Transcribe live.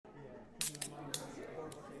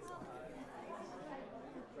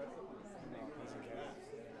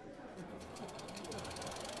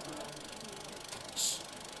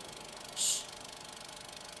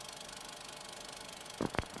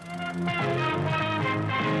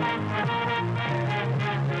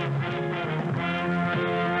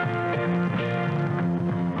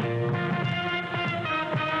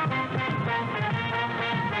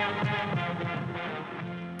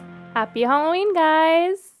Happy Halloween,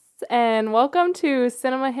 guys! And welcome to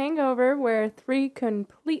Cinema Hangover, where three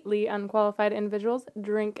completely unqualified individuals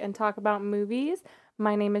drink and talk about movies.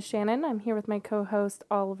 My name is Shannon. I'm here with my co-host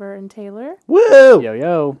Oliver and Taylor. Woo! Yo,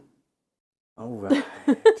 yo. All right.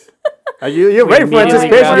 You're ready for immediately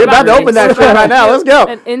anticipation. got You're about to ready. open that shit right now. Let's go.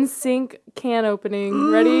 An in-sync can opening.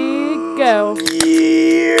 Ready, go.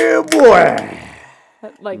 Yeah, boy.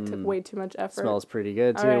 That took way too much effort. Smells pretty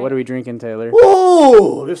good, too. All right. What are we drinking, Taylor?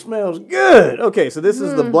 Ooh, this smells good. Okay, so this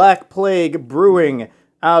is the Black Plague Brewing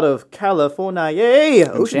out of California. Yay!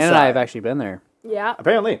 Shannon and I have actually been there. Yeah.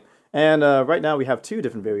 Apparently. And right now we have two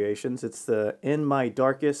different variations. It's the In My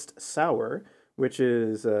Darkest Sour, which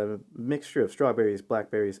is a mixture of strawberries,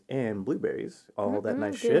 blackberries, and blueberries. All that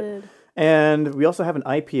nice shit. Good. And we also have an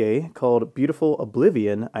IPA called Beautiful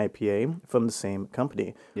Oblivion IPA from the same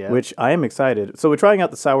company, which I am excited. So we're trying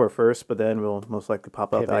out the sour first, but then we'll most likely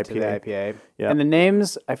pop out the Pivot IPA. to the IPA. Yeah. And the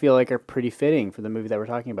names, I feel like, are pretty fitting for the movie that we're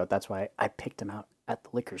talking about. That's why I picked them out at the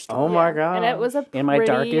liquor store. Oh my god! And it was a In My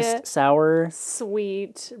Darkest Sour.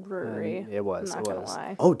 sweet brewery. It was. I'm not gonna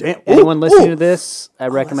lie. Oh damn! Anyone listening to ooh. this, I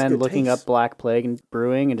that's recommend good looking taste. up Black Plague and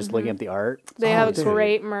Brewing and just looking up the art. They have dude.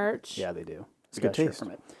 great merch. Yeah, they do. It's a good Got a shirt taste.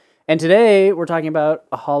 from it. And today we're talking about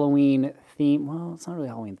a Halloween theme. Well, it's not really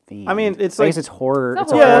Halloween theme. I mean, it's I like guess it's horror. It's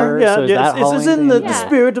It's a a horror. horror. Yeah, so is yeah, that it's Halloween in the themed?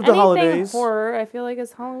 spirit of the Anything holidays. horror, I feel like,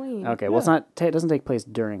 is Halloween. Okay, well, it's not. It doesn't take place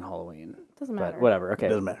during Halloween. Doesn't matter. But whatever. Okay.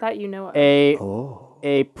 Doesn't matter. That you know of.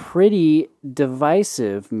 A pretty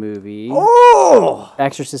divisive movie. Oh!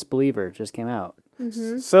 Exorcist Believer just came out.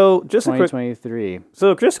 So just a quick 2023.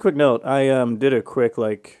 quick note. I did a quick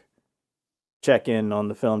check in on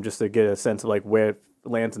the film just to get a sense of where it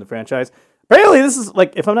lands in the franchise. Apparently, this is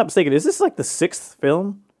if I'm not mistaken, is this the sixth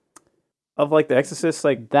film of the Exorcist?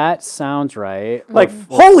 That sounds right.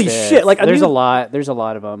 Holy shit! There's a lot. There's a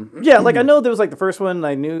lot of them. Yeah, I know there was the first one.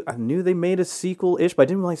 I knew they made a sequel ish, but I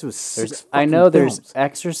didn't realize it was six. I know films. there's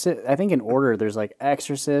Exorcist. I think in order there's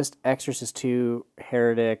Exorcist, Exorcist 2,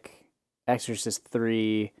 Heretic, Exorcist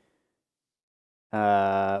 3,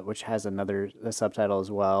 which has a subtitle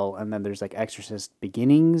as well, and then there's Exorcist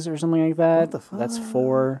Beginnings or something like that. What the fuck? That's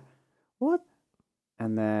 4. What?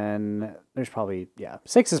 And then there's probably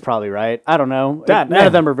 6 is probably right. I don't know. God None damn.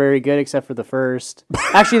 of them are very good except for the first.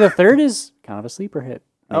 Actually, the third is kind of a sleeper hit.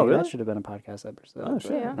 Oh, Maybe really? That should have been a podcast episode. Oh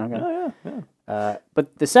shit! Yeah. Okay. Oh yeah.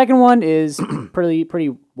 But the second one is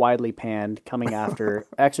pretty widely panned, coming after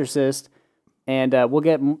Exorcist, and we'll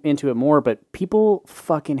get into it more. But people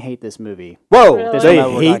fucking hate this movie. Whoa! Really? This They one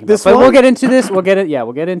that we're hate talking this about. But one. we'll get into this. We'll get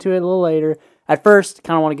into it a little later. At first,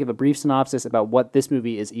 kind of want to give a brief synopsis about what this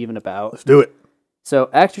movie is even about. Let's do it.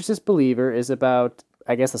 So, Exorcist Believer is about,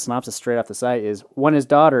 I guess the synopsis straight off the site is, when his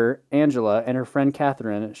daughter, Angela, and her friend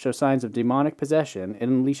Catherine show signs of demonic possession, it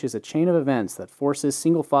unleashes a chain of events that forces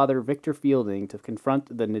single father Victor Fielding to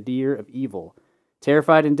confront the nadir of evil.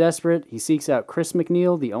 Terrified and desperate, he seeks out Chris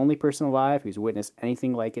McNeil, the only person alive who's witnessed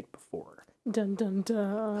anything like it before. Dun dun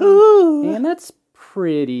dun. And that's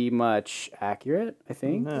pretty much accurate, I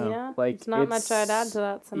think. Yeah. Like, There's not much I'd add to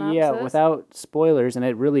that synopsis. Yeah, without spoilers, and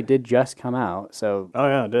it really did just come out, so Oh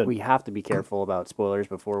yeah, it did. we have to be careful about spoilers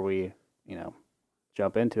before we,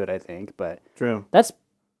 jump into it, I think. But True. that's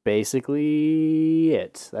basically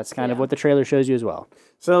it. That's kind of what the trailer shows you as well.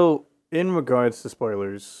 So, in regards to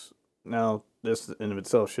spoilers, now this in of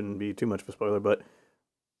itself shouldn't be too much of a spoiler, but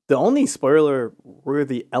the only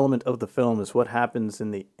spoiler-worthy element of the film is what happens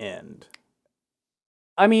in the end.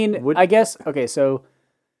 I mean, I guess, okay, so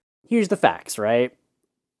here's the facts, right?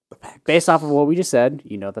 The facts. Based off of what we just said,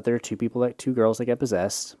 you know that there are two girls that get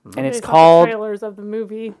possessed, and it's Based off the called, trailers of the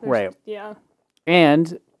movie. Right. Yeah.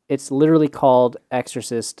 and it's literally called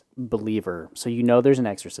Exorcist Believer, so you know there's an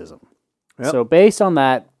exorcism. Yep. So based on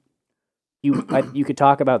that, you could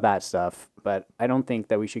talk about that stuff, but I don't think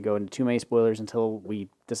that we should go into too many spoilers until we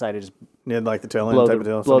decide to just Yeah, the tail end Blow type the- of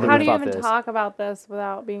deal. blow the How do you off even this. talk about this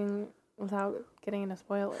without getting into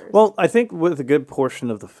spoilers? Well, I think with a good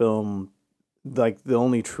portion of the film, the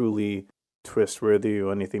only truly twist-worthy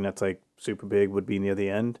or anything that's super big would be near the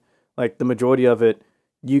end. The majority of it,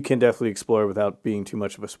 you can definitely explore without being too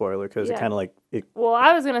much of a spoiler because it Yeah. kind of it Well,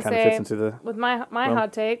 I was gonna kind of say fits into the. with my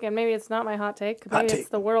hot take, and maybe it's not my hot take, Hot maybe take. it's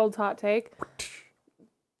the world's hot take.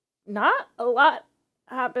 Not a lot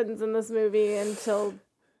happens in this movie until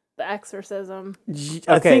the exorcism.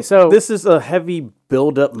 I Okay, think so- this is a heavy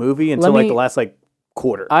build-up movie until me- the last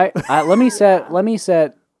quarter. I let me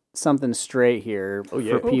set something straight here Oh,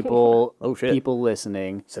 yeah. for people Oh, shit. people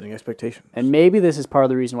listening. Setting expectations. And maybe this is part of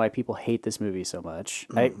the reason why people hate this movie so much.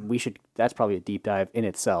 That's probably a deep dive in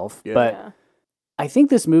itself. Yeah. But Yeah. I think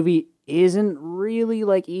this movie isn't really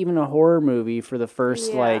like even a horror movie for the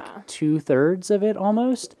first like 2/3 of it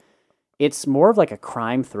almost. It's more of like a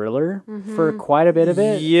crime thriller for quite a bit of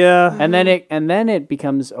it. Yeah. And then it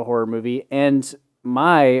becomes a horror movie. And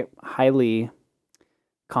my highly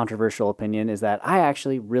controversial opinion is that I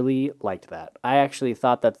actually really liked that. I actually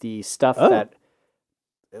thought that the stuff that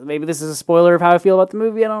maybe this is a spoiler of how I feel about the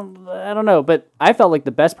movie. I don't know, but I felt like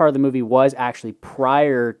the best part of the movie was actually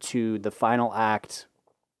prior to the final act,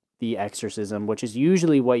 the exorcism, which is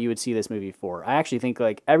usually what you would see this movie for. I actually think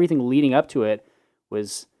like everything leading up to it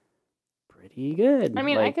was pretty good. I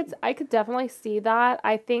mean, like, I could definitely see that.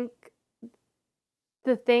 I think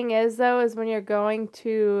the thing is though is when you're going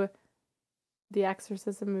to the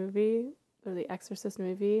exorcism movie or the Exorcist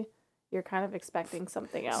movie, you're kind of expecting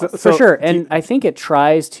something else. for sure. And I think it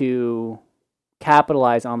tries to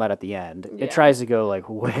capitalize on that at the end. Yeah. It tries to go like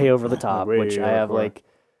way over the top, Way which I have over. like,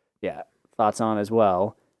 thoughts on as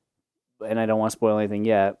well. And I don't want to spoil anything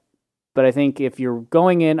yet. But I think if you're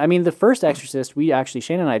going in, I mean, the first Exorcist,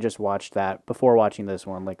 Shane and I just watched that before watching this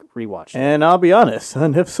one, like rewatched it. And I'll be honest, I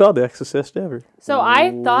never saw The Exorcist ever. So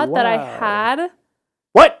I thought that I Wow. had,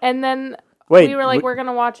 What? and then Wait, we were like, we're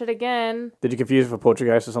gonna watch it again. did you confuse it for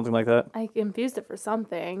Poltergeist or something like that? I confused it for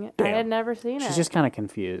something. Damn. I had never seen it. She's just kind of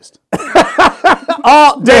confused.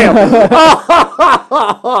 Oh, damn!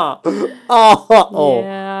 Oh,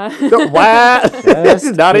 Yeah. what?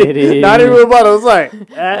 Just not kidding. not even what I was like.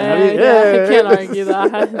 I can't argue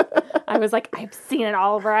that. I was like, I've seen it,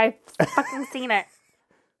 Oliver. I've fucking seen it.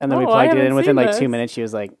 And then we Oh, I plugged it haven't in within seen like this. 2 minutes. She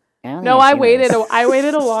was like, No, I waited. I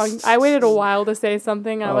waited a while to say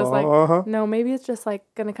something. I was like, no, maybe it's just like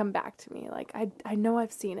gonna come back to me. Like I know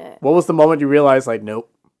I've seen it. What was the moment you realized, like, nope?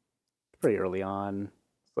 pretty early on.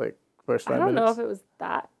 Like, first I 5 don't know minutes? if it was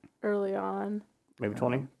that early on. Maybe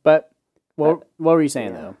 20? But what were you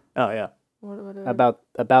saying though Oh, yeah. What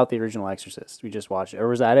about the original Exorcist? We just watched it, or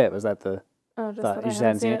was that it? Was that the? Oh, just thought that you I just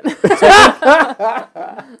haven't seen hadn't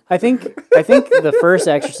it. I think the first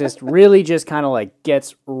Exorcist really just kind of like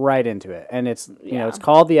gets right into it, and it's it's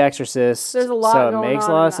called The Exorcist. There's a lot so it going makes a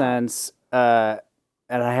on lot in of sense.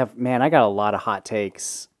 And I got a lot of hot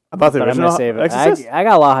takes About the but I'm original gonna save it. Exorcist? I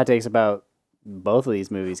got a lot of hot takes about both of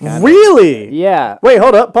these movies. Kind of. Really? Yeah. Wait,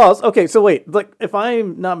 hold up, pause. Okay, so wait, like, if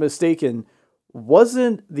I'm not mistaken,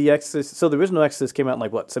 wasn't The Exorcist, so the original Exorcist came out in,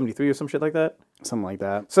 like, what, 73 or some shit like that? Something like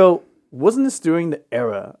that. So, wasn't this during the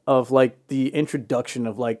era of, like, the introduction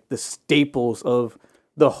of, like, the staples of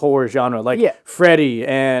the horror genre, like Freddy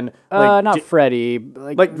and like not Freddy.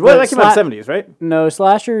 Like well, that came out in the 70s, right? No,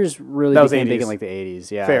 slashers really That was became big 80s. in like the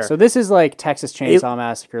 80s. Yeah. Fair. So this is like Texas Chainsaw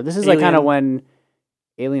Massacre. This is like kind of when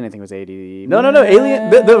Alien, I think, was 80. No. Alien.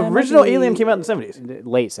 The original Alien came out in the 70s.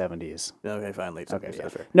 Late 70s. Okay, fine. Late 70s. Okay, yeah.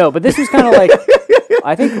 that's fair. No, but this was kind of like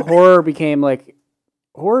I think horror became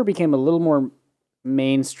a little more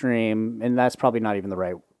mainstream, and that's probably not even the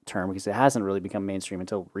right term because it hasn't really become mainstream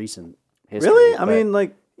until recent history. Really? I mean,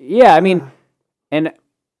 like, yeah, I mean, and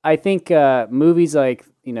I think movies like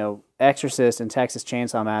Exorcist and Texas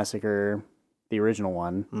Chainsaw Massacre, the original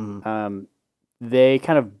one, they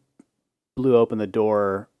kind of blew open the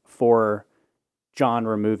door for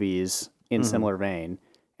genre movies in similar vein.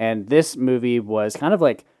 And this movie was kind of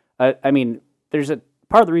like, I mean, there's a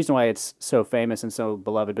part of the reason why it's so famous and so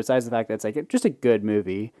beloved, besides the fact that it's like just a good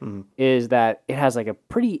movie, is that it has like a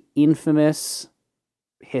pretty infamous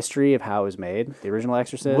history of how it was made. The original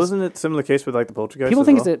Exorcist. Wasn't it similar case with like the Poltergeist?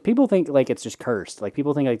 People think like it's just cursed. Like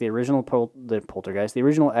people think like the original Poltergeist, the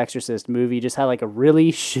original Exorcist movie just had like a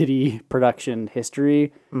really shitty production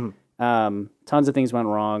history. Tons of things went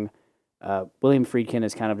wrong. William Friedkin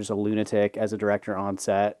is kind of just a lunatic as a director on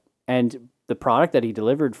set, and the product that he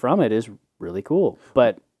delivered from it is really cool.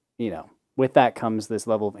 But with that comes this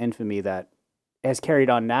level of infamy that has carried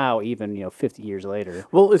on now, even 50 years later.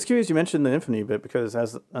 Well, it's curious you mentioned the infamy bit because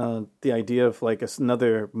as the idea of like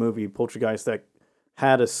another movie, Poltergeist, that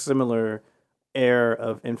had a similar air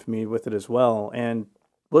of infamy with it as well. And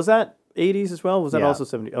was that 80s as well? Was that also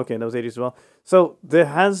 70s? Okay, that was 80s as well. So there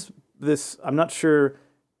has this. I'm not sure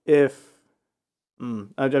if.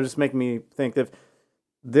 I'm just making me think that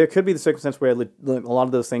there could be the circumstance where a lot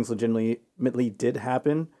of those things legitimately did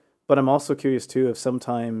happen. But I'm also curious too if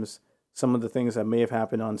sometimes some of the things that may have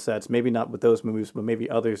happened on sets, maybe not with those movies, but maybe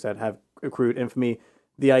others that have accrued infamy,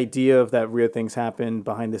 the idea of that weird things happen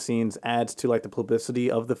behind the scenes adds to like the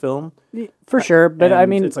publicity of the film. For sure, but I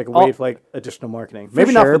mean, it's like a way of like additional marketing.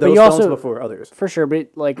 Maybe not for but those you films, also, but for others. For sure,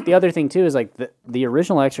 but like the other thing too is like the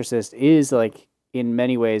original Exorcist is like in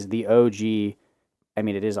many ways the OG. I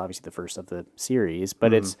mean, it is obviously the first of the series,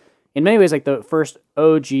 but it's in many ways like the first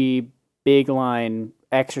OG big line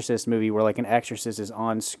exorcist movie where like an exorcist is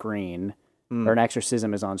on screen or an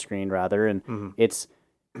exorcism is on screen rather, and it's.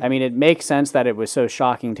 I mean, it makes sense that it was so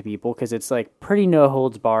shocking to people because it's like pretty no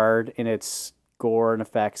holds barred in its gore and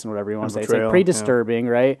effects and whatever you want to say. It's like pretty disturbing,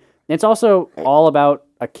 right? And it's also all about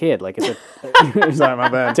a kid. Like it's a Sorry, my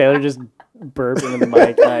bad. Taylor just burped into the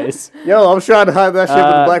mic. Nice. Yo, I'm trying to hide that shit,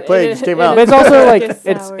 but the Black Plague just came out. But it's also like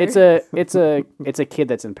Sour. it's a kid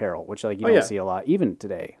that's in peril, which like you don't see a lot even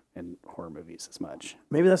today in horror movies as much.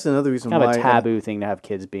 Maybe that's another reason Kind why of a taboo thing to have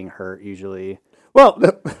kids being hurt usually. Well.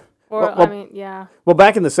 I mean, yeah. Well,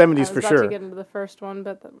 back in the 70s I was for about sure. to get into the first one,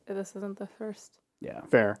 but this isn't the first. Yeah,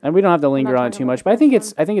 fair. And we don't have to linger on talking too about much, the but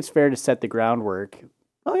first I think it's fair to set the groundwork.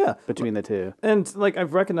 Oh yeah, between the two. And like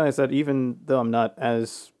I've recognized that even though I'm not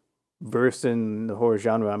as versed in the horror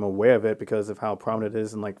genre, I'm aware of it because of how prominent it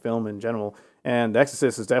is in like film in general. And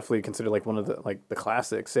Exorcist is definitely considered like one of the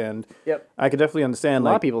classics. And I could definitely understand. A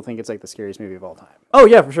lot of people think it's like the scariest movie of all time. Oh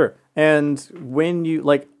yeah, for sure. And when you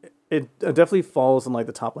like. It definitely falls in like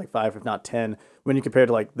the top like 5, if not 10, when you compare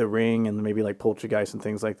to like The Ring and maybe like Poltergeist and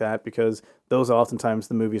things like that, because those are oftentimes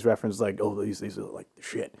the movies reference like, oh, these are like the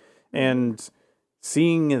shit. And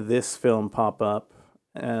seeing this film pop up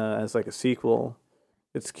as like a sequel,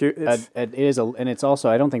 it's curious. It is, and it's also,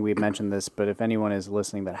 I don't think we've mentioned this, but if anyone is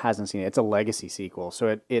listening that hasn't seen it, it's a legacy sequel.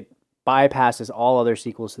 So it bypasses all other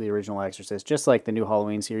sequels to the original Exorcist, just like the new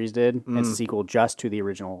Halloween series did. It's a sequel just to the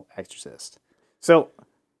original Exorcist. So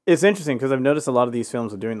it's interesting because I've noticed a lot of these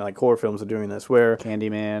films are doing like horror films are doing this where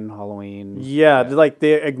Candyman, Halloween. Yeah,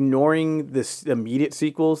 they're ignoring this immediate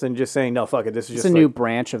sequels and just saying no, fuck it. This is it's just a new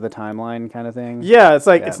branch of the timeline kind of thing. Yeah, it's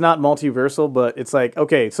like it's not multiversal, but it's like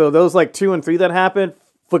okay, so those like 2 and 3 that happened,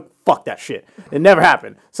 fuck that shit. It never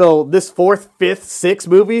happened. So this 4th, 5th, 6th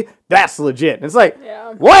movie, that's legit. And it's like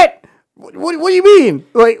what? What do you mean?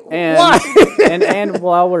 Like why? and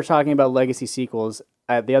while we're talking about legacy sequels,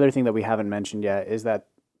 the other thing that we haven't mentioned yet is that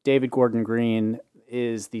David Gordon Green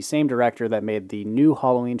is the same director that made the new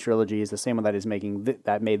Halloween trilogy, is the same one that is making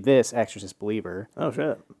that made this Exorcist Believer. Oh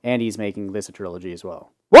shit! And he's making this a trilogy as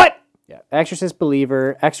well. What? Yeah, Exorcist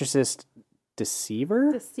Believer, Exorcist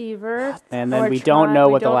Deceiver, and then we don't know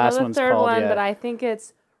what the last one's called yet. But I think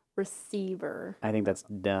it's Receiver. I think that's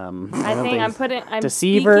dumb. I'm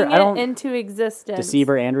Deceiver. I don't into existence.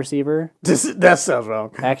 Deceiver and Receiver. That sounds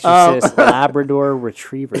wrong. Exorcist Labrador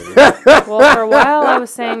Retriever. Well, for a while I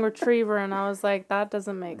was saying Retriever, and I was like, that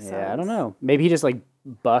doesn't make sense. Yeah, I don't know. Maybe he just like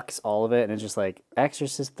bucks all of it, and it's just like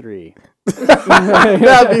Exorcist 3.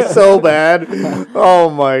 That'd be so bad. Oh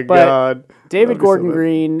my god. David Gordon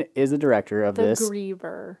Green is the director of this. The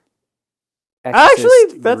Griever.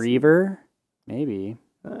 Actually, that's Griever. Maybe.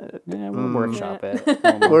 We'll workshop it.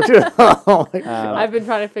 I've been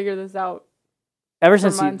trying to figure this out. Ever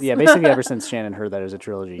since Shannon heard that it was a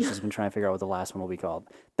trilogy, she's been trying to figure out what the last one will be called.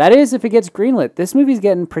 That is, if it gets greenlit, this movie's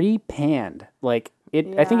getting pretty panned. Like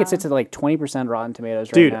I think it sits at like 20%, Rotten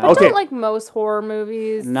Tomatoes right now. But don't like most horror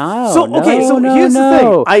movies. So here's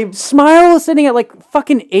the thing. Smile is sitting at like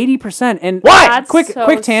fucking 80%. And what? Quick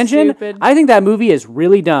tangent. Stupid. I think that movie is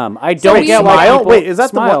really dumb. I don't get why Smile. people Wait, is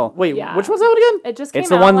that Smile. the one? Wait, which one's that one again? It just came It's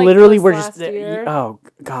the out one like literally this where last year. oh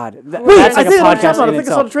god, that's I like a think podcast I in think I saw the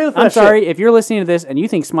itself. trailer for I'm that sorry shit. if you're listening to this and you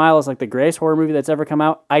think Smile is like the greatest horror movie that's ever come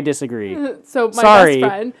out. I disagree. So my best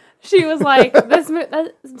friend, she was like, "This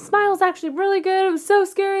Smile's actually really good. It was so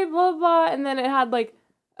scary, blah blah." And then it had like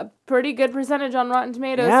a pretty good percentage on Rotten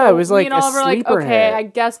Tomatoes. Yeah, so it was like me and Oliver a were like, sleeper okay, hit. I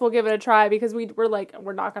guess we'll give it a try because we're like,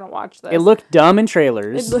 we're not gonna watch this. It looked dumb in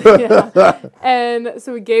trailers. And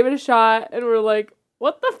so we gave it a shot, and we're like,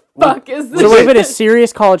 what the fuck is this? So we gave it a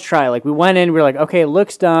serious college try. Like we went in, we were like, okay, it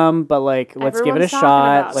looks dumb, but like let's give it a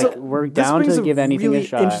shot. Like we're down to give anything a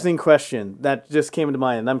shot. Interesting question that just came into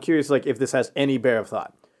mind, and I'm curious, like if this has any bear of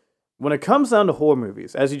thought. When it comes down to horror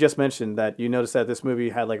movies, as you just mentioned, that you noticed that this movie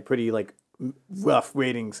had like pretty like rough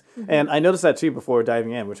ratings, and I noticed that too before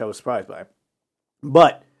diving in, which I was surprised by.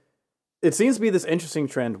 But it seems to be this interesting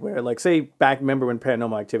trend where, like, say remember when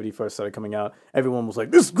Paranormal Activity first started coming out, everyone was like,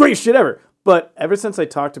 "This is great shit ever." But ever since I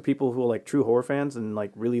talked to people who are like true horror fans and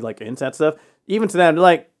like really like into that stuff, even to them, they're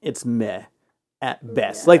like, "It's meh at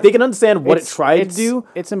best." Like they can understand what it tried to do.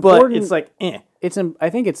 It's important. But it's like, eh. I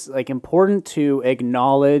think it's like important to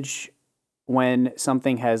acknowledge when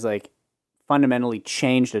something has like fundamentally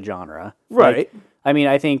changed a genre. Right. Like, I mean,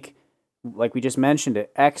 I think like we just mentioned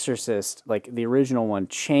it, Exorcist, like the original one,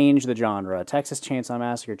 changed the genre. Texas Chainsaw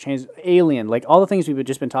Massacre changed. Alien, like all the things we've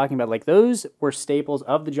just been talking about, like those were staples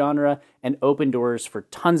of the genre and opened doors for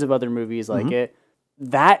tons of other movies like it.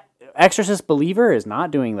 That Exorcist Believer is not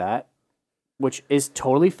doing that, which is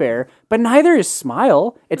totally fair, but neither is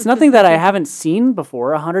Smile. It's nothing that I haven't seen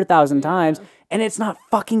before 100,000 times. and it's not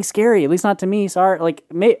fucking scary. At least not to me. Sorry, like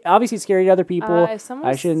obviously it's scary to other people. If someone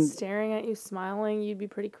was staring at you smiling, you'd be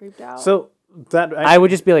pretty creeped out. So that I would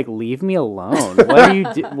just be like, leave me alone.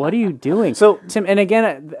 What are you doing? So Tim, and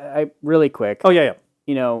again, I really quick. Oh yeah.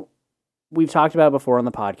 You know, we've talked about it before on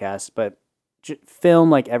the podcast, but film,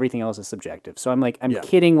 like everything else, is subjective. So I'm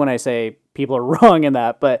kidding when I say people are wrong in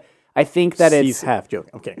that, but I think that He's half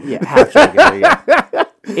joking. Okay. Yeah, half joking. There you go.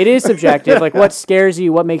 It is subjective. Like what scares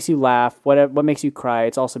you, what makes you laugh, what makes you cry,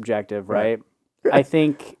 it's all subjective, right? I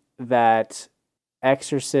think that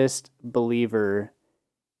Exorcist Believer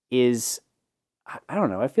is, I don't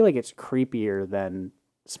know, I feel like it's creepier than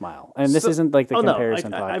Smile. And this isn't like the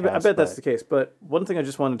comparison podcast. I bet that's the case. But one thing I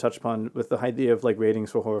just wanted to touch upon with the idea of like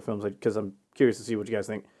ratings for horror films, like because I'm curious to see what you guys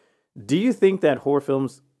think. Do you think that horror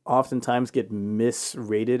films oftentimes get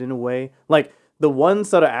misrated in a way? Like the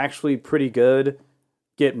ones that are actually pretty good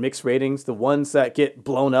get mixed ratings. The ones that get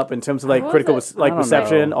blown up in terms of like critical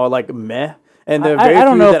reception are like meh. And there are very I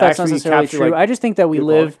don't few know that if that's actually necessarily capture, true. like, I just think that we good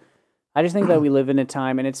live. quality. I just think that we live in a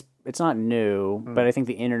time, and it's not new, but I think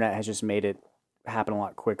the internet has just made it happen a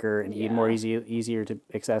lot quicker and easier to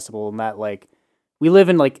accessible. And that like we live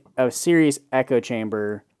in like a serious echo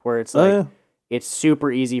chamber where it's like it's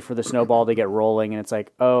super easy for the snowball to get rolling, and it's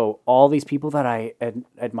like, oh, all these people that I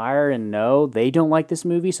admire and know, they don't like this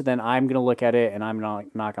movie, so then I'm gonna look at it and I'm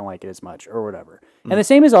not gonna like it as much or whatever. And the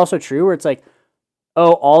same is also true where it's like,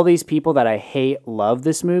 oh, all these people that I hate love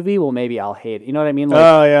this movie. Well, maybe I'll hate it. You know what I mean?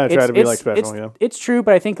 Like, try to be like special. It's true,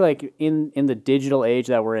 but I think like in the digital age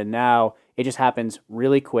that we're in now, it just happens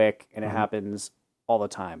really quick and it happens all the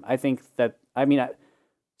time. I think that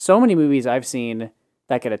so many movies I've seen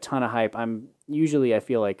that get a ton of hype, I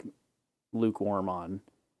feel like lukewarm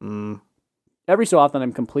on. Every so often,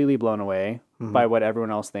 I'm completely blown away by what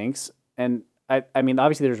everyone else thinks, and I mean,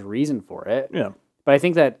 obviously, there's a reason for it. Yeah. But I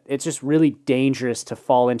think that it's just really dangerous to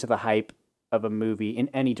fall into the hype of a movie in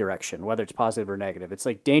any direction, whether it's positive or negative. It's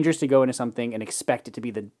like dangerous to go into something and expect it to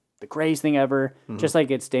be the greatest thing ever, just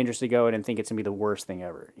like it's dangerous to go in and think it's going to be the worst thing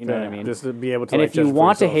ever. You know what I mean? Just to be able to, and like, if you judge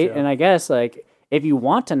want for to hate, yourself, and I guess like if you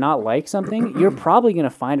want to not like something, you're probably going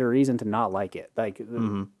to find a reason to not like it. Like,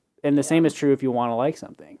 and the same is true if you want to like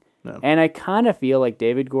something. Yeah. And I kind of feel like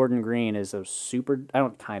David Gordon Green is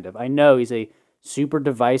I know he's a super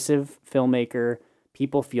divisive filmmaker.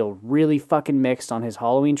 People feel really fucking mixed on his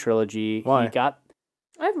Halloween trilogy. Why?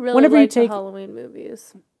 I really like the Halloween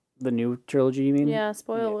movies. The new trilogy, you mean? Yeah,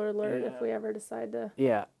 spoiler alert if we ever decide to.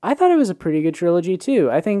 Yeah, I thought it was a pretty good trilogy too.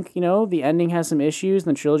 I think, the ending has some issues,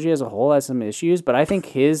 and the trilogy as a whole has some issues, but I think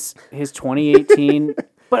his 2018...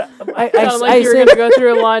 But I sound like you were going to go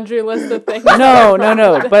through a laundry list of things.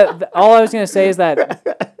 No. But all I was going to say is that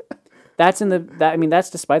that's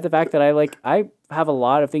despite the fact that I have a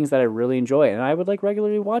lot of things that I really enjoy, and I would like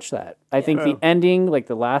regularly watch that. I think the ending, like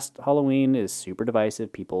the last Halloween, is super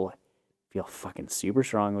divisive. People feel fucking super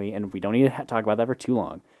strongly, and we don't need to talk about that for too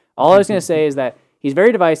long. All I was going to say is that he's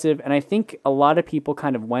very divisive, and I think a lot of people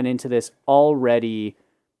kind of went into this already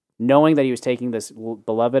knowing that he was taking this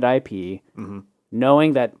beloved IP,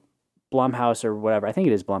 knowing that Blumhouse or whatever, I think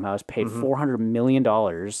it is Blumhouse, paid $400 million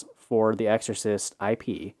for the Exorcist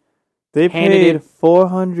IP. They paid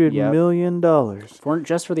 $400 million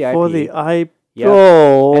just for the IP. For the IP. Yep.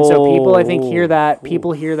 Oh. And so people, I think, hear that.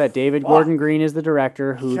 People hear that David Gordon Green is the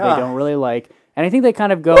director, who they don't really like. And I think they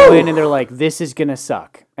kind of go in and they're like, this is going to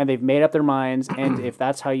suck. And they've made up their minds. And if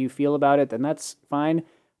that's how you feel about it, then that's fine.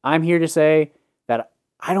 I'm here to say that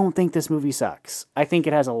I don't think this movie sucks. I think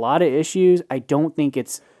it has a lot of issues. I don't think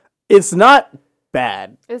it's not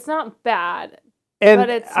bad. It's not bad. And but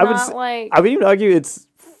it's I would even argue it's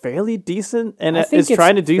fairly decent, and it's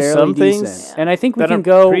trying to do some things. Yeah. And I think we can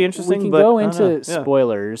go into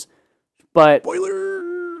spoilers. But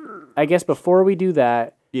I guess before we do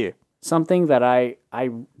that, something that I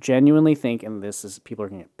genuinely think, and this is, people are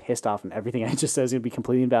going to get pissed off, and everything I just said is going to be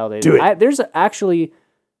completely invalidated. Do it. There's actually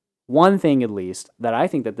one thing, at least, that I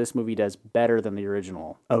think that this movie does better than the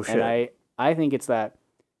original. Oh, shit. And I think it's that,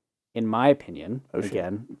 in my opinion,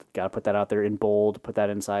 again, got to put that out there in bold, put that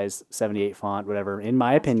in size 78 font, whatever. In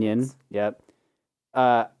my opinion,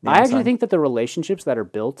 I actually think that the relationships that are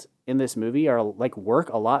built in this movie are work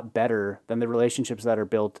a lot better than the relationships that are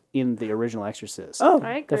built in the original Exorcist. Oh,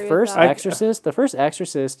 I agree. The first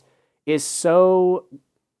Exorcist is so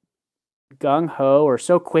gung ho or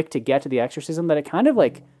so quick to get to the exorcism that it kind of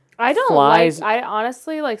I don't flies. I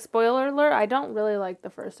honestly, spoiler alert, I don't really like the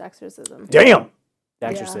first exorcism. Damn.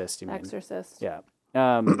 Exorcist, you mean? Exorcist. Yeah.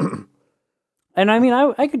 And I mean,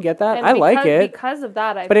 I could get that. I like it. Because of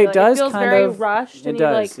that, but feel it like does it feels kind very of rushed, and it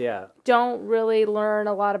does, you yeah. don't really learn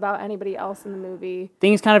a lot about anybody else in the movie.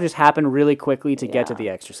 Things kind of just happen really quickly to get to the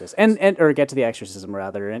Exorcist, and or get to the exorcism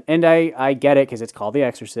rather. And I get it because it's called the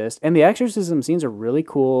Exorcist, and the exorcism scenes are really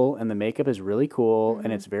cool, and the makeup is really cool,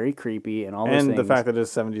 and it's very creepy, and all those things. And the fact that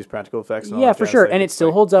it's 70s practical effects. And all yeah, that for jazz, sure, like, and it it's, still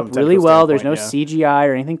like, holds up from a really technical well. There's no standpoint, CGI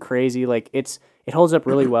or anything crazy. Like it holds up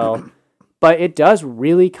really well. But it does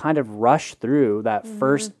really kind of rush through that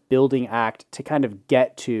first building act to kind of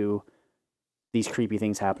get to these creepy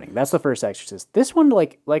things happening. That's the first Exorcist. This one,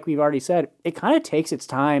 like we've already said, it kind of takes its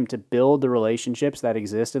time to build the relationships that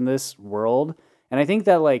exist in this world. And I think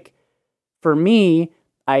that, like, for me,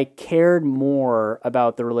 I cared more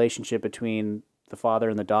about the relationship between the father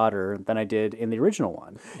and the daughter than I did in the original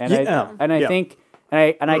one. And I think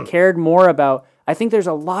I cared more about. I think there's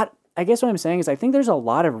a lot. I guess what I'm saying is I think there's a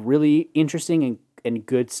lot of really interesting and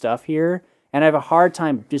good stuff here, and I have a hard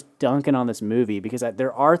time just dunking on this movie because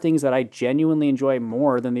there are things that I genuinely enjoy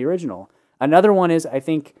more than the original. Another one is I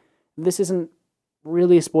think this isn't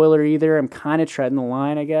really a spoiler either. I'm kind of treading the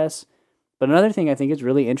line, I guess. But another thing I think is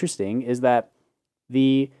really interesting is that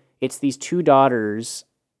it's these two daughters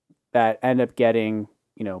that end up getting,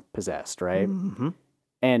 possessed, right? Mm-hmm.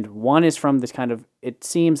 And one is from this kind of, it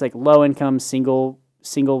seems like low income single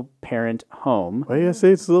parent home. Why do you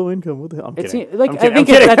say it's low income? What the hell? I'm kidding.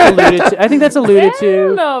 That's alluded to. I think that's alluded I to.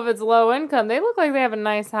 don't know if it's low income. They look like they have a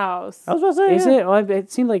nice house. I was about to say, Is it? Well,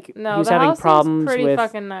 it seemed like No, he was the having house problems seems pretty with.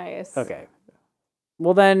 fucking nice. Okay.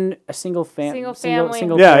 Well, then a single family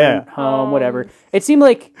Yeah. home, whatever. It seemed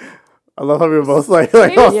like. I love how we were both like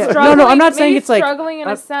Maybe no, I'm not saying maybe it's like struggling in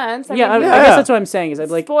a sense. I guess that's what I'm saying. Is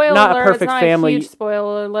like spoiler not alert, a perfect it's not family. A huge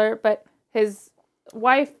spoiler alert, but his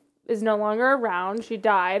wife is no longer around. She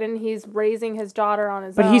died, and he's raising his daughter on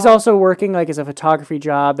his own. But he's also working like as a photography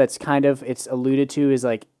job that's kind of, it's alluded to is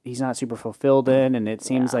like he's not super fulfilled in, and it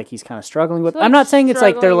seems like he's kind of struggling with. So, like, I'm not saying it's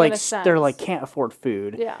like they're struggling like can't afford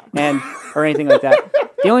food, and or anything like that.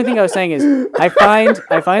 The only thing I was saying is I find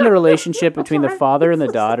the relationship between the father and the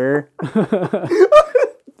daughter.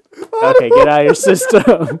 Okay, get out of your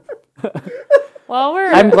system.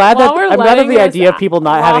 I'm glad that the idea of people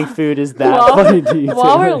not having food is that funny to you.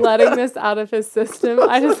 While we're letting this out of his system,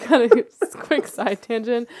 I just got a quick side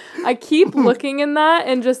tangent. I keep looking in that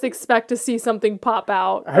and just expect to see something pop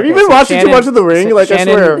out. Have you been watching too much of The Ring? I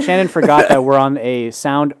swear. Shannon forgot that we're on a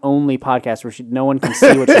sound-only podcast where no one can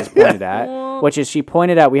see what she's pointed at. Which is, she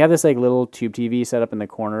pointed out, we have this like little tube TV set up in the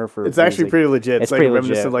corner for. It's actually pretty legit. It's pretty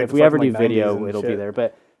legit. If we ever do video, it'll be there.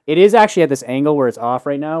 But it is actually at this angle where it's off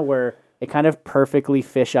right now, where it kind of perfectly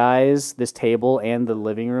fisheyes this table and the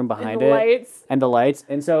living room behind it. And the lights.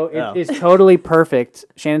 And so it is totally perfect.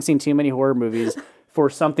 Shannon's seen too many horror movies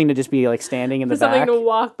for something to just be like standing in the back. Something to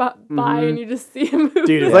walk by and you just see a movie.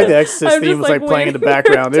 Dude, it's like the Exorcist theme was like playing in the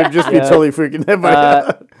background. They'd just be totally freaking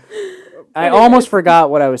everybody. I almost forgot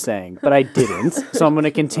what I was saying, but I didn't. So I'm going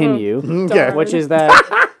to continue. Okay. Which is that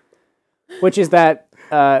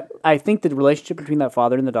I think the relationship between that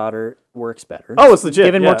father and the daughter works better. Oh, it's legit.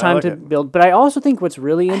 Given more time to build. But I also think what's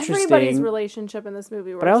really interesting. Everybody's relationship in this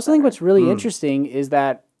movie works. But I also think what's really interesting is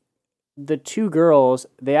that the two girls,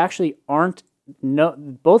 they actually aren't. No,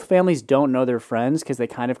 both families don't know they're friends because they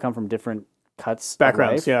kind of come from different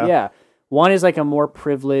backgrounds. Yeah. One is like a more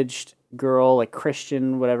privileged girl, like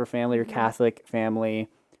Christian, whatever family, or Catholic family,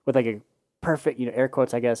 with like a perfect, air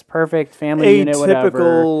quotes, I guess, perfect family unit, whatever.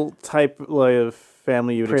 Typical type of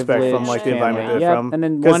family you would expect from like the environment they're from. And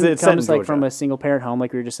then one comes like from a single parent home,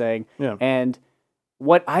 like we were just saying. Yeah. And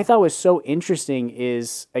what I thought was so interesting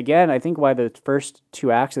is, again, I think why the first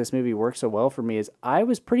two acts of this movie work so well for me is I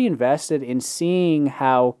was pretty invested in seeing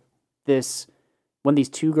how when these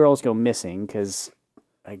two girls go missing, because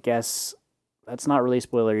I guess that's not really a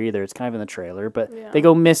spoiler either. It's kind of in the trailer, but they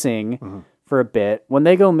go missing for a bit. When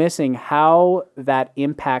they go missing, how that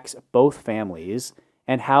impacts both families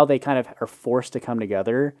and how they kind of are forced to come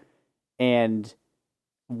together and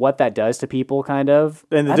what that does to people, kind of.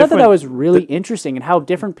 And I thought that was really interesting, and how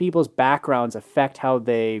different people's backgrounds affect how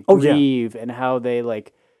they grieve and how they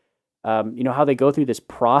how they go through this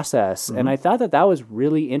process. And I thought that was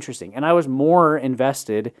really interesting. And I was more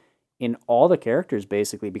invested in all the characters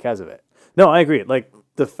basically because of it. No, I agree. Like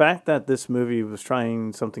the fact that this movie was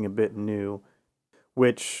trying something a bit new,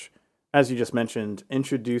 which, as you just mentioned,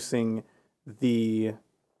 introducing the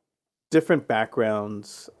different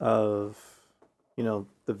backgrounds of,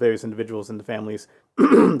 the various individuals and the families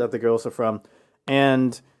that the girls are from,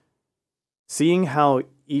 and seeing how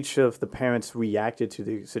each of the parents reacted to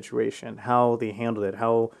the situation, how they handled it,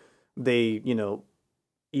 how they,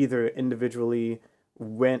 either individually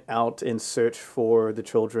went out and searched for the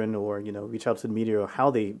children, or reach out to the media, or how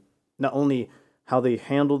they not only how they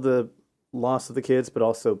handled the loss of the kids, but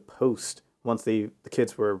also post once the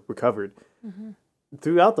kids were recovered.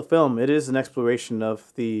 Throughout the film, it is an exploration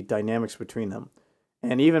of the dynamics between them,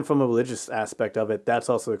 and even from a religious aspect of it, that's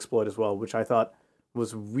also explored as well, which I thought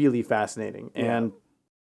was really fascinating. And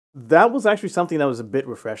that was actually something that was a bit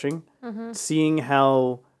refreshing, seeing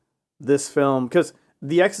how this film, because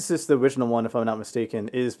The Exorcist, the original one, if I'm not mistaken,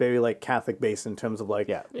 is very like Catholic based in terms of like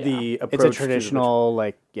the approach. It's a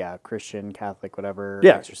traditional Christian Catholic whatever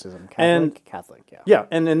Yeah. exorcism. Catholic. Yeah,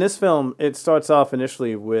 and in this film, it starts off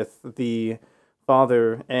initially with the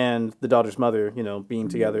father and the daughter's mother, being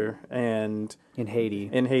together and In Haiti,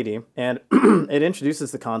 and it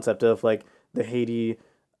introduces the concept of like the Haiti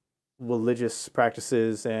religious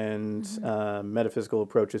practices and metaphysical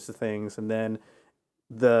approaches to things, and then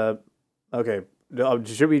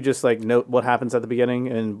should we just like note what happens at the beginning,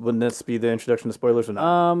 and wouldn't this be the introduction to spoilers or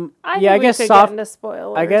not? I guess we could get into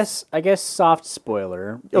spoilers. I guess soft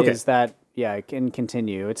spoiler is that it can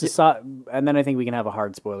continue. It's a soft, and then I think we can have a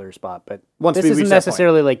hard spoiler spot. But this isn't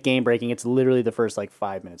necessarily like game breaking. It's literally the first like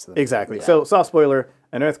 5 minutes of the exactly. movie. So soft spoiler: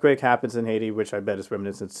 an earthquake happens in Haiti, which I bet is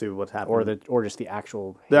reminiscent to what happened, or just the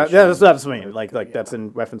actual. That's what I mean. Like that's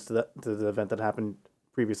in reference to the event that happened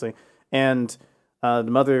previously, and. The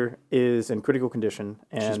mother is in critical condition,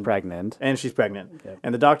 and she's pregnant. Yep.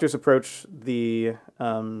 And the doctors approach the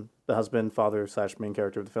husband, father / main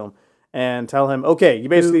character of the film, and tell him, "Okay, you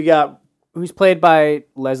basically got." Who's played by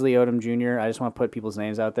Leslie Odom Jr. I just want to put people's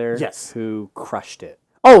names out there. Yes, who crushed it.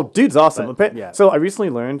 Oh, dude's awesome. But, So I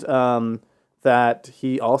recently learned that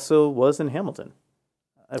he also was in Hamilton.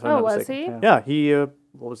 Was he? Yeah, he. What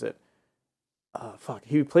was it?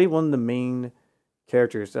 He played one of the main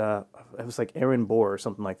characters. It was like Aaron Bohr or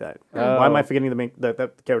something like that. Why am I forgetting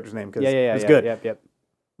the character's name? Because it's good. Yep.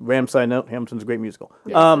 Ram side note: Hamilton's a great musical.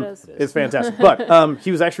 Yes, it is. It's fantastic. But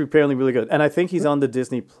he was actually apparently really good, and I think he's on the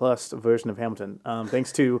Disney Plus version of Hamilton.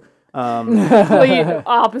 Thanks to complete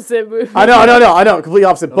opposite movie. I know, complete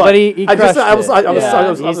opposite. But he crushed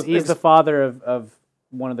it. He's the father of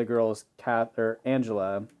one of the girls,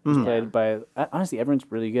 Angela, who's played by. Honestly, everyone's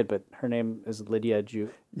really good, but her name is Lydia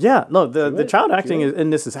Yeah, no, the child acting in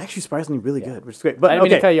this is actually surprisingly really good, which is great. But I didn't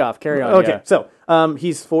mean to cut you off. Carry on. Okay, so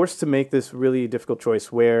he's forced to make this really difficult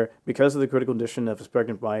choice where, because of the critical condition of his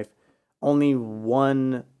pregnant wife, only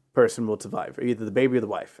one person will survive, either the baby or the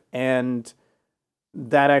wife, and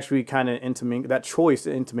that actually kind of that choice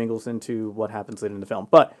intermingles into what happens later in the film.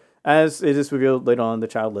 But as it is revealed later on, the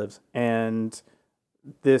child lives, and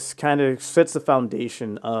this kind of sets the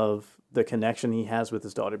foundation of the connection he has with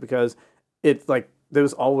his daughter, because it's like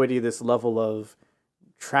there's already this level of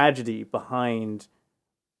tragedy behind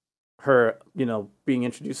her, being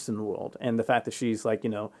introduced in the world, and the fact that she's like,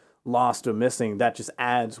 lost or missing, that just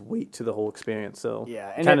adds weight to the whole experience. So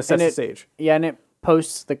and kind of sets the stage. Yeah, and it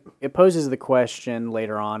poses the question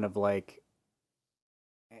later on of like,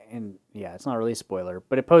 and it's not really a spoiler,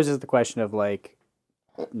 but it poses the question of like,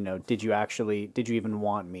 did you even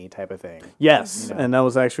want me type of thing? Yes, and that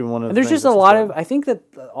was actually one of the and there's things just a lot of, I think that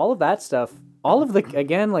all of that stuff, all of the,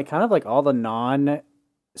 again, like kind of like all the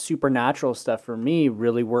non-supernatural stuff for me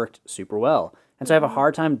really worked super well. And so I have a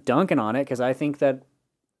hard time dunking on it, because I think that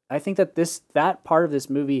that part of this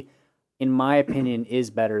movie, in my opinion,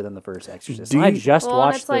 is better than the first Exorcist. I just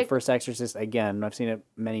watched the first Exorcist again. I've seen it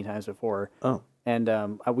many times before. Oh. And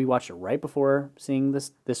we watched it right before seeing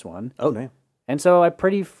this one. Oh, man. And so I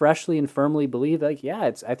pretty freshly and firmly believe, I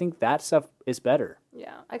think that stuff is better.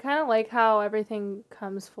 Yeah, I kind of like how everything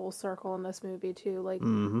comes full circle in this movie too. Like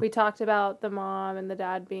we talked about the mom and the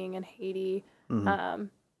dad being in Haiti, and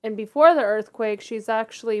before the earthquake, she's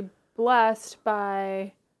actually blessed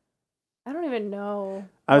by, I don't even know.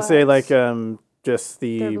 I would say like just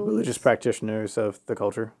the religious practitioners of the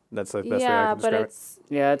culture. That's the best way I can describe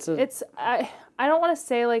it. I don't want to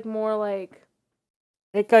say like more like.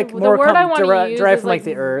 It like more derived from like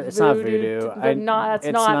the earth. It's not voodoo. But not.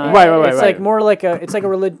 Right. It's like more like it's like a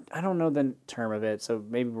religion. I don't know the term of it, so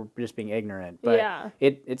maybe we're just being ignorant. But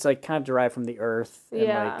it's like kind of derived from the earth.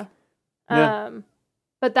 And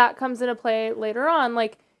but that comes into play later on.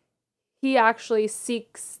 Like he actually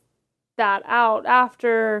seeks that out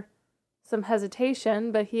after some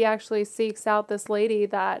hesitation, but he actually seeks out this lady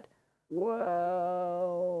that.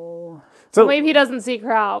 Whoa. So maybe he doesn't seek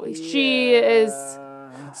her out. She is.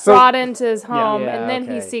 Brought into his home, and then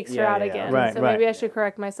he seeks her out again. Right, so maybe I should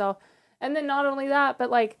correct myself. And then not only that, but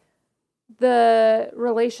like the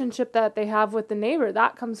relationship that they have with the neighbor,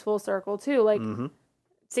 that comes full circle too. Like it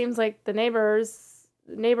seems like the neighbors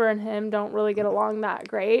neighbor and him don't really get along that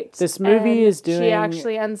great. This movie and is doing... She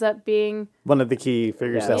actually ends up being... one of the key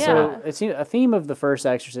figures. Yeah, out so there. it's a theme of the first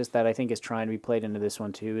Exorcist that I think is trying to be played into this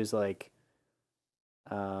one too is like,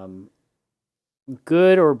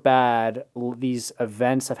 good or bad, these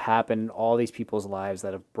events have happened in all these people's lives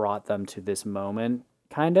that have brought them to this moment,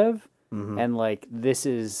 kind of, and like this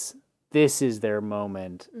is their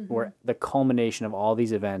moment where the culmination of all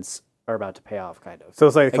these events are about to pay off, kind of. So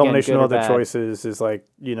it's like a Again, culmination good of or all the bad. choices is like,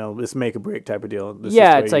 this make or break type of deal. This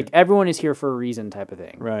Yeah, is it's where like everyone is here for a reason type of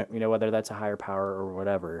thing. Right. Whether that's a higher power or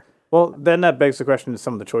whatever. Well, then that begs the question of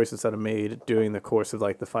some of the choices that are made during the course of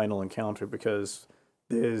like the final encounter, because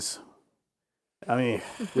there's,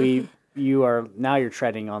 You're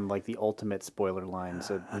treading on like the ultimate spoiler line.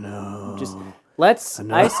 So I know.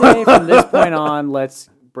 I say from this point on, let's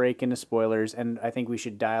break into spoilers, and I think we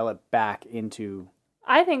should dial it back into.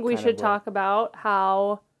 I think we kind should of talk about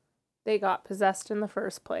how they got possessed in the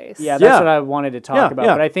first place. Yeah, that's Yeah. what I wanted to talk about.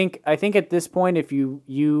 yeah. But I think at this point, if you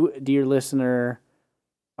dear listener,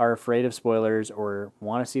 are afraid of spoilers or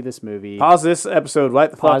want to see this movie, Pause this episode right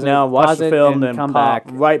the fuck Pause it- now, watch pause the it, film, and then come pop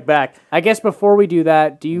back. right back. I guess before we do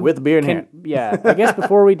that, With a beer in hand. Yeah, I guess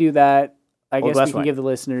before we do that, I guess that's we can fine. give the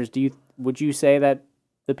listeners. Would you say that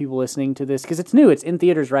the people listening to this, because it's new, it's in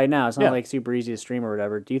theaters right now, it's not Yeah. like super easy to stream or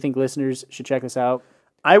whatever. Do you think listeners should check this out?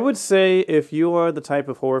 I would say if you are the type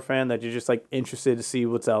of horror fan that you're just like interested to see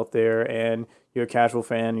what's out there, and you're a casual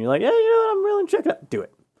fan, and you're like, yeah, I'm really check it out. Do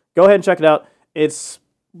it. Go ahead and check it out. It's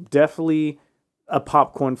definitely a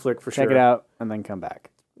popcorn flick for sure. Check it out and then come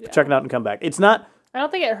back. Check it out and come back. It's not. I don't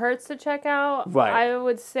think it hurts to check out. Right. I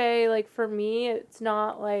would say, like, for me, it's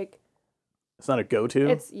not like... It's not a go-to.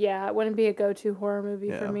 it wouldn't be a go-to horror movie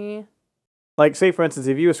Yeah. for me. Like, say, for instance,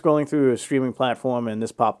 if you were scrolling through a streaming platform and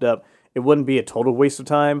this popped up, it wouldn't be a total waste of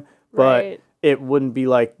time, but Right. it wouldn't be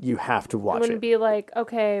like you have to watch It wouldn't be like,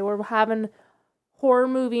 okay, we're having horror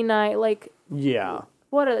movie night. Like, Yeah.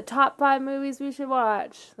 what are the top 5 movies we should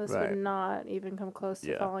watch? This Right. would not even come close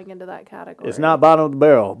to Yeah. falling into that category. It's not bottom of the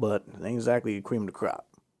barrel, but it ain't exactly cream of the crop.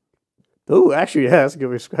 Oh, actually, yeah, that's a good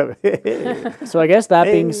way to describe it. So I guess that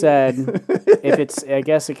being Hey. said, I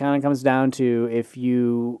guess it kind of comes down to if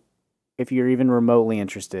you're even remotely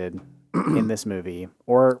interested in this movie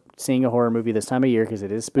or seeing a horror movie this time of year, because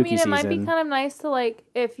it is spooky it season. might be kind of nice to, like,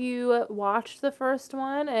 if you watched the first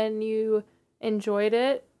one and you enjoyed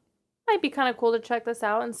it, might be kind of cool to check this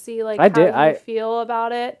out and see, like, how you feel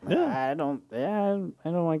about it. I don't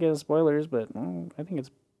want to get into spoilers, but I think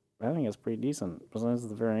it's pretty decent. Besides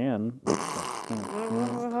the very end.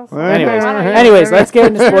 Anyways, let's get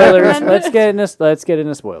into spoilers. Let's get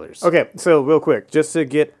into spoilers. Okay, so real quick, just to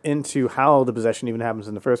get into how the possession even happens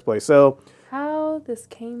in the first place. So, How this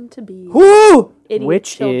came to be. whoo! Idiot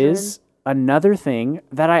Which children. is another thing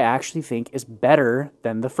that I actually think is better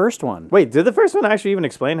than the first one. Wait, did the first one actually even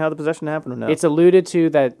explain how the possession happened or no? It's alluded to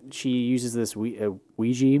that she uses this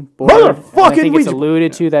Ouija board. Motherfucking And I think it's Ouija-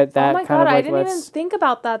 alluded to that Oh my kind god, of I like didn't even let's think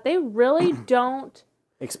about that. They really don't.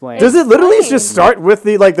 explain. Does it literally Explain. just start with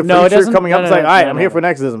the No, it creature doesn't- coming up? no, It's no, like, no, all right, no, I'm no. here for an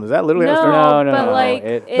exorcism. Is that literally how it No, starts? No, but no, like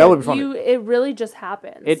it- it, That would be funny. it really just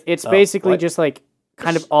happens. It's basically what? just like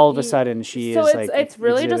kind of all of a sudden she so is it's like it's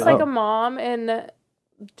really just like Oh. a mom and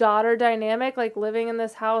daughter dynamic, like living in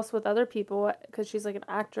this house with other people because she's like an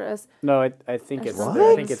actress. No, I think it's What?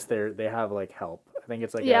 I think it's they have like help. I think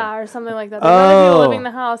it's like Yeah, or something like that. There's other people Oh. living in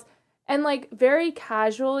the house, and like very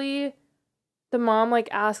casually, the mom like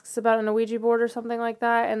asks about an Ouija board or something like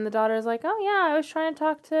that, and the daughter's like, "Oh yeah, I was trying to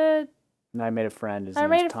talk to. I made a friend. His I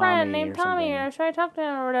name's made a Tommy friend named or Tommy, something. or I was trying to talk to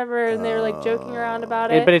him or whatever." And they were like joking around about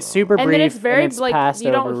it. But it's super brief. and then it's very and it's like passed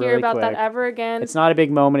you don't over hear really about quick. that ever again. It's not a big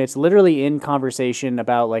moment. It's literally in conversation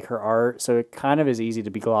about like her art, so it kind of is easy to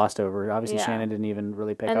be glossed over. Obviously, Yeah. Shannon didn't even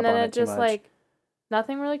really pick and up then on it it too just much. like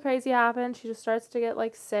nothing really crazy happens. She just starts to get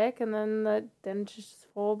like sick, and then just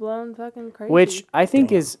full blown fucking crazy. Which I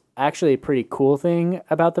think is actually a pretty cool thing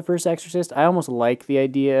about the first Exorcist. I almost like the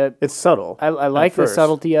idea. It's subtle. I like the first.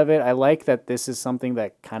 subtlety of it. I like that this is something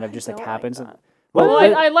that kind of just like don't happens. that. Well,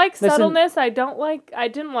 Well, I like listen- subtleness. I didn't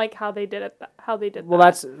like how they did it. How they did. Well,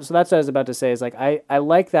 that. that's what I was about to say. Is like I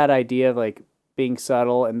like that idea of like being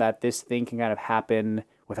subtle and that this thing can kind of happen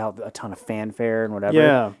without a ton of fanfare and whatever.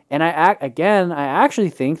 Yeah. And I actually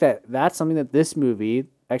think that that's something that this movie,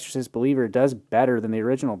 Exorcist Believer, does better than the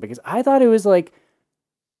original, because I thought it was like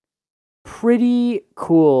pretty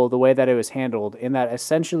cool the way that it was handled, in that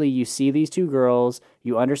essentially you see these two girls,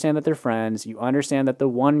 you understand that they're friends, you understand that the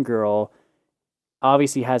one girl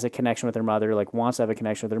obviously has a connection with her mother, like wants to have a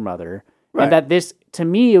connection with her mother. Right. And that this, to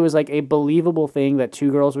me, it was like a believable thing that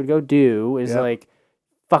two girls would go do, is Yeah. like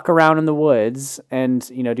fuck around in the woods and,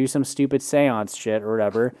 do some stupid seance shit or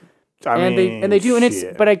whatever. They do, and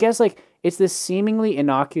shit. but I guess like it's this seemingly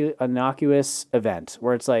innocuous event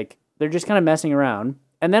where it's like they're just kind of messing around,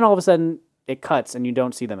 and then all of a sudden it cuts and you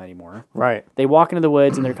don't see them anymore. Right. They walk into the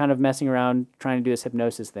woods and they're kind of messing around trying to do this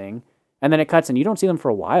hypnosis thing, and then it cuts and you don't see them for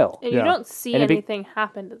a while. And you don't see And anything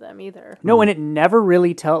happen to them either. No, and it never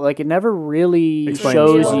really Explains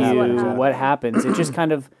shows what you happens. what happens. It just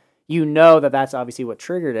kind of that's obviously what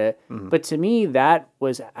triggered it. But to me, that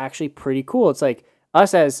was actually pretty cool. It's like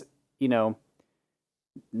us as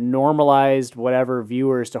normalized whatever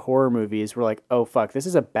viewers to horror movies were like, oh fuck, this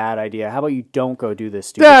is a bad idea. How about you don't go do this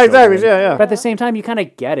stupid exactly. children? Yeah. But at the same time, you kind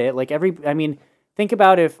of get it. Like think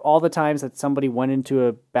about if all the times that somebody went into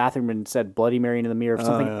a bathroom and said Bloody Mary in the mirror, if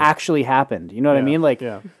something actually happened. You know what I mean? Like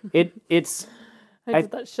it's. I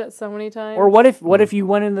did that shit so many times. Or what if you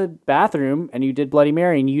went in the bathroom and you did Bloody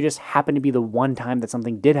Mary and you just happened to be the one time that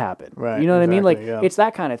something did happen? Right. You know what I mean? Like Exactly, it's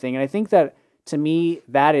that kind of thing. And I think that to me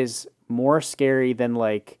that is more scary than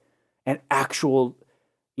like an actual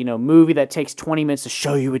movie that takes 20 minutes to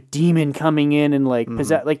show you a demon coming in and like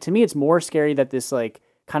possess. Like to me it's more scary that this like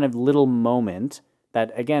kind of little moment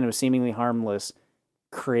that again was seemingly harmless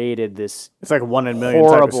created this. It's like a 1 in a million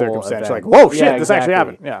type of circumstance. Like, whoa, shit, this actually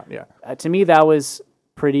happened. Yeah. To me, that was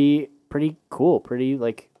pretty cool. Pretty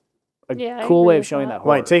like a cool way of showing that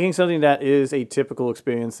horror. Right, taking something that is a typical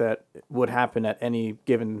experience that would happen at any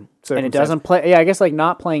given circumstance. And it doesn't play. Yeah, I guess like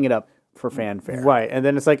not playing it up for fanfare. Right, and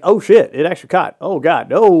then it's like, oh shit, it actually caught. Oh god,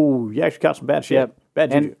 no, you actually caught some bad shit. Yep.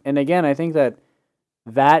 Bad juju. And again, I think that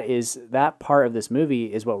part of this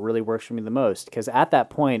movie is what really works for me the most. Because at that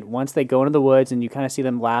point, once they go into the woods and you kind of see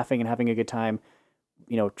them laughing and having a good time,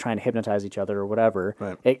 trying to hypnotize each other or whatever,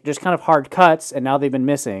 it just kind of hard cuts, and now they've been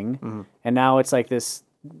missing, and now it's like this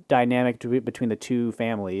dynamic between the two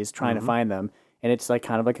families trying to find them, and it's like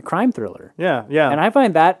kind of like a crime thriller. Yeah. And I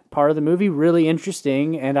find that part of the movie really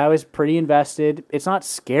interesting, and I was pretty invested. It's not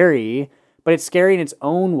scary, but it's scary in its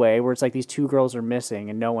own way, where it's like these two girls are missing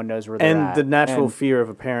and no one knows where they're at. And the natural fear of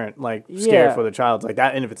a parent, like scared for the child, like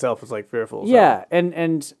that in of itself is like fearful. So. Yeah,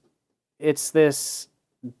 and it's this.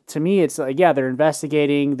 To me, it's like they're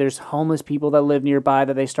investigating. There's homeless people that live nearby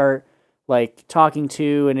that they start like talking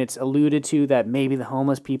to, and it's alluded to that maybe the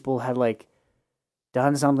homeless people had like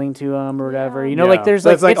done something to them or whatever. Like there's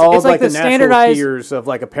so like it's all it's like the the natural standardized fears of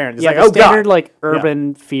like a parent. It's like like, oh standard god, like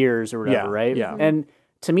urban fears or whatever, right? Yeah. And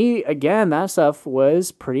to me, again, that stuff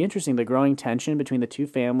was pretty interesting. The growing tension between the two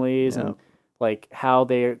families and like how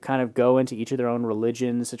they kind of go into each of their own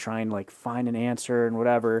religions to try and like find an answer and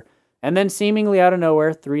whatever. And then seemingly out of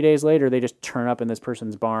nowhere, 3 days later, they just turn up in this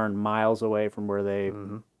person's barn miles away from where they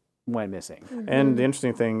went missing. And the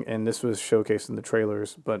interesting thing, and this was showcased in the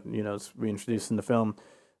trailers, but it's reintroduced in the film,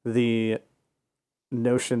 the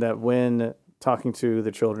notion that when talking to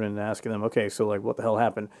the children and asking them, okay, so like what the hell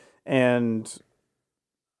happened? And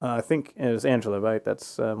I think it was Angela, right?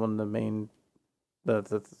 That's one of the main, that's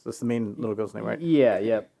the main little girl's name, right? Yeah,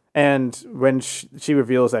 yep. And when she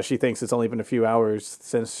reveals that she thinks it's only been a few hours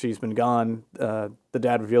since she's been gone, the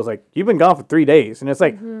dad reveals, like, you've been gone for 3 days. And it's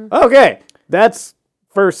like, okay, that's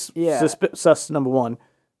first sus number one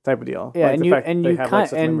type of deal. Yeah, like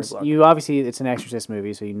you obviously, it's an Exorcist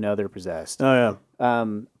movie, so they're possessed. Oh, yeah.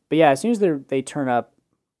 But yeah, as soon as they turn up,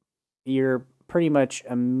 you're pretty much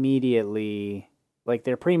immediately, like,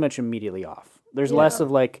 they're pretty much immediately off. There's less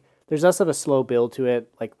of a slow build to it,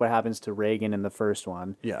 like what happens to Reagan in the first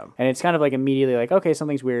one. Yeah. And it's kind of like immediately like, okay,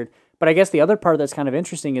 something's weird. But I guess the other part that's kind of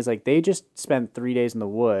interesting is like they just spent 3 days in the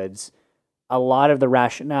woods. A lot of the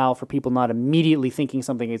rationale for people not immediately thinking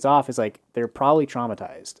something is off is like they're probably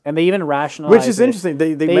traumatized. And they even rationalize Which is interesting.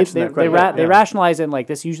 They mentioned that quite a bit. They rationalize it like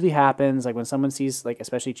this usually happens, like when someone sees, like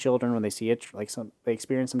especially children, when they see it, like they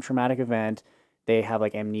experience some traumatic event, they have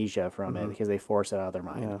like amnesia from it because they force it out of their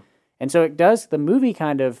mind. Yeah. And so the movie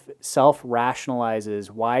kind of self-rationalizes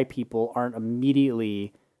why people aren't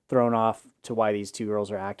immediately thrown off to why these two girls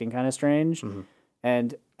are acting kind of strange. Mm-hmm.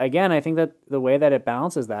 And again, I think that the way that it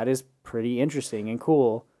balances that is pretty interesting and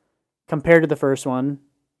cool compared to the first one.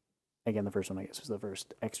 Again, the first one, I guess, was the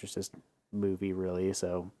first Exorcist movie, really.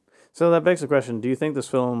 So that begs the question, do you think this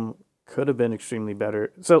film could have been extremely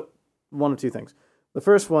better? So one of two things. The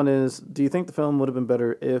first one is, do you think the film would have been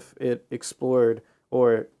better if it explored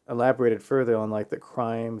or elaborated further on like the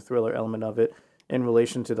crime thriller element of it in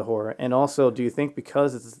relation to the horror? And also, do you think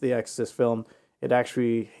because it's the Exorcist film, it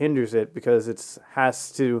actually hinders it because it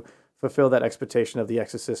has to fulfill that expectation of the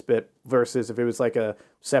Exorcist bit versus if it was like a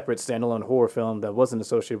separate standalone horror film that wasn't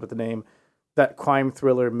associated with the name, that crime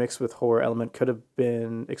thriller mixed with horror element could have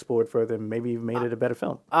been explored further and maybe made it a better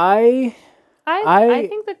film? I I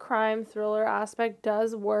think the crime thriller aspect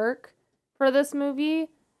does work for this movie,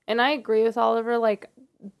 and I agree with Oliver. Like,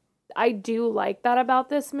 I do like that about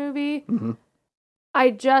this movie. Mm-hmm. I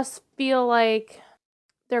just feel like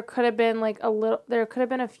there could have been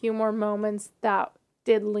a few more moments that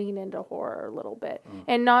did lean into horror a little bit,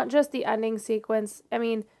 and not just the ending sequence. I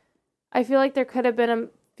mean, I feel like there could have been a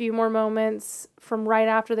few more moments from right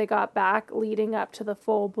after they got back leading up to the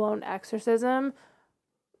full-blown exorcism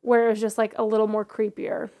where it was just like a little more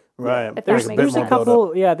creepier. Right. If There's that a makes bit sense. more a build-up.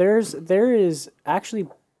 couple. Yeah, there is actually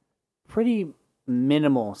pretty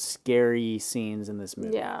minimal scary scenes in this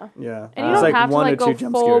movie. Yeah. Yeah. And you There's don't like have to one like or go two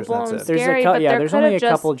jump scares. full-blown That's it. There's scary, a but there there's could only have a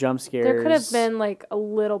just couple jump scares. there could have been like a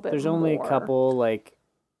little bit There's more. only a couple like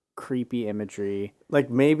creepy imagery. Like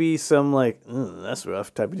maybe some like that's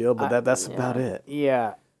rough type of deal, but that's about it.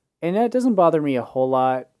 Yeah, and that doesn't bother me a whole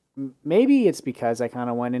lot. Maybe it's because I kind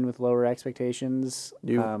of went in with lower expectations.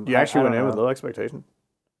 You I actually went don't in with know. low expectation.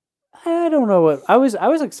 I don't know what I was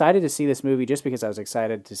excited to see this movie just because I was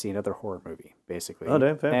excited to see another horror movie, basically. Oh,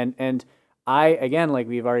 damn, fair. And I again, like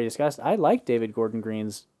we've already discussed, I like David Gordon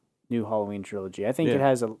Green's new Halloween trilogy. I think it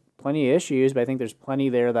has plenty of issues, but I think there's plenty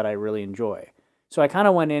there that I really enjoy. So I kind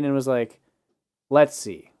of went in and was like, let's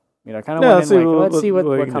see. You know, kind of went in like, let's see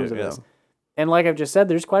what comes of this. And like I've just said,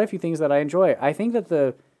 there's quite a few things that I enjoy. I think that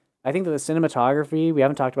the cinematography, we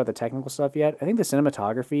haven't talked about the technical stuff yet. I think the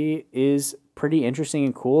cinematography is pretty interesting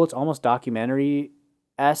and cool. It's almost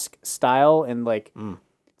documentary-esque style, and like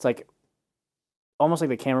it's like almost like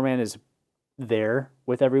the cameraman is there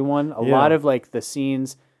with everyone. A lot of like the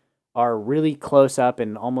scenes are really close up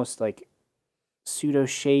and almost like pseudo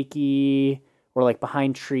shaky, or like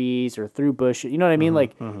behind trees or through bushes. You know what I mean?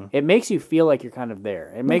 Like it makes you feel like you're kind of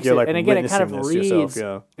there. It makes it, like and again, it kind of witnessing this reads.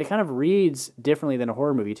 yourself, It kind of reads differently than a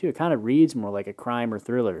horror movie too. It kind of reads more like a crime or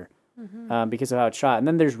thriller because of how it's shot. And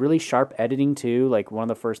then there's really sharp editing too. Like one of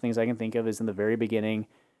the first things I can think of is in the very beginning.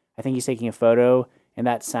 I think he's taking a photo, and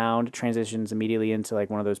that sound transitions immediately into like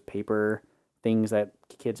one of those paper things that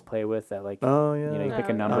kids play with. That like you pick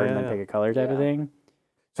a number and then pick a color type of thing.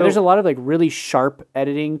 So there's a lot of like really sharp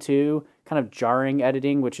editing too, kind of jarring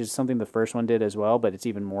editing, which is something the first one did as well, but it's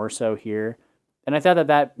even more so here. And I thought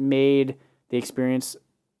that made the experience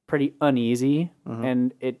pretty uneasy,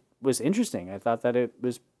 and it was interesting. I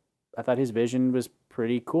thought his vision was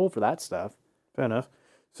pretty cool for that stuff. Fair enough.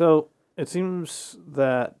 So it seems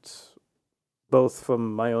that both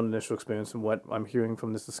from my own initial experience and what I'm hearing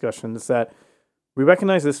from this discussion is that we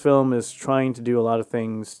recognize this film is trying to do a lot of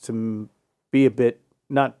things to be a bit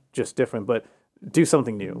not just different, but do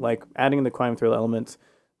something new, like adding the crime thriller elements,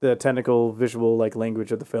 the technical visual like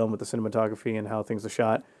language of the film with the cinematography and how things are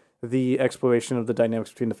shot, the exploration of the dynamics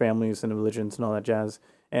between the families and the religions and all that jazz,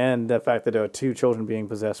 and the fact that there are two children being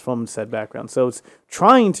possessed from said background. So it's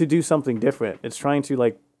trying to do something different. It's trying to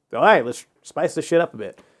like, all right, let's spice this shit up a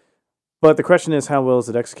bit. But the question is, how well is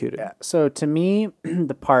it executed? Yeah. So to me,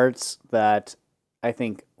 the parts that I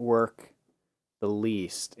think work the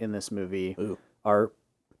least in this movie are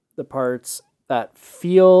the parts that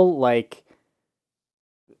feel like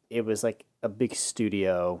it was like a big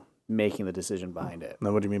studio making the decision behind it.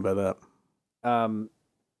 Now, what do you mean by that?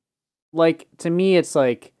 Like to me, it's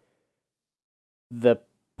like the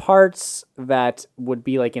parts that would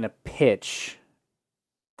be like in a pitch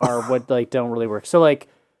are what like don't really work. So like,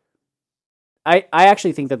 I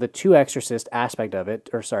actually think that the two exorcism aspect of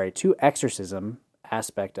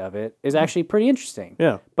it is actually pretty interesting.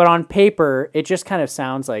 Yeah. But on paper, it just kind of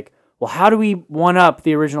sounds like, well, how do we one up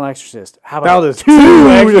the original Exorcist? How about there's two?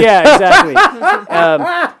 two Yeah, exactly.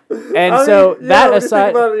 And so that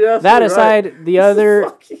aside, the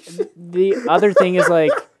other thing is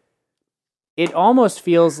like, it almost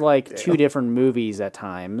feels like two different movies at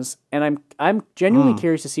times, and I'm genuinely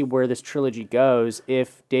curious to see where this trilogy goes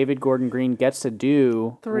if David Gordon Green gets to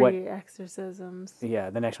do three exorcisms. Yeah,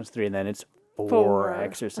 the next one's 3, and then it's 4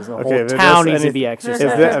 exorcisms. The whole if town needs to if be If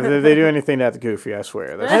exorcised. if they do anything that's goofy, I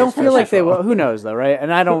swear. I don't feel like they will. Who knows though, right?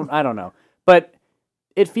 And I don't know. But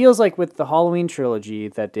it feels like with the Halloween trilogy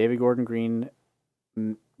that David Gordon Green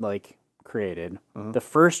like created, the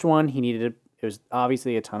first one it was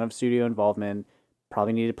obviously a ton of studio involvement.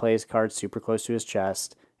 Probably needed to play his cards super close to his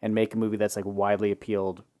chest and make a movie that's like widely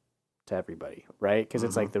appealed to everybody, right? Because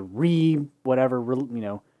it's like the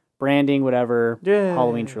branding, whatever,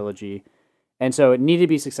 Halloween trilogy. And so it needed to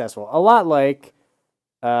be successful. A lot like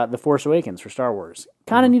The Force Awakens for Star Wars.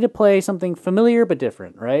 Kind of need to play something familiar but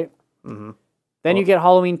different, right? Then you get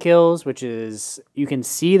Halloween Kills, which is, you can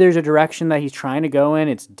see there's a direction that he's trying to go in.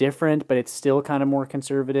 It's different, but it's still kind of more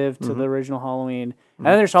conservative to the original Halloween. And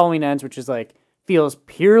then there's Halloween Ends, which is like feels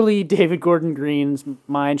purely David Gordon Green's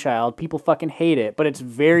mind child. People fucking hate it, but it's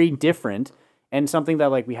very different and something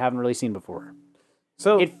that like we haven't really seen before.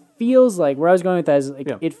 So It feels like where I was going with that is like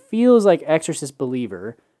it feels like Exorcist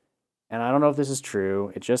Believer, and I don't know if this is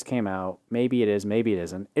true. It just came out. Maybe it is. Maybe it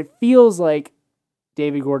isn't. It feels like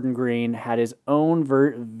David Gordon Green had his own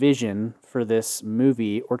vision for this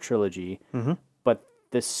movie or trilogy, but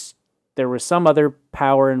there was some other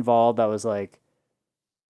power involved that was like,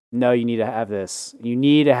 no, you need to have this. You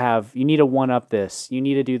need to one up this. You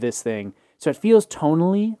need to do this thing. So it feels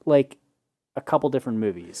tonally like a couple different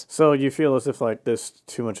movies. So you feel as if like there's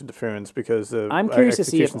too much interference because I'm curious to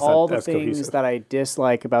see if execution's all not the as things cohesive. that I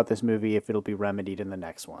dislike about this movie, if it'll be remedied in the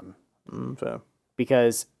next one. Fair.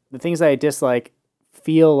 Because the things that I dislike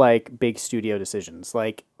feel like big studio decisions.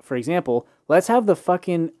 Like, for example, let's have the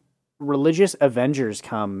fucking religious Avengers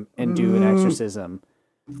come and do an exorcism.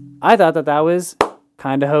 I thought that was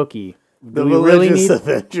kind of hokey. The religious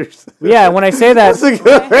Avengers. Yeah, when I say that, That's a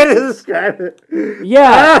good way to describe it.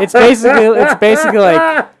 yeah, it's basically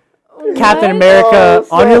like Captain America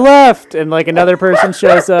on your left, and like another person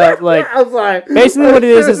shows up. Like, I'm sorry. basically, what it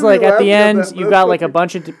is like at the end, you got like a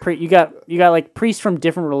bunch of you got like priests from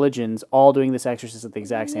different religions all doing this exorcism at the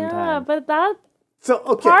exact same Yeah, time. but that So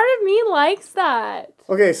okay. part of me likes that.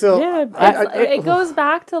 Okay, so Yeah, It goes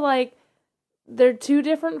back to like they're two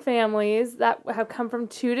different families that have come from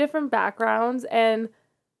two different backgrounds, and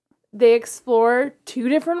they explore two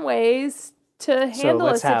different ways to handle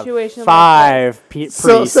a let's have situation. five priests.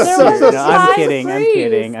 So- Like so- this. so- There was so- I'm five kidding. I'm priests.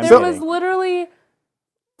 kidding. I'm There was kidding. literally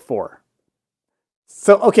 4.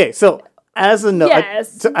 So as a note,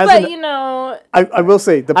 yes, so as but a, you know, I will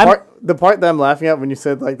say the part that I'm laughing at when you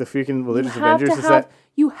said like the freaking religious Avengers is that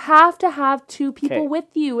you have to have two people Okay. with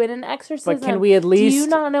you in an exorcism. But can we at Do least? you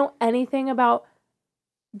not know anything about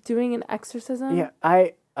doing an exorcism? Yeah,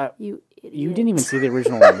 You idiot. you didn't even see the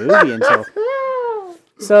original movie until.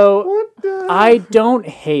 So I don't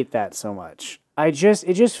hate that so much. It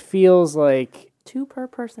just feels like two per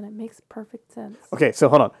person. It makes perfect sense. okay. So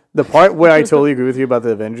hold on. The part where I totally agree with you about the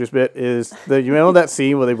Avengers bit is you know that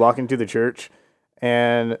scene where they walk into the church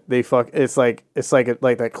and they fuck. It's like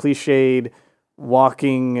that cliched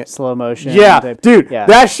walking. slow motion. Yeah, type- dude, yeah.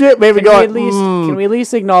 that shit made me Can go. we at least can we at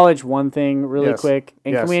least acknowledge one thing really Yes. quick?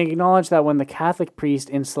 And Yes. can we acknowledge that when the Catholic priest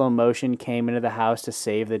in slow motion came into the house to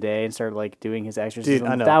save the day and started like doing his exorcism,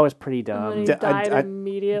 I know. that was pretty And dumb. then he D- died I-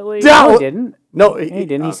 immediately. Yeah. No, he didn't. No, He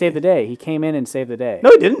didn't. He saved the day. He came in and saved the day.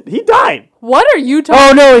 No, he didn't. He died. What are you talking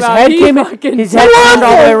Oh about? no, his head He came in. fucking His head turned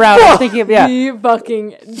all the way around. I'm thinking of He fucking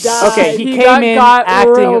died. Okay, he came got in got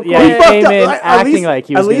acting- real yeah, he quick. came Fucked in up. acting like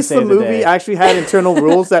he was At gonna least save the the movie day. actually had internal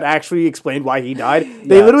rules that actually explained why he died.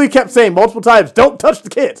 They Yeah. literally kept saying multiple times, "Don't touch the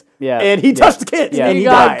kids." Yeah. And he Yeah. touched the kids, Yeah. and he He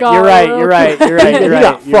got died. got- You're right. real You're right. You're right. And You're he right.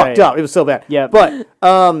 got You're fucked right. up. It was so bad. Yeah. But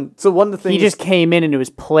so one of the things He just came in and it was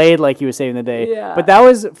played like he was saving the day. Yeah. But that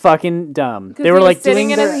was fucking dumb. They were he was like sitting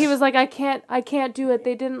doing in the, he was like, I can't do it.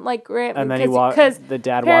 They didn't like grant me and then he because the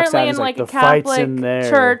dad walks out and apparently he's in like, like the a fight's Catholic in there.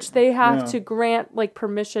 church they have to grant like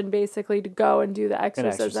permission basically to go and do the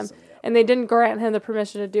exorcism, exorcism, yeah. and they didn't grant him the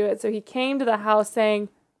permission to do it. So he came to the house saying,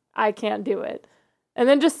 I can't do it, and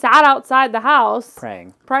then just sat outside the house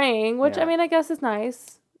praying, which Yeah. I mean I guess is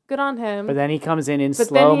nice. Good on him. But then he comes in But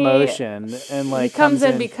slow then he- motion and like he comes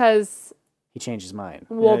in because he changed his mind.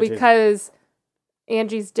 well Yeah, because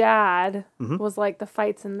Angie's dad Mhm. was like the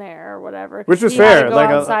fight's in there or whatever. Which was he had fair, to go like,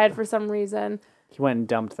 outside for some reason. He went and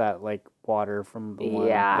dumped that like water from the one.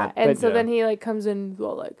 Yeah, but and so yeah. then he like comes in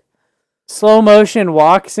well, like slow motion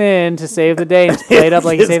walks in to save the day and it's played up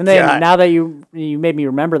like he's This saving the day. guy. And now that you made me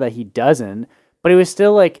remember that he doesn't, but it was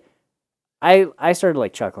still like I started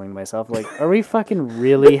like chuckling to myself like, are we fucking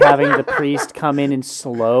really having the priest come in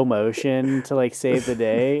slow motion to like save the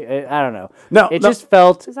day? I don't know. No, It no. just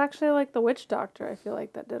felt it's actually like the witch doctor. I feel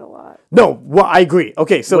like that did a lot. no. Well, I agree.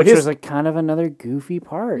 Okay, so which his was like kind of another goofy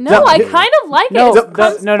part. No, I kind of like No, it. It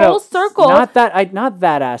comes full circle. Not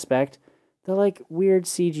that aspect. The like weird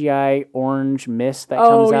CGI orange mist that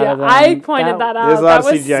comes out yeah, of them. I pointed that out. There's a lot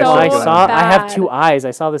That of was CGI so I shit saw. bad. I have two eyes.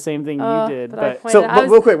 I saw the same thing you did. But I But pointed. So, I but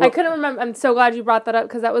was, real quick, I couldn't remember. I'm so glad you brought that up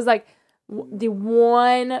because that was like the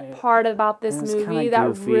one part about this It was movie kinda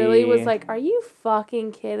that really was goofy. like, "Are you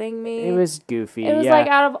fucking kidding me?" it was goofy. It was yeah. like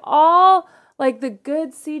out of all like the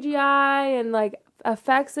good CGI and like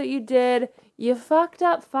effects that you did, you fucked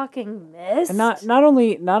up fucking mist. And not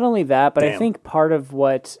only that, but I Damn. think part of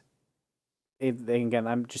what, again,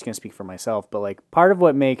 I'm just gonna speak for myself, but like part of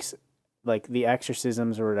what makes like the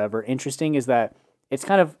exorcisms or whatever interesting is that it's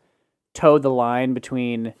kind of towed the line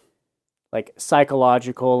between like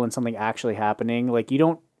psychological and something actually happening. Like you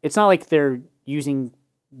don't. It's not like they're using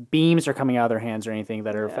beams are coming out of their hands or anything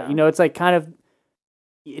that are, Yeah. it's like kind of,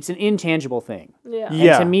 it's an intangible thing. Yeah.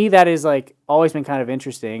 And to me, that is like always been kind of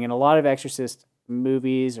interesting. And a lot of Exorcist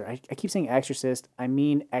movies, or I keep saying Exorcist, I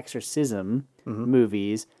mean exorcism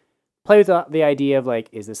movies, play with the idea of like,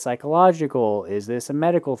 is this psychological? Is this a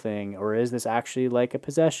medical thing? Or is this actually like a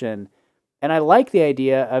possession? And I like the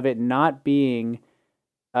idea of it not being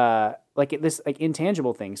like this like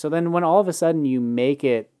intangible thing. So then when all of a sudden you make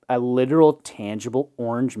it a literal tangible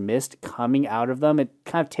orange mist coming out of them, it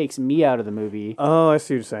kind of takes me out of the movie. Oh, I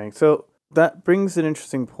see what you're saying. So that brings an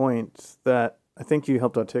interesting point that I think you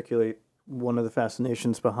helped articulate one of the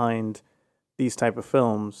fascinations behind these type of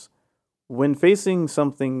films. When facing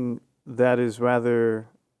something that is rather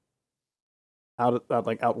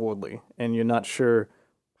outwardly, and you're not sure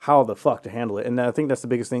how the fuck to handle it, and I think that's the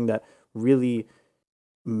biggest thing that really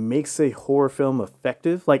makes a horror film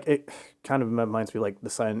effective. Like, it kind of reminds me like the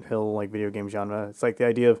Silent Hill like video game genre. It's like the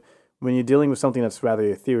idea of when you're dealing with something that's rather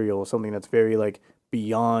ethereal, something that's very like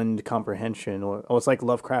beyond comprehension, or it's like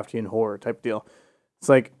Lovecraftian horror type deal. It's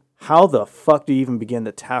like, how the fuck do you even begin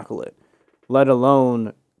to tackle it, let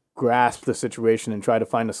alone grasp the situation and try to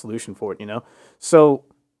find a solution for it, So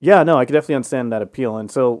yeah, no, I could definitely understand that appeal. And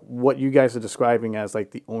so what you guys are describing as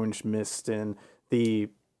like the orange mist and the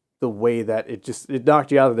way that it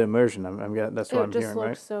knocked you out of the immersion. That's what I'm hearing, right? It just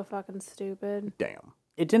looked so fucking stupid. Damn.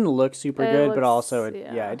 It didn't look super It good, but looks- also it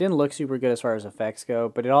yeah. didn't look super good as far as effects go.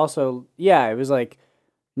 But it also, it was like,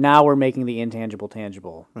 now we're making the intangible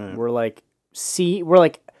tangible. Right. We're like,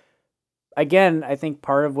 again, I think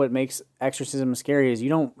part of what makes exorcism scary is you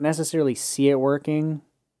don't necessarily see it working.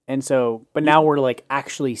 And so, but now we're like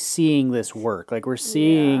actually seeing this work. Like we're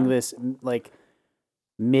seeing this like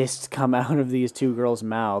mist come out of these two girls'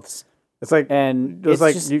 mouths. It's like, And it's it's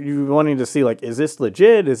like just- you wanting to see like, is this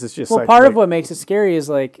legit? Is this just Well, like, part of like- what makes it scary is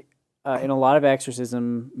like in a lot of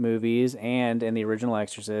exorcism movies and in the original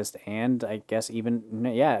Exorcist, and I guess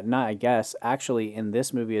actually in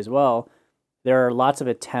this movie as well, there are lots of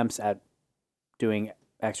attempts at doing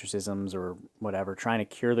exorcisms or whatever, trying to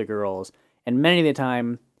cure the girls, and many of the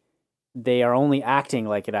time they are only acting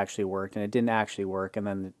like it actually worked, and it didn't actually work, and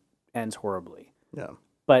then it ends horribly. Yeah.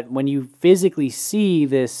 But when you physically see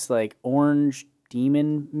this like orange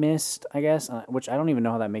demon mist, I guess, which I don't even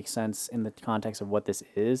know how that makes sense in the context of what this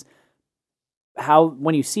is.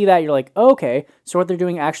 When you see that, you're like, oh, okay, so what they're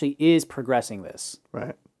doing actually is progressing this.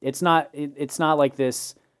 Right. It's not like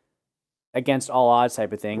this against all odds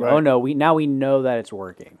type of thing. Right. Oh no, we know that it's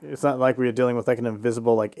working. It's not like we're dealing with like an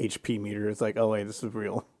invisible like HP meter. It's like, oh wait, this is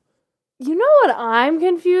real. You know what I'm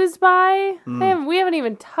confused by? We haven't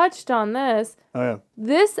even touched on this. Oh yeah.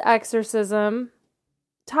 This exorcism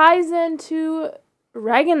ties into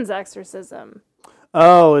Regan's exorcism.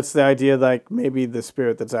 Oh, it's the idea like maybe the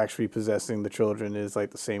spirit that's actually possessing the children is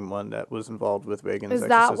like the same one that was involved with Reagan's Is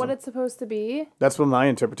exorcism. that what it's supposed to be? That's what my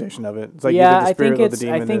interpretation of it. It's like Yeah, either the I spirit think or the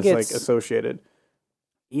I demon think is like it's- associated.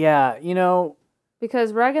 Yeah,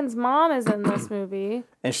 Because Regan's mom is in this movie.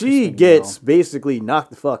 And she McNeil. gets basically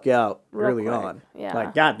knocked the fuck out Real early quick, on. yeah.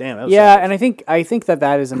 Like, goddamn. That was yeah, savage. and I think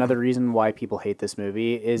that is another reason why people hate this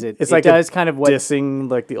movie. Is it's it like does kind of what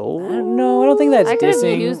dissing like the old. No, I don't think that's I could have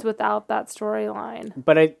dissing. used without that storyline.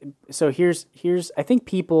 But here's I think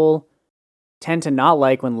people tend to not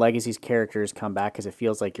like when Legacy's characters come back because it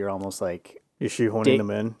feels like you're almost like You're shoehorning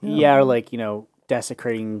them in. or like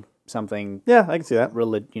desecrating something Yeah, I can see that.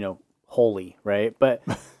 holy, right? But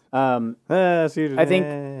I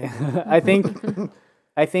think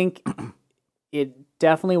I think it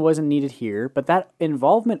definitely wasn't needed here, but that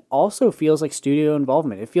involvement also feels like studio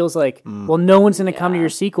involvement. It feels like, well, no one's going to come to Yeah. your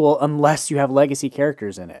sequel unless you have Legacy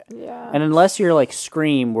characters in it. Yeah. And unless you're like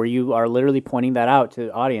Scream, where you are literally pointing that out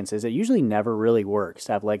to audiences, it usually never really works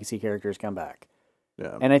to have Legacy characters come back.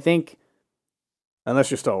 Yeah. And I think, Unless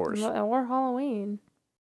you're Star Wars. Or Halloween.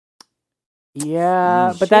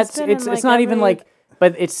 yeah, but She's been in, it's like, not even every- like,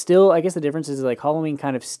 but it's still, I guess the difference is like Halloween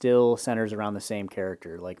kind of still centers around the same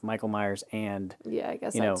character, like Michael Myers and, Yeah, I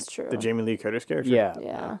guess You know, that's true. The Jamie Lee Curtis character.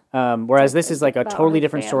 yeah. Yeah. Whereas It's this is like a about totally her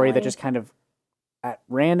different story that family. just kind of at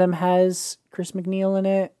random has Chris McNeil in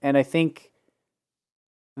it. And I think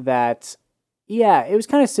that, yeah, it was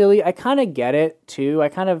kind of silly. I kind of get it too. I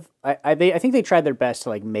think they tried their best to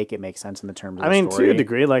like make it make sense in the terms of I the mean, story. to a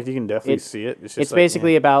degree, like you can definitely It- see it. It's, just It's like,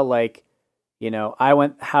 basically yeah. about like, I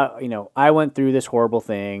went through this horrible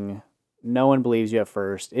thing. No one believes you at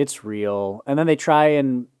first. It's real. And then they try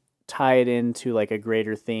and tie it into like a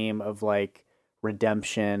greater theme of like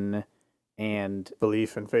redemption and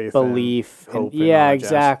belief and faith. belief. and hope. And yeah, all that jazz.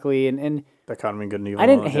 exactly. And Dichotomy, good and evil. I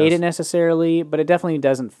and all didn't that hate jazz. it necessarily, but it definitely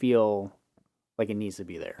doesn't feel like it needs to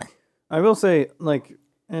be there. I will say, like,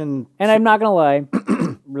 And I'm not gonna lie,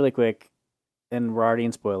 really quick, and we're already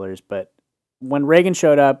in spoilers, but when Reagan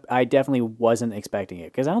showed up, I definitely wasn't expecting it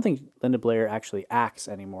because I don't think Linda Blair actually acts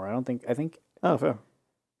anymore. I think oh, fair.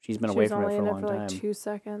 she's been She away was from it only for in a it long for time. like 2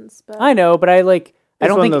 seconds, but I know, but I It's don't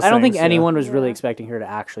one of think those things, anyone was really Yeah. expecting her to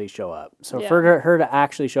actually show up. So Yeah. for her to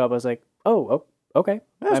actually show up, I was like, oh okay.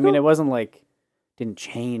 That's I mean, cool. it wasn't like didn't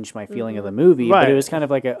change my feeling of the movie, but Right. it was kind of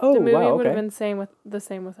like a oh the movie wow would have okay. been the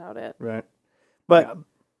same without it. Right. But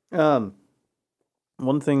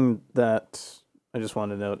one thing that I just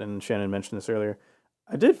wanted to note, and Shannon mentioned this earlier,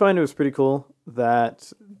 I did find it was pretty cool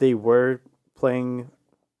that they were playing,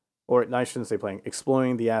 or I shouldn't say playing,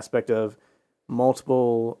 exploring the aspect of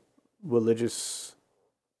multiple religious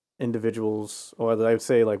individuals, or I would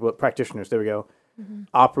say like what practitioners, there we go,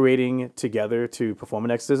 operating together to perform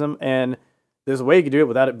an exorcism. And there's a way you could do it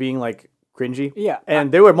without it being like cringy. Yeah,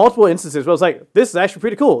 And there were multiple instances where I was like, this is actually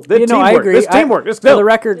pretty cool. This I teamwork. agree. This teamwork. Let's For the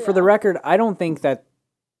go. record, I don't think that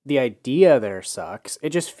the idea there sucks. It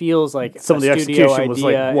just feels like Some of the studio execution was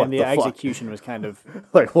like, idea, what and the the fuck? execution was kind of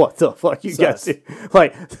Like, what the fuck, you guys? Sus.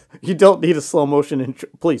 Like, you don't need a slow motion intro.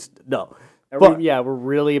 Please, no. But we're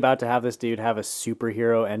really about to have this dude have a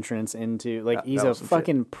superhero entrance into like he's that a was some shit.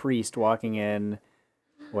 fucking priest walking in.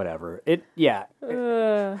 Whatever. It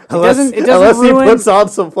unless, doesn't unless ruin- he puts on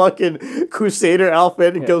some fucking Crusader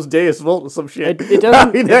outfit and goes Deus Vult or some shit. It I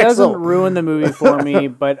doesn't mean, it doesn't excellent. ruin the movie for me,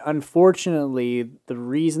 but unfortunately, the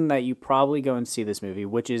reason that you probably go and see this movie,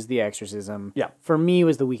 which is the exorcism, Yeah. for me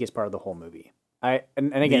was the weakest part of the whole movie. And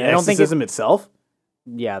The again, I don't think exorcism itself?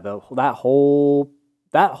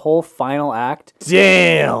 that whole final act.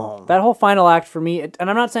 Damn. That whole final act for me, and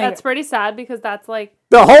I'm not saying That's pretty sad because that's like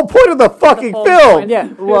The whole point of the fucking whole film. point. yeah.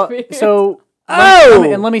 Well, so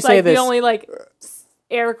Oh! let me say like this. the only like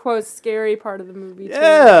air quotes scary part of the movie. Too.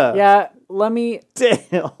 Yeah. Yeah, let me.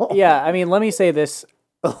 Damn. Yeah, I mean, let me say this.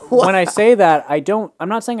 When I say that, I'm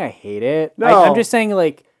not saying I hate it. No. I'm just saying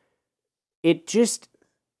like, it just.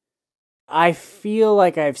 I feel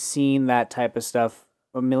like I've seen that type of stuff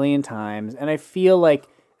a million times, and I feel like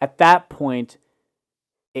at that point,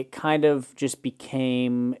 it kind of just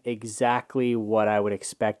became exactly what I would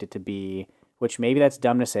expect it to be. Which maybe that's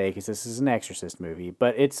dumb to say because this is an Exorcist movie,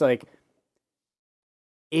 but it's like,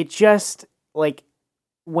 it just like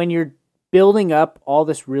when you're building up all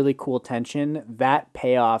this really cool tension, that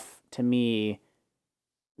payoff to me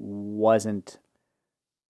wasn't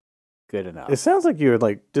good enough. It sounds like you're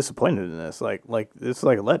like disappointed in this. Like it's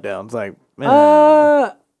like a letdown. It's like,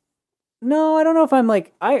 man. No, I don't know if I'm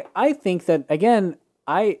like I think that again,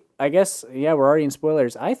 I guess yeah, we're already in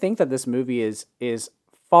spoilers. I think that this movie is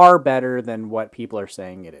far better than what people are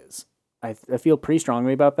saying it is. I feel pretty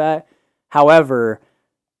strongly about that. However,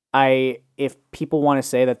 if people want to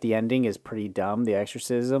say that the ending is pretty dumb, the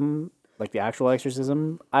exorcism, like the actual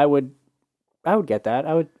exorcism, I would get that.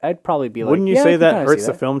 I'd probably be like, Wouldn't you yeah, I say can that kinda hurts see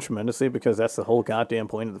the that. film tremendously because that's the whole goddamn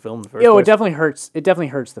point of the film in the first Yo, place? it definitely hurts. It definitely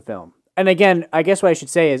hurts the film. And again, I guess what I should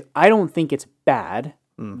say is I don't think it's bad.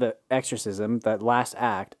 The exorcism, that last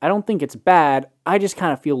act, I don't think it's bad. I just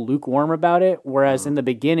kind of feel lukewarm about it. Whereas in the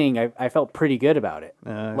beginning, I felt pretty good about it.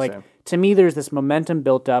 Like same. to me, there's this momentum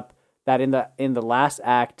built up that in the last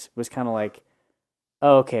act was kind of like,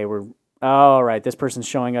 oh, okay, we're all right. This person's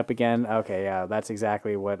showing up again. Okay, yeah, that's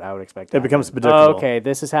exactly what I would expect. It becomes happen. predictable. Okay,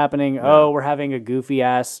 this is happening. Oh, we're having a goofy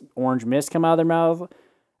ass orange mist come out of their mouth.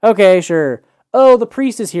 Okay, sure. Oh, the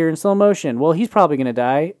priest is here in slow motion. Well, he's probably going to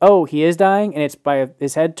die. Oh, he is dying, and it's by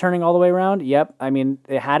his head turning all the way around? Yep. I mean,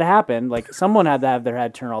 it had to happen. Like, someone had to have their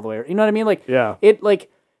head turn all the way around. You know what I mean? Like, Yeah. it, like,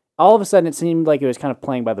 all of a sudden, it seemed like it was kind of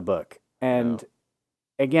playing by the book. And,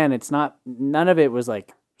 again, it's not, none of it was,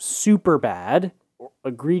 like, super bad, or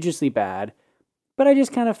egregiously bad, but I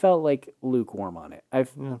just kind of felt, like, lukewarm on it. I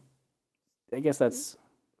guess that's...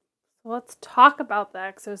 Let's talk about the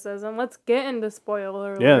exorcism. Let's get into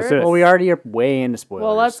spoiler alerts. Yeah, let's do it. Well, we already are way into spoilers.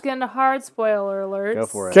 Well, let's get into hard spoiler alerts. Go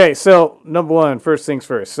for it. Okay, so number one, first things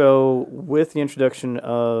first. So with the introduction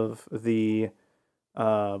of the,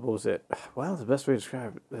 what was it? Wow, the best way to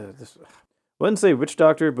describe this. I wouldn't say witch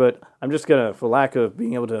doctor, but I'm just gonna, for lack of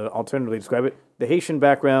being able to alternatively describe it, the Haitian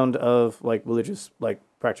background of like religious like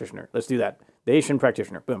practitioner. Let's do that. The Haitian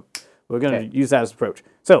practitioner. Boom. We're gonna use that as approach.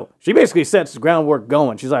 So she basically sets the groundwork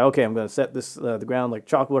going. She's like, okay, I'm gonna set this the ground like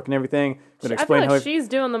chalkwork and everything. I'm gonna I feel explain how like she's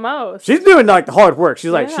doing the most. she's doing like the hard work.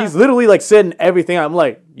 She's like, Yeah. she's literally like setting everything. I'm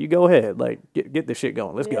like, you go ahead, like get this shit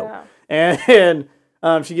going. Let's Yeah. go.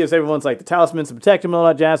 And she gives everyone's like the talismans to protect them and all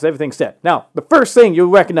that jazz. Everything's set. Now, the first thing you'll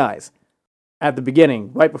recognize at the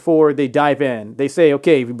beginning, right before they dive in, they say,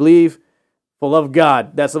 okay, if you believe, for the love of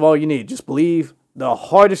God, that's all you need. Just believe the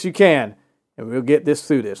hardest you can. and we'll get this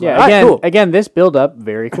through this. Yeah, Like, again, cool. again, this build up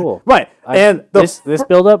very cool. Right, and this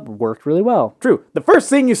build up worked really well. True. The first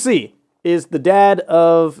thing you see is the dad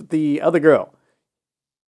of the other girl.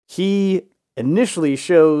 He initially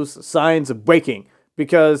shows signs of breaking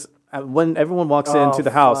because when everyone walks into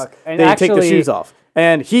the house, And they take their actually- shoes off,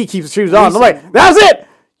 and he keeps the shoes on. I'm like, that's it.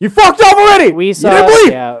 You fucked up already. We You saw, didn't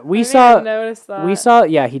bleed. yeah, I didn't notice that.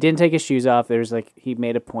 yeah, he didn't take his shoes off. There's like, he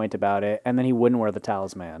made a point about it, and then he wouldn't wear the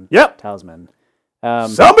talisman. Yep. Talisman.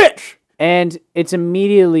 Some bitch. And it's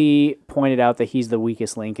immediately pointed out that he's the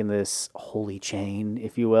weakest link in this holy chain,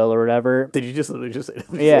 if you will, or whatever. Did you just literally just say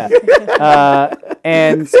that? Yeah.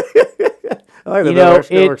 And I like that. You know,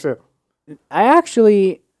 That works too. I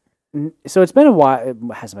actually, so it's been a while. It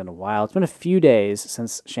hasn't been a while. It's been a few days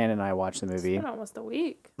since Shannon and I watched the movie. It's been almost a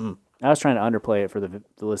week. I was trying to underplay it for the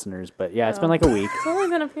listeners, but yeah, it's been like a week. It's only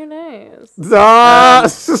been a few days.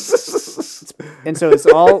 And so it's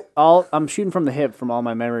all I'm shooting from the hip from all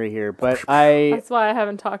my memory here, but That's why I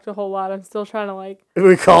haven't talked a whole lot. I'm still trying to like.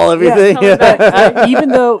 Recall everything. coming back. even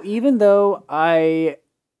though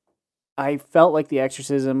I felt like the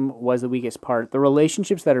exorcism was the weakest part, the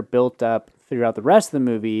relationships that are built up throughout the rest of the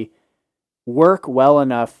movie work well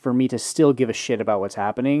enough for me to still give a shit about what's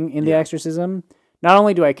happening in the exorcism. Not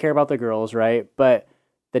only do I care about the girls, right, but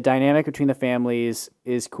the dynamic between the families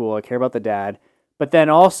is cool. I care about the dad. But then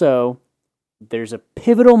also, there's a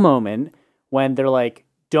pivotal moment when they're like,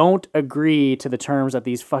 don't agree to the terms that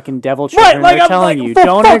these fucking devil children are telling you. For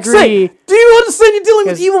Don't fuck's agree. sake, do you understand you're dealing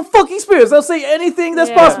with 'Cause- evil fucking spirits? They'll say anything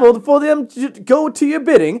that's possible for them to go to your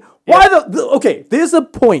bidding. Why okay, there's a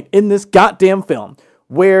point in this goddamn film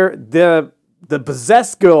where the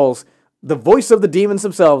possessed girls, the voice of the demons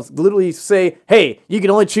themselves, literally say, hey, you can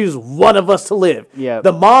only choose one of us to live. Yeah.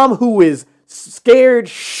 The mom who is scared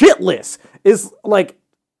shitless is like,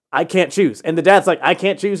 I can't choose. And the dad's like, I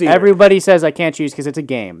can't choose either. Everybody says I can't choose because it's a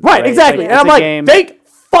game. Right, exactly. It's And I'm a like, game. fake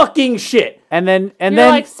fucking shit. And then You're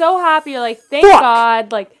like so happy. You're like, thank Fuck.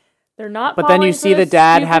 God. Like, they're not. but then you falling see for the this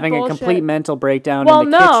dad stupid having bullshit. a complete mental breakdown Well, in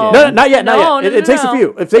the no. kitchen. No, not yet, not No, yet. no, It takes a few.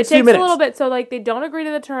 It takes a few minutes. a little bit. So like they don't agree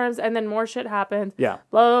to the terms, and then more shit happens. Yeah.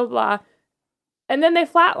 Blah blah blah, and then they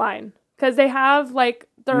flatline because they have like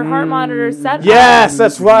their heart monitors set. Yes, up,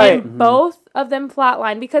 that's right. and both of them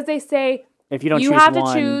flatline because they say If you don't you choose have to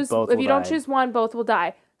one, choose. both If will you don't die. choose one, both will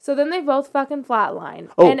die. So then they both fucking flatline,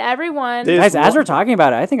 Oh, and everyone. there's- Guys, as we're talking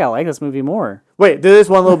about it, I think I like this movie more. Wait, there is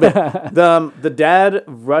one little bit. The dad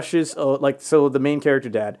rushes, so the main character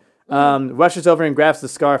dad, rushes over and grabs the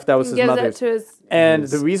scarf that was his gives mother's. it to his. And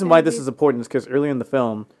the reason why this is important is because early in the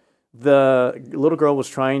film, the little girl was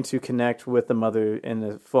trying to connect with the mother in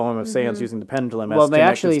the form of seance using the pendulum. Well, as they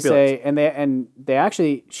connected actually spirits.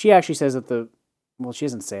 say, she actually says that well, she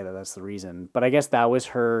doesn't say that that's the reason, but I guess that was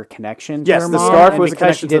her connection to Yes, her the mom. scarf and was a because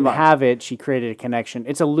connection she to the didn't mom. have it, she created a connection.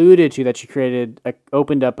 It's alluded to that she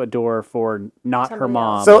opened up a door for not her Somebody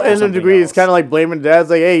mom. else. So but in a something degree, it's else. kind of like blaming the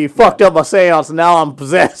dad's like, hey, you fucked up my seance and now I'm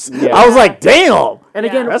possessed. Yeah. I was like, damn. And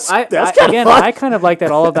Yeah. again, That's that's kinda fucked. I kind of like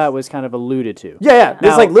that all of that was kind of alluded to. Yeah.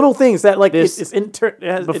 There's Now, like little things that like this- it's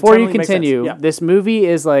Before you internally makes sense. continue, Yeah. this movie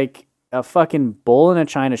is like a fucking bull in a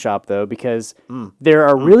china shop, though, because Mm. there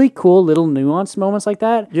are really cool little nuanced moments like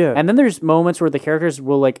that. Yeah. And then there's moments where the characters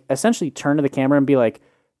will like essentially turn to the camera and be like,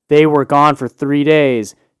 they were gone for 3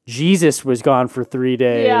 days. Jesus was gone for 3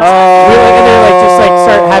 days. Yeah. And they like just like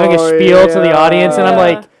start having a spiel to the audience, and I'm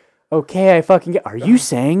Yeah. like, okay, I fucking get. Are you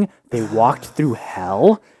saying they walked through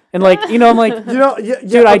hell? And like, you know, I'm like, You know, yeah,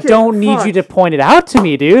 dude, I okay, don't need fuck. you to point it out to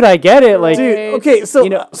me, dude. I get it. Like, Dude, okay, so you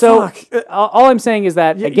know, so fuck. all I'm saying is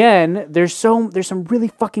that again, there's some really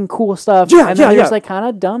fucking cool stuff, Yeah, and then yeah, there's yeah. like kind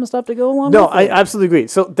of dumb stuff to go along. No, with I it. absolutely agree.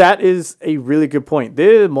 So that is a really good point.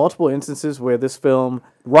 There are multiple instances where this film,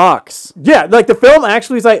 rocks. yeah, like the film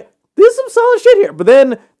actually is like, there's some solid shit here, but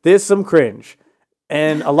then there's some cringe.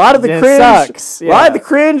 And a lot of the It cringe, sucks, a lot yeah. of the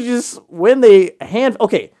cringe is when they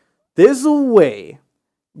okay, there's a way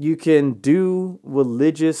you can do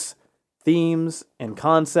religious themes and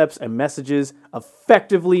concepts and messages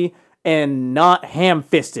effectively and not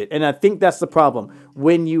ham-fist it. And I think that's the problem.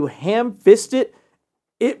 When you ham-fist it,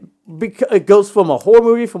 it goes from a horror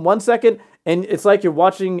movie from 1 second, and it's like you're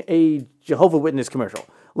watching a Jehovah Witness commercial.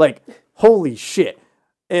 Like, holy shit.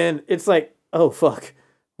 And it's like, oh, fuck.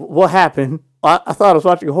 What happened? I thought I was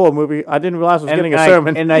watching a horror movie. I didn't realize I was getting a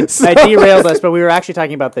sermon. I derailed us, but we were actually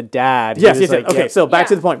talking about the dad. He Yes, was yes, like, yes. Okay, so back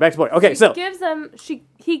to the point. Okay, so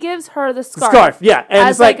He gives her the scarf. scarf, yeah, and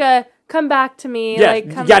as it's like, a come back to me. yeah, like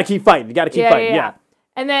you come gotta keep fighting. You gotta keep fighting. Yeah.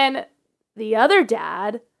 And then the other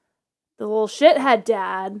dad, the little shithead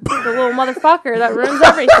dad, the little motherfucker that ruins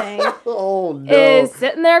everything, Oh no. is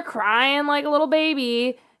sitting there crying like a little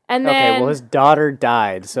baby. And then Okay, well, his daughter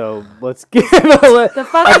died, so let's give him a the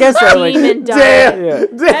fucking demon died.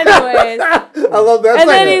 Anyways, I love that. and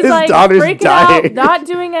then he's his like daughter's freaking dying. out, not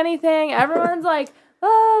doing anything. Everyone's like, blah,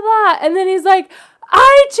 blah, blah. And then he's like,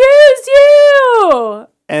 I choose you.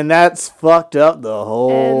 And that's fucked up the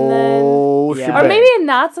whole Yeah. shebang. Or maybe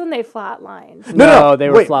that's when they flatlined. No, they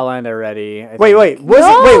were wait. flatlined already. I Wait.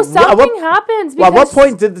 think. Something happens. Well, at what because-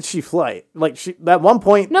 point did she fly? Like, at one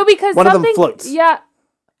point, No, because one of something. them floats. Yeah,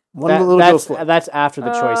 One of the little girls that's, floats. that's after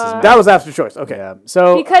the choice is made. That was after choice. Okay. Yeah.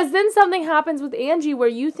 So because then something happens with Angie where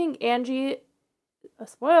you think Angie. A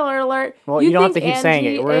spoiler alert. well, you don't have to think keep saying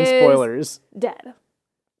Angie it. We're in is spoilers. Dead.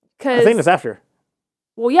 I think that's after.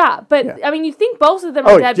 Well, yeah, but Yeah. I mean, you think both of them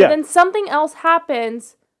Oh, are dead, yeah. but then something else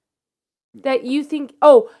happens that you think,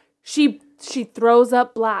 oh, she throws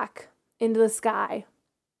up black into the sky.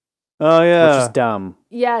 Oh, yeah. Which is dumb.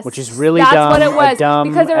 Yes, Which is really that's dumb. what it was A dumb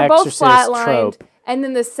because they were both Exorcist flatlined. trope. And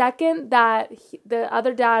then the second that the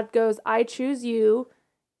other dad goes, "I choose you,"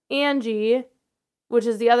 Angie, which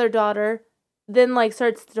is the other daughter, then like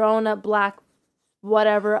starts throwing up black,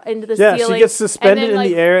 whatever into the Yeah, ceiling. she gets suspended and then,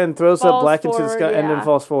 in the air and throws up falls black into the sky forward, and then yeah.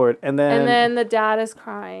 falls forward. And then the dad is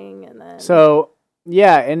crying, and then So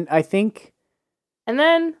yeah, and I think And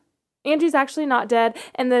then Angie's actually not dead,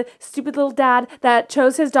 and the stupid little dad that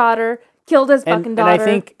chose his daughter killed his fucking daughter.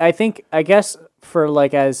 And I guess for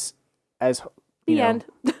like as you the know,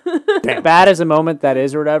 end. bad as a moment that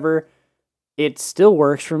is or whatever, it still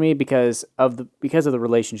works for me because of the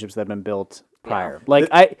relationships that have been built prior. Yeah. Like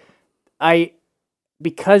I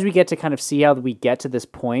because we get to kind of see how we get to this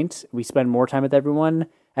point, we spend more time with everyone.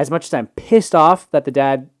 As much as I'm pissed off that the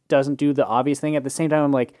dad doesn't do the obvious thing, at the same time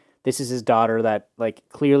I'm like, this is his daughter that like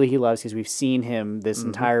clearly he loves because we've seen him this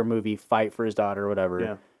entire movie fight for his daughter or whatever.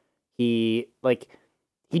 Yeah.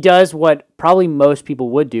 He does what probably most people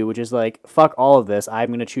would do, which is like, fuck all of this. I'm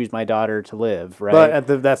going to choose my daughter to live, right?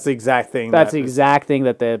 But that's the exact thing. That's the exact thing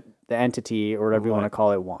that the entity or whatever you want to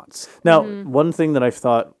call it wants. Now, one thing that I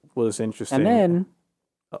thought was interesting. And then,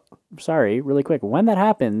 sorry, really quick, when that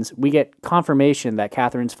happens, we get confirmation that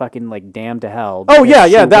Catherine's fucking like damned to hell. oh because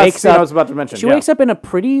yeah, she that's wakes the thing up, I was about to mention. She wakes up in a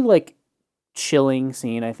pretty like chilling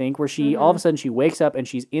scene, I think, where she all of a sudden she wakes up and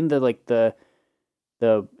she's in the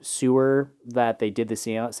sewer that they did the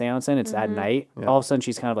seance in. It's at night. Yeah. All of a sudden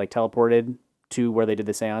she's kind of like teleported to where they did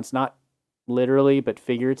the seance, not literally but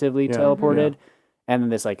figuratively teleported. And then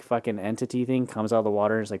this like fucking entity thing comes out of the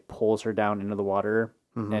water and just like pulls her down into the water,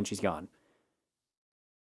 and she's gone,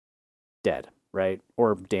 dead, right?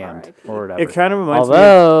 Or damned, R.I.P. or whatever. It kind of reminds me.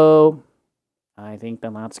 Although I think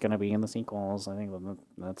that that's gonna be in the sequels. I think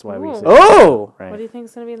that's why we. Ooh. Say Oh! right. What do you think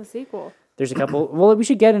is going to be in the sequel? There's a couple. Well, we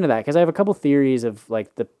should get into that because I have a couple theories of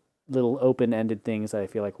like the little open-ended things that I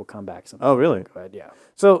feel like will come back. Sometime. Oh, really? Go ahead. Yeah.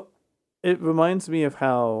 So it reminds me of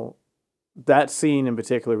how that scene in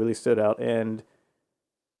particular really stood out, and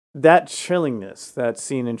that chillingness that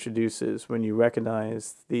scene introduces when you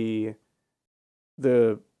recognize the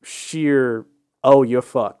sheer "oh, you're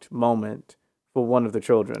fucked" moment for one of the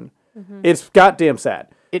children. It's goddamn sad.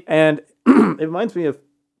 And it reminds me of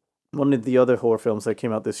one of the other horror films that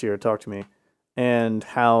came out this year, Talk to Me, and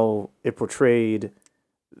how it portrayed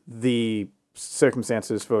the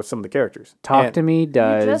circumstances for some of the characters. Talk to Me You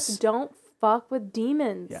does. just don't fuck with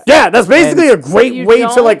demons. Yeah, that's basically a great you way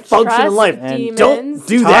to like don't function in trust life. demons. Don't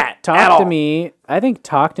do Talk, that. Talk at to all. Me. I think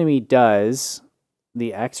Talk to Me does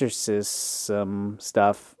the exorcism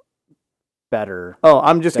stuff better. Oh,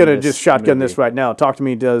 I'm just than gonna this just shotgun movie. this right now. Talk to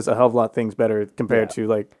Me does a hell of a lot of things better compared to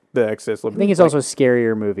like the Exorcist. I think it's also a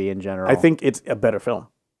scarier movie in general. I think it's a better film.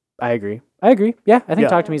 I agree. Yeah, I think Yeah.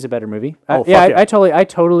 Talk to Me is a better movie. Oh, yeah, fuck yeah. I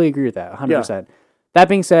totally agree with that. 100%. That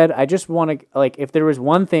being said, I just want to like if there was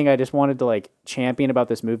one thing I just wanted to like champion about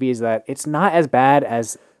this movie is that it's not as bad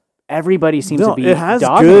as everybody seems to be. It has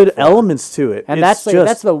dogging good it for. elements to it, And It's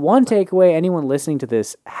that's the one takeaway anyone listening to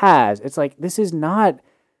this has. It's like this is not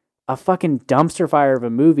a fucking dumpster fire of a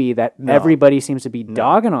movie that everybody seems to be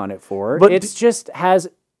dogging on it for. But It's just has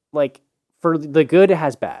like for the good it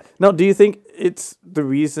has bad. No, do you think it's the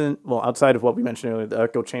reason? Well, outside of what we mentioned earlier, the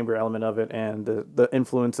echo chamber element of it and the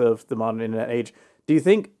influence of the modern internet age, do you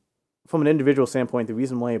think, from an individual standpoint, the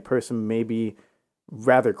reason why a person may be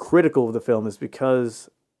rather critical of the film is because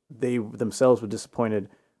they themselves were disappointed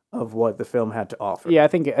of what the film had to offer? Yeah, I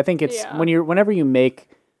think it's Yeah. whenever you make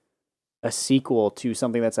a sequel to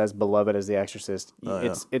something that's as beloved as The Exorcist,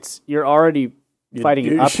 it's you're already fighting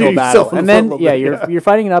an you uphill shoot battle, yourself in and the then foot a little bit, you're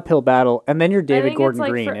fighting an uphill battle, and then you're David think it's Gordon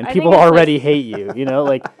like Green, for- and I people think it's already hate you. You know,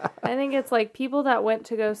 like I think it's like people that went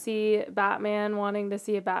to go see Batman wanting to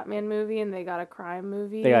see a Batman movie and they got a crime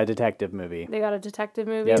movie. they got a detective movie. They got a detective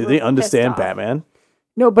movie. Yeah. Do We're they pissed understand off. Batman?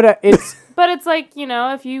 No, but it's But it's like,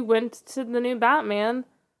 if you went to the new Batman,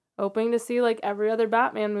 hoping to see like every other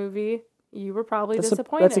Batman movie, you were probably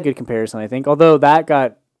disappointed. that's a good comparison, I think. Although that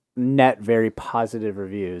got net very positive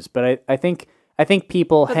reviews, but I think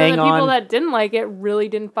people But hang then the people on. that didn't like it really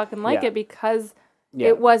didn't fucking like Yeah. it because Yeah.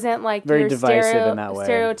 it wasn't like Very your divisive in that way.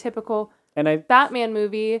 stereotypical And Batman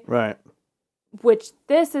movie, Right. which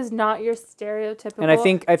this is not your stereotypical. And I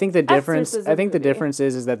think the difference Exorcism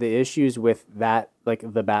movie. is that the issues with that, like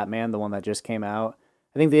the Batman, the one that just came out,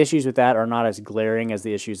 I think the issues with that are not as glaring as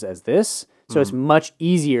the issues as this. So it's much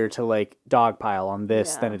easier to like dogpile on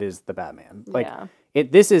this than it is the Batman. Like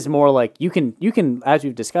this is more like you can as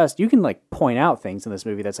we've discussed, you can like point out things in this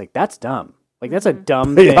movie that's like that's dumb. Like that's a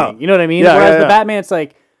dumb thing. Yeah. You know what I mean? Yeah, Whereas yeah. the Batman, it's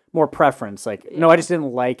like more preference. Like no, I just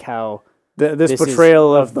didn't like how. This This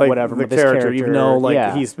portrayal is of like whatever, the this character, even though like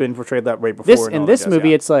yeah. he's been portrayed that way before. This and in all this that jazz, movie,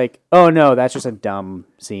 yeah. it's like, oh no, that's just a dumb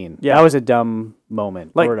scene. Yeah. That was a dumb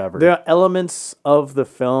moment like or whatever. there are elements of the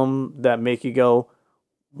film that make you go,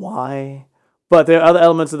 why? But there are other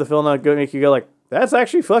elements of the film that make you go like, that's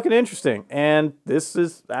actually fucking interesting, and this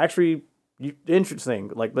is actually interesting.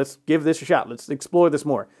 Like, let's give this a shot. Let's explore this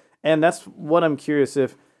more. And that's what I'm curious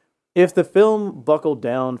if the film buckled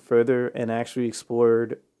down further and actually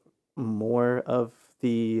explored more of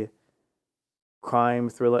the crime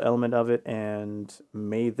thriller element of it and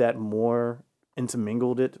made that more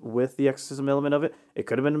intermingled it with the exorcism element of it, it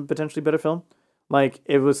could have been a potentially better film. Like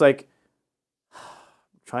it was like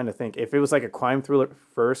trying to think if it was like a crime thriller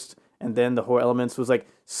first and then the horror elements was like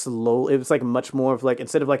slow. It was like much more of like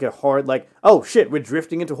instead of like a hard like oh shit we're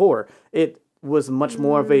drifting into horror. It was much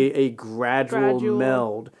more of a gradual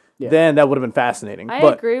meld. Yeah. Then that would have been fascinating. I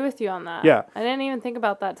But agree with you on that. Yeah. I didn't even think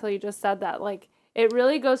about that till you just said that. Like, it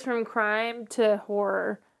really goes from crime to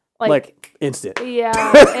horror. like instant. Yeah.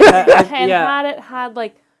 And Yeah. had it had,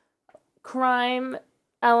 like, crime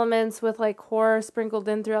elements with, like, horror sprinkled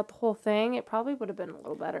in throughout the whole thing, it probably would have been a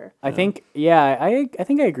little better. I think, I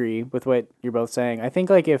think I agree with what you're both saying. I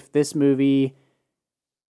think like if this movie,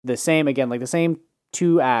 the same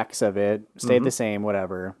two acts of it stayed the same,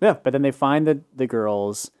 whatever. Yeah. But then they find the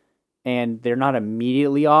girls, and they're not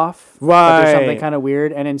immediately off. But Right. there's something kind of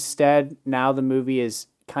weird, and instead now the movie is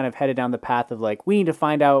kind of headed down the path of like we need to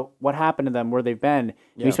find out what happened to them, where they've been.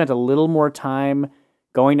 Yeah. We spent a little more time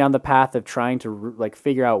going down the path of trying to like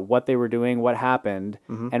figure out what they were doing, what happened,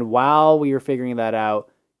 and while we were figuring that out,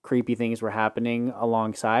 creepy things were happening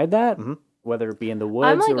alongside that, whether it be in the woods.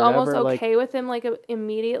 I'm, like, or whatever. almost okay with him, like,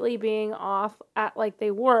 immediately being off at, like, they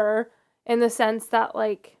were, in the sense that,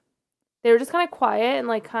 like, they were just kind of quiet and,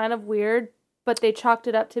 like, kind of weird, but they chalked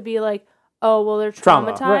it up to be like, oh, well, they're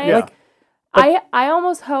Trauma. traumatized. Right, yeah. I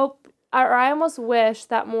almost hope, or I almost wish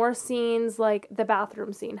that more scenes like the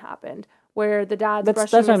bathroom scene happened, where the dad's brushing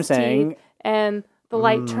that's what I'm his saying. teeth and the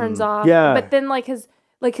light turns off. yeah. But then, like, his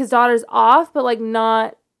daughter's off, but, like,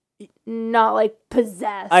 not like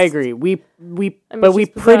possessed. I agree. We I mean, but we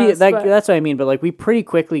she's pretty possessed, but- that's what I mean. But like we pretty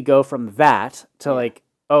quickly go from that to like,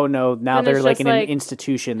 oh no, now Then they're it's like just, in an like,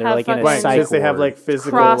 institution. They're have like in a fucking- Right, psych since they have ward. like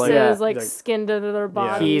physical crosses, like, like skinned into their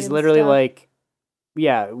body. He's and literally stuff. like,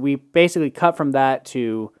 yeah. We basically cut from that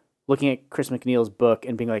to looking at Chris McNeil's book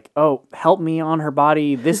and being like, oh, help me on her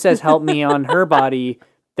body. This says help me on her body.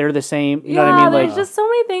 They're the same. You know what I mean? there's Like, just so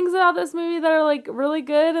many things about this movie that are like really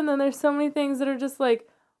good, and then there's so many things that are just like,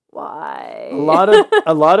 why?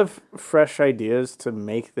 a lot of fresh ideas to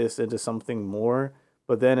make this into something more,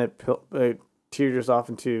 but then it teeters off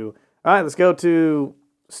into all right. Let's go to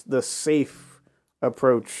the safe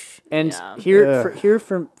approach. and Yeah. here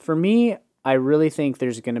for me, I really think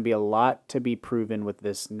there's going to be a lot to be proven with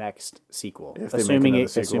this next sequel, If they make assuming another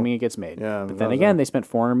sequel. assuming it gets made. Yeah, but that then was again, they spent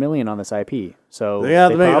 $400 million on this IP, so Yeah,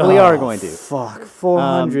 they probably are going to. Fuck,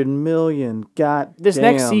 400 million. God, This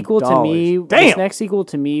next sequel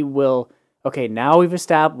to me, will. Okay, now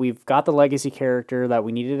we've got the legacy character that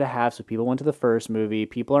we needed to have, so people went to the first movie.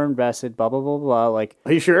 People are invested. Blah blah blah blah. Like,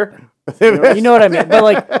 Are you sure? you know what I mean? But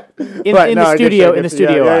like in Right, the no, I get studio, you, I in the get you.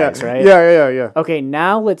 studio Yeah, eyes, right? Yeah. Okay,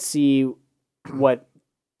 now let's see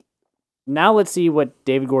what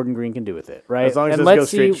David Gordon Green can do with it, right? As long as And this let's goes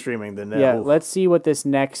straight see- to streaming, then Yeah, oof. let's see what this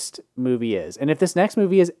next movie is. And if this next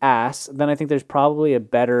movie is ass, then I think there's probably a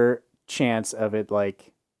better chance of it,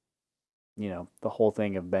 like, the whole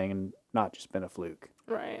thing of banging not just been a fluke.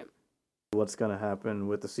 Right. What's gonna happen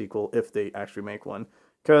with the sequel if they actually make one?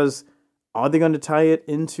 Because are they going to tie it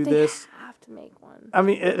into They this? have to make one. I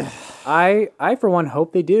mean, I for one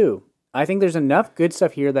hope they do. I think there's enough good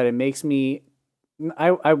stuff here that it makes me.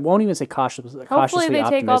 I won't even say cautiously Hopefully they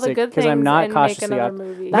take all the optimistic good because things I'm not and cautiously make another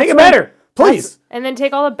optimistic. movie. That's make it what- better, Please. And then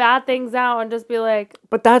take all the bad things out and just be like...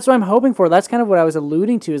 But that's what I'm hoping for. That's kind of what I was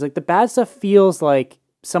alluding to, is like the bad stuff feels like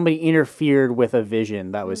somebody interfered with a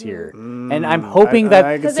vision that was here. And I'm hoping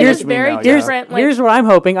Because it was very different. Here's what I'm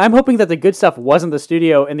hoping. I'm hoping that the good stuff wasn't the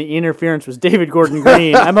studio and the interference was David Gordon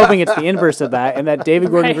Green. I'm hoping it's the inverse of that, and that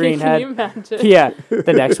David Gordon Green had... Can you imagine? Yeah.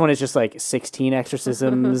 The next one is just like 16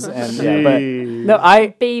 exorcisms. And yeah, but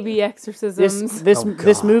no, Baby exorcisms.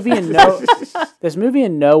 This movie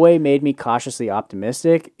in no way made me cautiously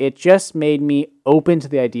optimistic. It just made me open to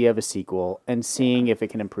the idea of a sequel and seeing if it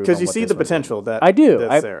can improve. Because you see the potential that I do.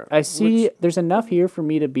 That's there. I see. There's enough here for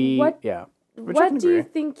me to be. What do you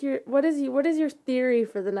think what is your theory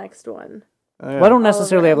for the next one? Well, I don't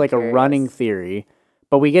necessarily have like I'm a running theory,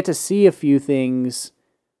 but we get to see a few things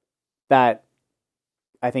that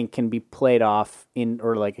I think can be played off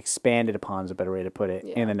or like expanded upon, is a better way to put it,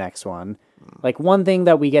 in the next one. Like one thing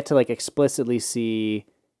that we get to like explicitly see,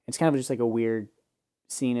 it's kind of just like a weird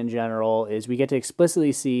scene in general, is we get to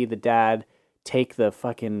explicitly see the dad take the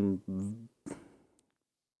fucking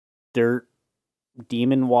dirt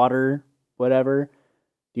demon water, whatever.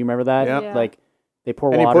 Do you remember that? Yeah. Like they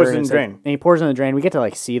pour and water he pours it in the drain. And he pours it in the drain. We get to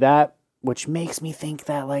like see that, which makes me think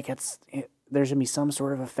that like there's gonna be some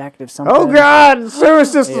sort of effect of something. Oh God,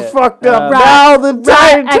 service system's fucked up. Now the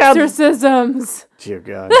dying exorcisms. Dear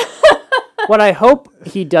God. What I hope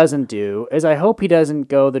he doesn't do is I hope he doesn't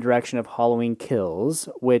go the direction of Halloween Kills,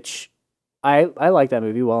 which I like that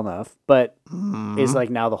movie well enough, but is like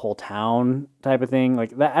now the whole town type of thing.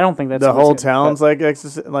 Like that, I don't think that's the whole town's like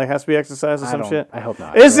has to be exercised or some shit. I hope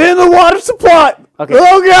not. It's in the water supply. Okay.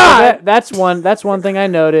 Oh God. So that's one thing I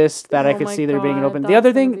noticed that I could see there being an open. The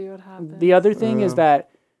other thing is that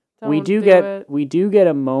we do get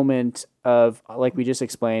a moment of, like we just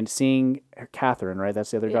explained, seeing Catherine, right? That's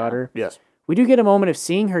the other daughter. Yes. We do get a moment of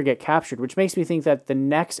seeing her get captured, which makes me think that the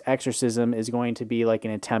next exorcism is going to be like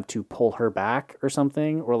an attempt to pull her back or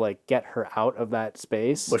something, or like get her out of that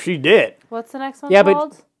space. Well, she did. What's the next one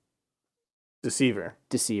called? Deceiver.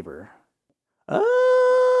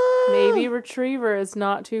 Maybe Retriever is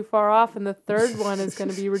not too far off, and the third one is going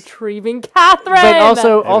to be retrieving Catherine. But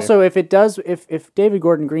also, if it does, if David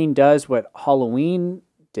Gordon Green does what Halloween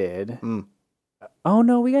did, oh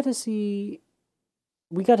no, we got to see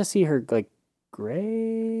her like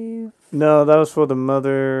grave. No, that was for the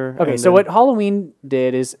mother. Okay, so what Halloween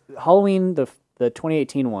did is Halloween the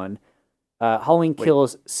 2018 one, Halloween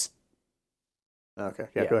Kills. Okay,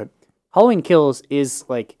 yeah, go ahead. Halloween Kills is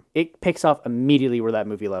like it picks off immediately where that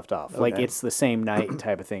movie left off. Okay. Like it's the same night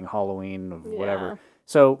type of thing, Halloween, whatever.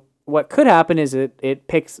 So what could happen is it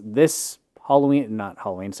picks this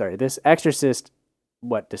this Exorcist,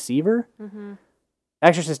 Deceiver? Mm-hmm.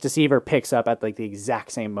 Exorcist Deceiver picks up at like the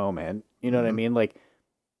exact same moment. You know what I mean? Like,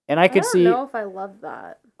 and I don't know if I love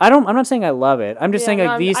that. I'm not saying I love it. I'm just saying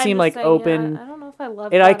like these seem like open. I don't know if I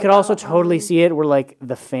love. And I could also totally see it where like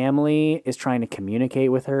the family is trying to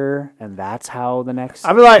communicate with her, and that's how the next.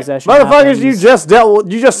 I'd be like, motherfuckers, happens.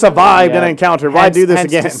 you just survived an encounter. Why do this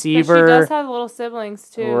again? Deceiver. She does have little siblings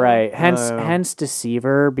too, right? Hence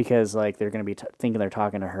Deceiver, because like they're gonna be thinking they're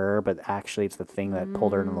talking to her, but actually it's the thing that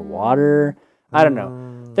pulled her into the water. I don't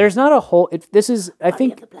know. There's not a whole. I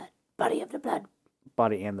think. Body of the blood.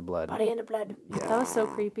 Body and the blood. Body and the blood. Yeah. That was so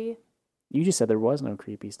creepy. You just said there was no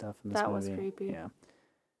creepy stuff in this movie. That was creepy. Yeah.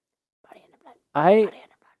 Body and the blood. Body and the blood.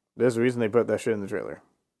 There's a reason they put that shit in the trailer.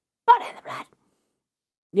 Body and the blood.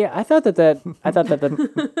 Yeah, I thought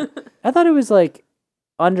I thought it was like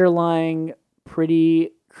underlying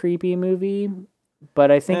pretty creepy movie, but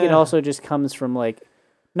I think it also just comes from like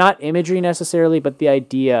not imagery necessarily, but the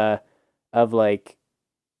idea of like,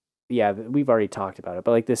 yeah, we've already talked about it,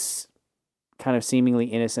 but like this kind of seemingly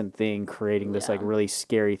innocent thing creating this like really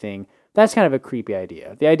scary thing. That's kind of a creepy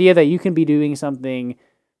idea. The idea that you can be doing something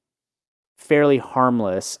fairly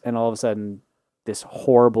harmless and all of a sudden this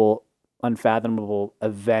horrible, unfathomable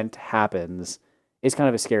event happens is kind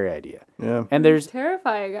of a scary idea. Yeah. And there's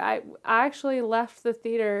terrifying. I actually left the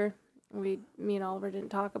theater. Me and Oliver didn't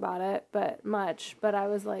talk about it, but I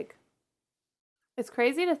was like, it's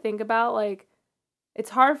crazy to think about. Like,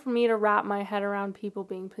 it's hard for me to wrap my head around people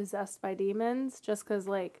being possessed by demons just because,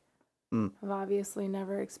 like, I've obviously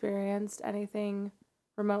never experienced anything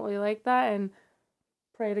remotely like that, and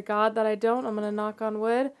pray to God that I don't. I'm going to knock on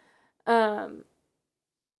wood.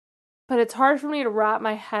 But it's hard for me to wrap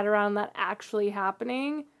my head around that actually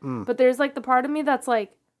happening. But there's, like, the part of me that's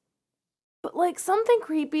like, But, like, something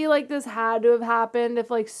creepy like this had to have happened if,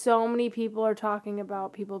 like, so many people are talking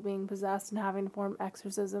about people being possessed and having to perform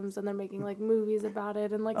exorcisms, and they're making, like, movies about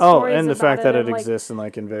it and, like, stories and the about fact that and, it like, exists in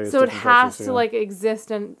like in various so it different has cultures. to, like, exist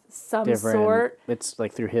in some Different. sort. It's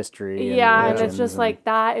like through history. Yeah, and legends it's just, like,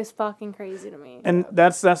 that is fucking crazy to me. And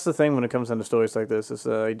that's the thing when it comes down to stories like this, is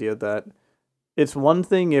the idea that it's one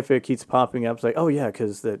thing if it keeps popping up. It's like, oh yeah,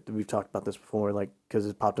 because we've talked about this before, like because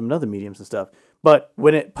it popped up in other mediums and stuff. But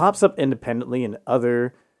when it pops up independently in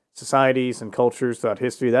other societies and cultures throughout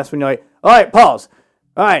history, that's when you're like, all right, pause.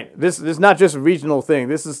 All right, this is not just a regional thing.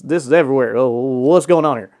 This is everywhere. Oh, what's going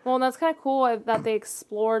on here? Well, and that's kind of cool that they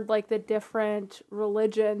explored, like, the different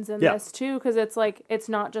religions in Yeah. this, too, because it's, like, it's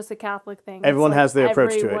not just a Catholic thing. Everyone It's, like, has their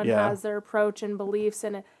approach to it, everyone yeah. has their approach and beliefs,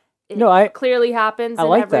 and it No, I clearly happens I in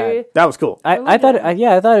like every... that. That was cool. I thought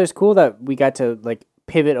it was cool that we got to like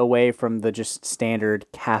pivot away from the just standard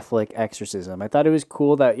Catholic exorcism. I thought it was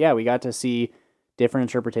cool that we got to see different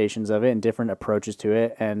interpretations of it and different approaches to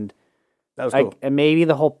it, and That was cool. and maybe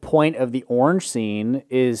the whole point of the orange scene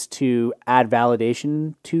is to add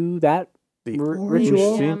validation to that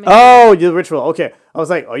ritual. Yeah, maybe. Oh, the ritual. Okay, I was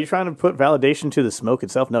like, are you trying to put validation to the smoke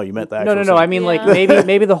itself? No, you meant that. No. I mean, like Yeah.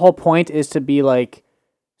 maybe the whole point is to be like,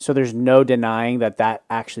 so there's no denying that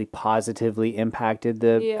actually positively impacted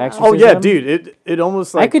the Yeah. exorcism. Oh yeah, dude. It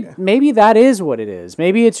almost like Maybe that is what it is.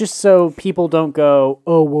 Maybe it's just so people don't go,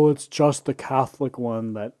 oh well, it's just the Catholic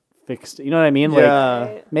one that fixed it. You know what I mean? Yeah.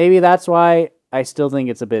 Right. Maybe that's why I still think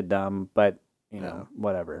it's a bit dumb, but you know,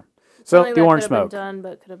 whatever. So Something the that orange could have smoke. been done,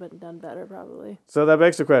 but could have been done better, probably. So that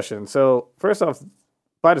begs the question. So first off,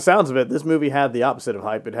 by the sounds of it, this movie had the opposite of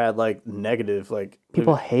hype. It had like negative, like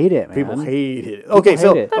People hate it, man. people hate it. Okay,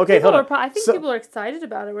 so hate it. But okay, people hold on. I think So- people are excited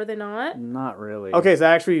about it, were they not? Not really. Okay, so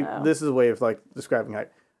actually, Oh. this is a way of like describing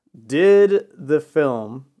hype. Did the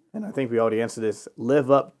film, and I think we already answered this, live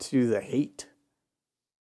up to the hate?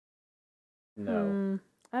 No.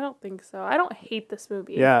 I don't think so. I don't hate this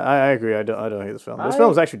movie. Yeah, I agree. I don't hate this film. This I-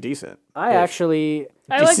 film is actually decent. I actually.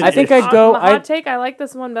 I like. I think this- I'd go- My hot I'd- take. I like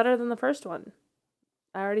this one better than the first one.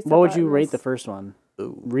 I already. Said What would that you in rate this. the first one?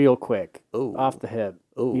 Ooh. Real quick, Ooh. off the hip.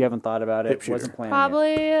 Ooh. You haven't thought about it. Hip shooter. Wasn't planning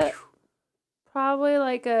it. Probably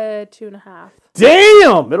like a 2.5.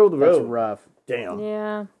 Damn, middle of the That's road. rough. Damn.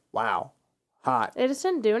 Yeah, Wow. Hot. it just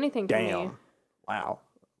didn't do anything for me. Damn. Wow.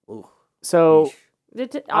 Ooh. So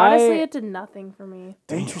Yeesh. Honestly, I- it did nothing for me.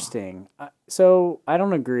 Damn. interesting. So I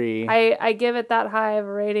don't agree. I give it that high of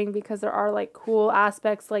a rating because there are like cool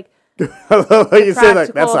aspects, like I love how you say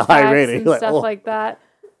that. That's practical a high effects rating. and Like, stuff oh. like that.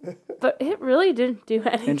 But it really didn't do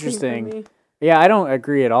anything Interesting. for me. Yeah, I don't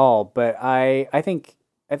agree at all. But I think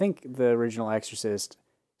the original Exorcist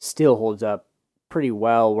still holds up pretty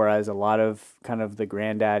well, whereas a lot of kind of the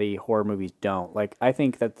granddaddy horror movies don't. Like I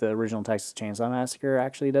think that the original Texas Chainsaw Massacre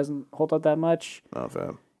actually doesn't hold up that much. Oh,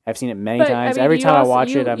 fam. I've seen it many But, times. I mean, Every you time I also- watch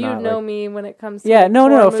you, it, I'm you not know like, me when it comes to Yeah, like, no,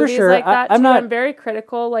 horror for movies sure. like that I'm too. not- I'm very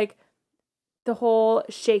critical. Like the whole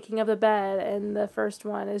shaking of the bed in the first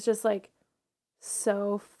one is just like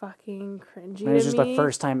so fucking cringy. it's to just me. the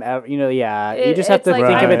first time ever. You know, yeah. You It- just have it's to like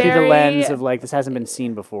think of I'm it through the very- lens of like this hasn't been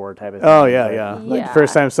seen before type of thing. Oh, yeah, But yeah. Like, Yeah.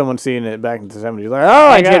 first time someone seeing it back in the 70s, like, oh,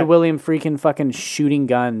 my And you God. had William freaking fucking shooting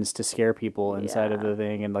guns to scare people inside of Yeah. the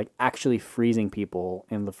thing, and like actually freezing people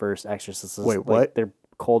in the first Exorcist. Wait, Like, what? Their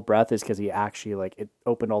cold breath is because he actually like it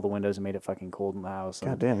opened all the windows and made it fucking cold in the house. God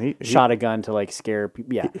And damn. He shot a gun to like scare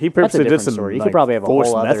people. Yeah, He That's a purposely did different some story. You like, could probably have a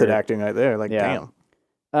forced whole method other- acting right there. Like, Yeah.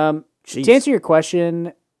 damn. To Jeez. answer your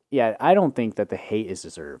question, yeah, I don't think that the hate is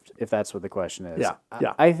deserved. If that's what the question is, Yeah,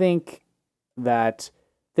 yeah. I think that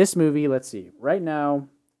this movie. Let's see, right now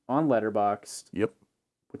on Letterboxd, Yep.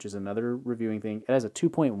 which is another reviewing thing, it has a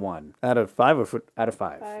 2.1 Out of 5 or out of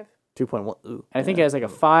 5. 2.1? Ooh. And I think it has like a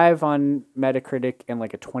 5 on Metacritic and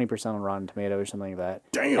like a 20% on Rotten Tomatoes or something like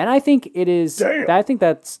that. Damn. And I think it is. Damn. I think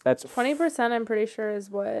that's 20%. I'm pretty sure is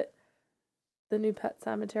what the new Pet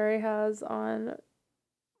Cemetery has on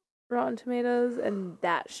Rotten Tomatoes, and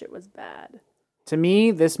that shit was bad. to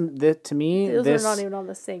me. This Those this are not even on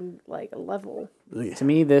the same like level. Ugh. to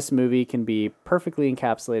me this movie can be perfectly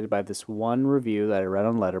encapsulated by this one review that I read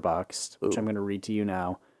on Letterboxd, which Ooh. I'm going to read to you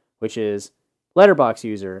now, which is Letterboxd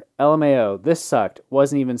user LMAO. This sucked.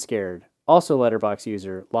 Wasn't even scared. Also Letterboxd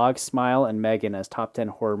user log Smile and Megan as top 10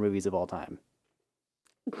 horror movies of all time.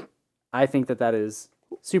 I think that is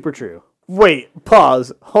super true. Wait,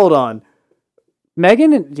 pause. Hold on.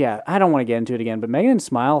 Megan and I don't want to get into it again, but Megan and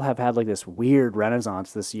Smile have had like this weird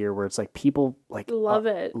renaissance this year where it's like people like Love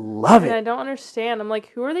it. love And I it. don't understand. I'm like,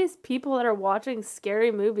 who are these people that are watching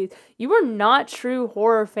scary movies? You are not true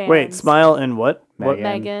horror fans. Wait, Smile and what? What?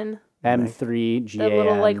 Megan. Megan, M3 GAN. the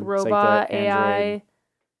little like It's robot the AI. Android.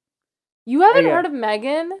 You haven't heard of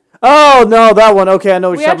Megan? Oh no, that one. Okay, I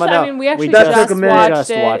know what you're talking about now. I mean, we actually that just took a minute. watched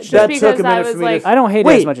it. Watched Just it. That because took a minute I was for me like, to. I don't hate it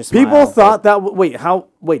Wait, as much as people Smile, thought that.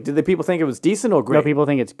 Wait, did the people think it was decent or great? No, people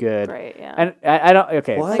think it's good. great, yeah. And I don't.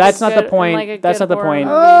 Okay, What? that's Like not a the good- point. like a That's good not the horror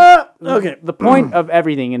point. movie. Okay. The point of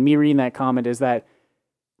everything, and me reading that comment, is that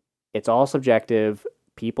it's all subjective.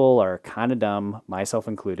 People are kind of dumb, myself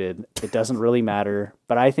included. It doesn't really matter.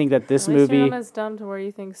 But I think that this At least movie. you're not as dumb to where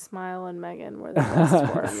you think Smile and Megan were the best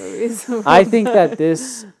horror movies. I think that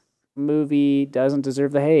this movie doesn't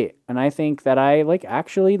deserve the hate. And I think that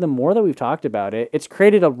actually, the more that we've talked about it, it's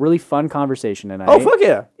created a really fun conversation tonight. Oh fuck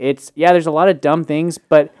yeah! There's a lot of dumb things,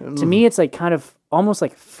 but to me, it's like kind of almost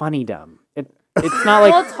like funny dumb. It's not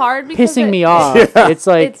like well, it's hard because pissing me off. Yeah. It's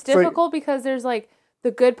like, it's difficult because there's like the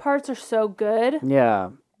good parts are so good, yeah.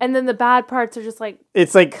 and then the bad parts are just like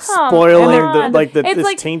It's like Come spoiling on. It's it's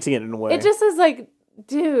like- tainting it in a way. it just is like,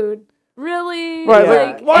 dude, really? Right,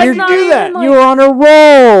 like, why'd it's you not do even, that? like- You were on a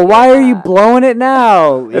roll. Why are you Yeah. blowing it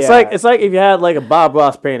now? It's like if you had like a Bob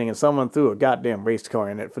Ross painting and someone threw a goddamn race car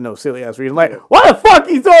in it for no silly ass reason. Like, why the fuck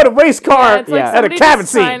you throwing a race car it's like Yeah. at a somebody cabin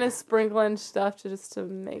just trying scene? to sprinkle in stuff to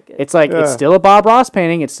make it. It's like, it's Yeah. still a Bob Ross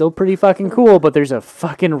painting. It's still pretty fucking cool, but there's a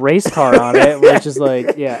fucking race car on it, which is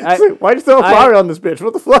like, yeah. Why'd you throw a flower on this bitch?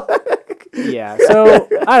 What the fuck? Yeah, so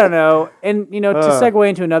I don't know. And, to Uh. segue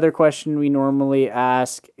into another question we normally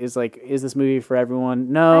ask is like, is this movie for everyone?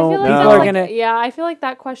 I No, feel like people that's are like, going to. yeah, I feel like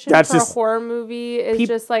that question That's for just- a horror movie is Peop-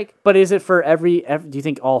 just like, But is it for every? Do you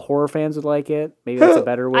think all horror fans would like it? Maybe that's a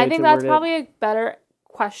better way I think to that's word probably a better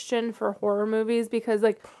question for horror movies because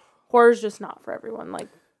like horror's just not for everyone. Like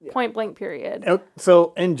point blank period.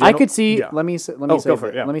 So in it. general, I could see. Yeah. Let me say. Oh, go for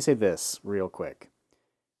it, yeah. Let me say this real quick.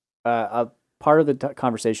 Part of the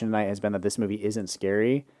conversation tonight has been that this movie isn't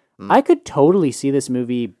scary. I could totally see this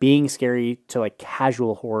movie being scary to like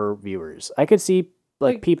casual horror viewers. I could see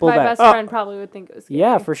like people my that best friend probably would think it was scary.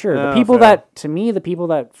 yeah, for sure. Yeah, The people fair. the people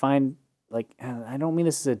that find like I don't mean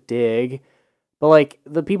this as a dig, but like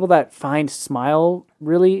the people that find Smile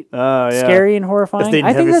really Yeah. scary and horrifying. If they've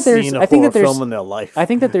I think never that there's seen a I think horror that there's film in their life. I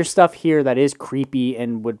think that there's stuff here that is creepy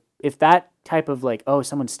and would if that type of like, oh,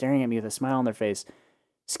 someone's staring at me with a smile on their face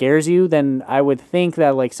scares you, then I would think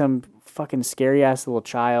that like some fucking scary ass little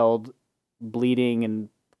child bleeding and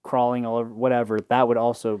crawling all over whatever, that'd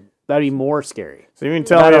be more scary. So you mean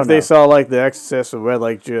tell I me don't if they know. saw like The Exorcist or read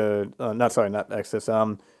like not Exorcist,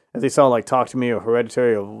 if they saw like Talk to Me or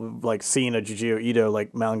Hereditary or like seeing a Jujutsu Ito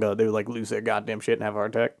like manga, they would like lose their goddamn shit and have a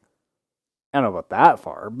heart attack. I don't know about that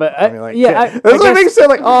far, but I mean, like, yeah, that's what guess- makes it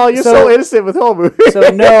like, oh, you're so innocent with horror movies. So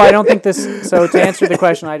no, I don't think this. So to answer the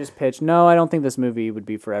question I just pitched, no, I don't think this movie would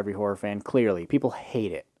be for every horror fan. Clearly, people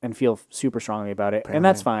hate it and feel super strongly about it, and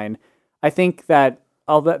that's fine. I think that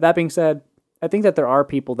that being said, I think that there are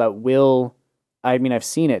people that will. I mean, I've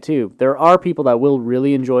seen it too. There are people that will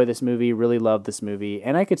really enjoy this movie, really love this movie,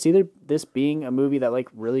 and I could see this being a movie that like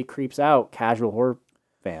really creeps out casual horror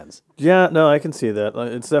fans. Yeah, no, I can see that.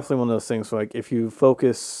 It's definitely one of those things where, like, if you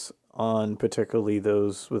focus on particularly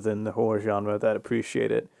those within the horror genre that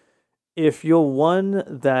appreciate it, if you're one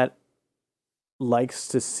that likes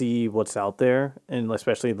to see what's out there, and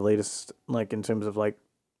especially the latest, like, in terms of, like,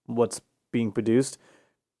 what's being produced,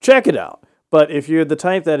 check it out. But if you're the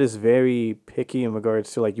type that is very picky in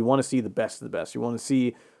regards to, like, you want to see the best of the best, you want to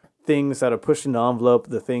see things that are pushing the envelope,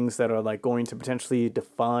 the things that are, like, going to potentially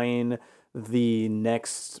define the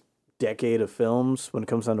next decade of films when it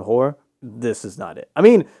comes down to horror, this is not it. I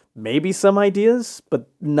mean, maybe some ideas, but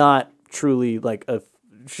not truly like a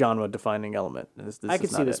genre-defining element. I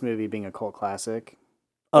could see this movie being a cult classic.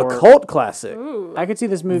 A cult classic. Ooh. I could see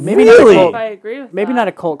this movie. Maybe Maybe Really? not a cult, I agree with maybe that. not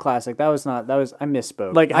a cult classic. I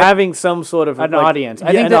misspoke. Like having some sort of an like, audience. Yeah,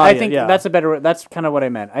 I think an that I audience, think yeah. that's a better. That's kind of what I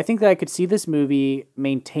meant. I think that I could see this movie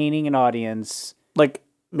maintaining an audience like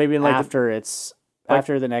maybe in like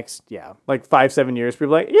after the next. Yeah, like 5-7 years,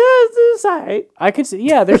 people are like, yeah, this is alright. I could see.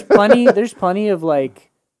 Yeah, there's plenty of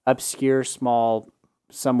like obscure, small,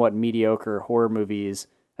 somewhat mediocre horror movies,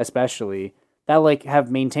 especially that like have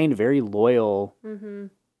maintained very loyal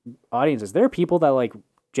audiences. There are people that like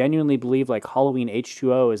genuinely believe like Halloween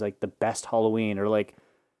H2O is like the best Halloween, or like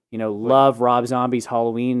love Rob Zombie's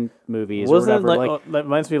Halloween movies or Wasn't whatever. it Like that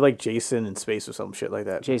reminds me of like Jason in Space or some shit like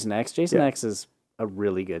that. Jason X. Jason X is a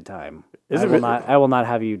really good time. Is I it will really? not. I will not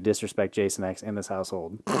have you disrespect Jason X in this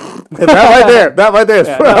household. that right there is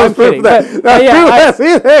Yeah, proof no, I'm of kidding. that. But yeah,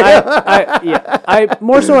 See there. I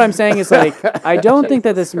more so what I'm saying is like I don't think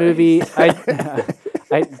that this movie.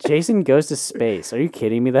 Jason goes to space. Are you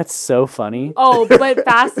kidding me? That's so funny. Oh, but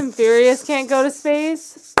Fast and Furious can't go to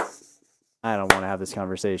space? I don't want to have this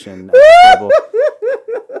conversation at the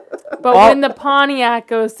table. But when the Pontiac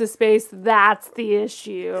goes to space, that's the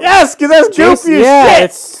issue. Yes, because that's goofy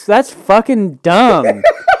as shit. That's fucking dumb.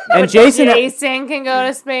 And Jason can go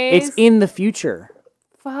to space. It's in the future.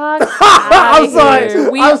 Fuck. I'm sorry.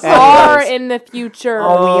 We are in the future.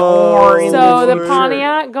 Oh, we are in so the the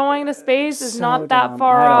Pontiac going to space is not that dumb.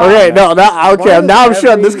 far off. Okay, no, now I'm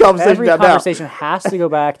shutting this conversation every down. conversation has to go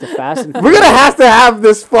back to Fast and We're gonna have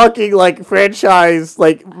this fucking like franchise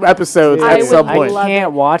like episodes at some point. I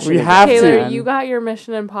can't watch it. We have to. Taylor, you got your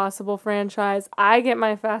Mission Impossible franchise. I get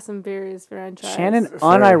my Fast and Furious franchise. Shannon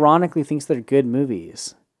unironically thinks they're good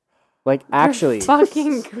movies. Like, actually. They're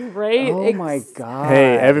fucking great. Oh my god.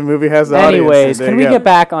 Hey, every movie has an Anyways, audience. can we get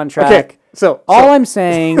back on track? Okay, so all I'm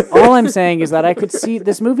saying is that I could see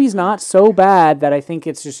this movie's not so bad that I think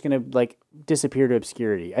it's just gonna like disappear to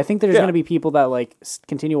obscurity. I think there's gonna be people that like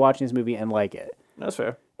continue watching this movie and like it. That's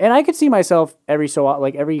fair. And I could see myself every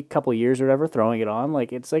couple of years or whatever throwing it on.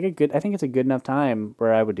 Like it's like I think it's a good enough time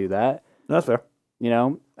where I would do that. That's fair. You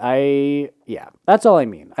know, that's all I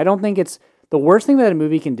mean. I don't think it's the worst thing that a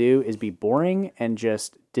movie can do is be boring and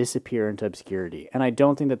just disappear into obscurity. And I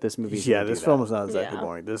don't think that this movie. This film is not exactly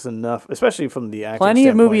boring. There's enough, especially from the acting. Plenty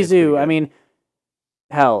of movies do. I mean,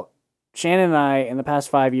 hell, Shannon and I, in the past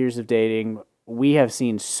 5 years of dating, we have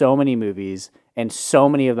seen so many movies, and so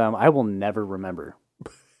many of them I will never remember,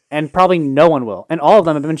 and probably no one will. And all of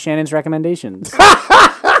them have been Shannon's recommendations. Just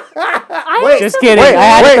kidding.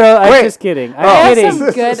 Just kidding. I have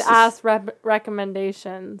some good ass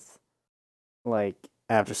recommendations. Like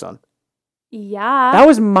After Sun. Yeah. That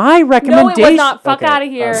was my recommendation. No, it was not. Fuck out of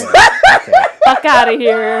here. Fuck out of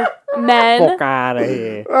here, men. Fuck out of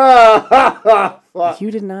here.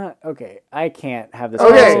 You did not. Okay, I can't have this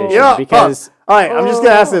conversation because. All right, I'm just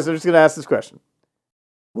gonna ask this question.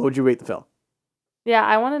 What would you rate the film? Yeah,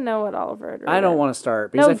 I want to know what Oliver would rate. I don't want to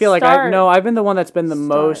start because I feel like I've been the one that's been the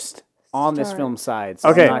most on this film side. So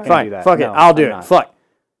okay, I'm not fine. do that. Fuck it. No, I'll do not. it. Fuck.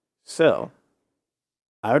 So,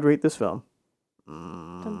 I would rate this film.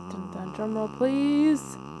 Drum roll, please.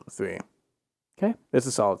 3. Okay. It's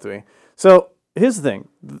a solid 3. So, here's the thing.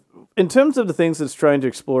 In terms of the things that it's trying to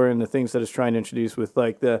explore and the things that it's trying to introduce with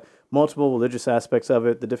like the multiple religious aspects of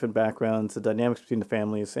it, the different backgrounds, the dynamics between the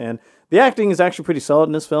families, and the acting is actually pretty solid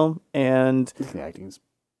in this film. And the acting's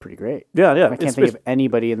pretty great. Yeah. I can't think of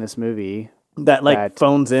anybody in this movie that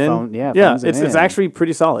phones in. It's actually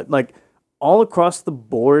pretty solid. Like, all across the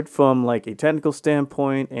board from like a technical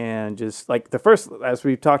standpoint and just like the first, as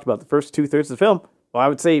we've talked about, the first 2/3 of the film, well, I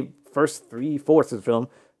would say first 3/4 of the film,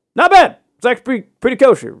 not bad. It's actually pretty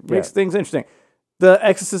kosher. Makes things interesting. The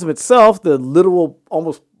exorcism itself, the literal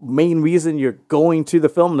almost main reason you're going to the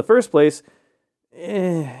film in the first place,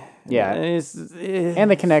 and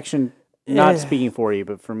the connection, not speaking for you,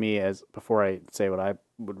 but for me, as before I say what I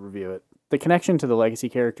would review it, the connection to the legacy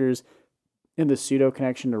characters and the pseudo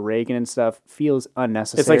connection to Reagan and stuff feels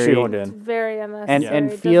unnecessary. It's like shoehorned in. It's very unnecessary.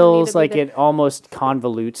 And feels like it almost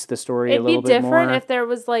convolutes the story a little bit more. It'd be different if there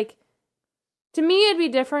was like, to me, it'd be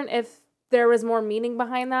different if there was more meaning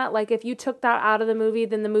behind that. Like if you took that out of the movie,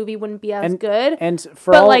 then the movie wouldn't be as good.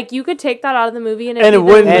 Like you could take that out of the movie and it'd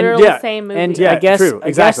be literally the same movie. And I guess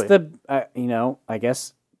I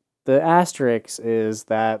guess the asterisk is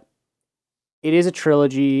that it is a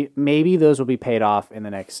trilogy. Maybe those will be paid off in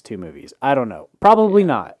the next 2 movies. I don't know. Probably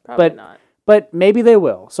not. But maybe they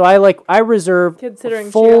will. So I reserve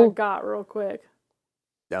considering she got real quick.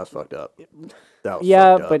 That was fucked up.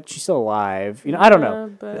 But she's still alive. You know, I don't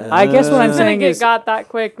know. But I guess what I'm saying is, got that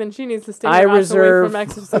quick, then she needs to stay away from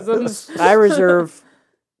exorcisms. I reserve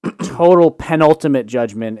total penultimate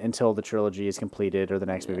judgment until the trilogy is completed or the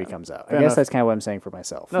next movie comes out. I guess that's kind of what I'm saying for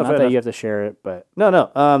myself. Not that you have to share it, but no.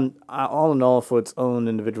 All in all, for its own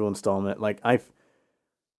individual installment, like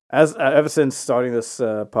ever since starting this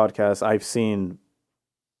podcast, I've seen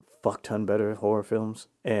fuck ton better horror films,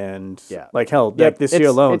 and like hell, like this year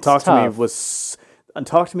alone, Talk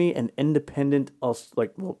to Me, an independent,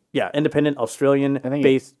 independent Australian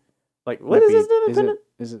based. Like what is this independent?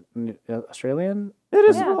 Is it Australian? It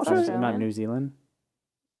is Australian. Not New Zealand.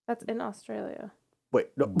 That's in Australia. Wait,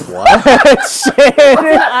 no. What? It's an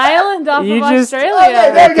island off of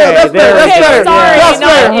Australia. That's better. Sorry,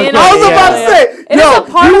 I was about to say, it is a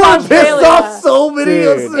part of Australia. Pissed off so many.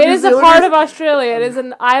 It is a part of Australia. It is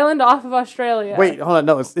an island off of Australia. Wait, hold on.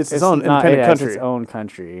 No, it's its own independent country. It's its own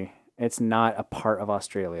country. It's not a part of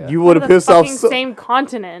Australia. You would have pissed off same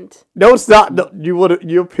continent. No, it's not. No, you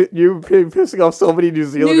pissing off so many New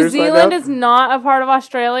Zealanders. New Zealand is not a part of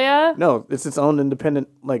Australia. No, it's its own independent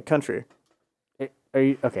country. Are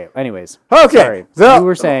you okay? Anyways, okay. Sorry. So you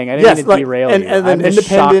were saying I didn't mean to derail you. And I'm just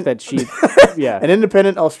shocked that she, an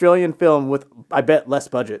independent Australian film with, I bet, less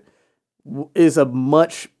budget, is a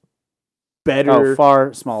much better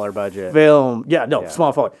far smaller budget film. Yeah, Yeah.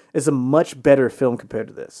 small forward. It's a much better film compared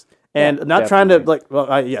to this. And Yeah, not trying to definitely. like.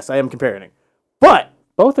 Well, yes, I am comparing, but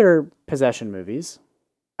Both are possession movies.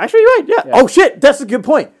 actually, you're right. Yeah. Yeah. Oh shit, that's a good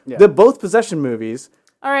point. Yeah. They're both possession movies.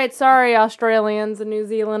 All right, sorry, Australians and New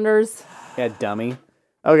Zealanders. Yeah, dummy.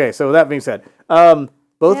 Okay, so with that being said,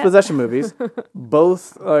 both Yeah. possession movies,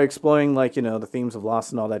 both are exploring like the themes of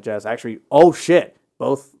loss and all that jazz. Actually, oh shit,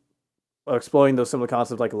 both are exploring those similar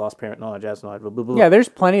concepts like a lost parent and all that jazz and all that. Blah, blah, blah. Yeah, there's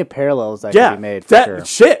plenty of parallels that yeah, could be made for that sure.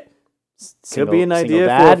 shit could be an Single idea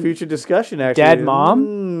dad, for a future discussion. Actually, dad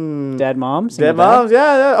mom? Dead Dead single dad. moms,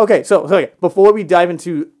 yeah. Okay, so okay, before we dive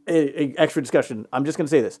into a extra discussion, I'm just gonna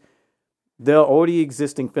say this: there are already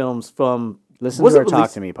existing films from. Listen was to it our Talk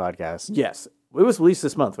released- to Me podcast. Yes, it was released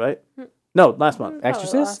this month, right? No, last month. Probably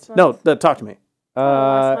Exorcist? last No, month. the Talk to Me.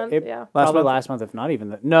 last month, It, yeah. Last probably month? last month, if not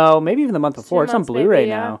even maybe even the month before. It's on months Blu-ray maybe,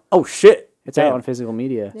 yeah. now. Oh shit! It's Damn. out on physical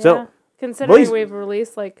media. Yeah. So, considering boys- we've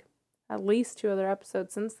released like at least 2 other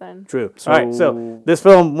episodes since then. True. So- All right, so this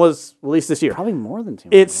film was released this year. Probably more than 2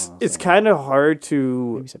 It's months. it's kind of hard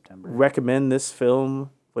to maybe September. recommend this film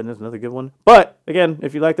when there's another good one. But again,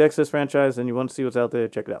 if you like the Exorcist franchise and you want to see what's out there,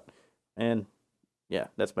 check it out. And yeah,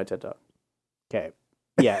 that's my TED Talk. Okay.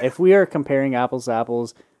 Yeah, if we are comparing apples to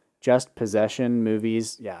apples, just possession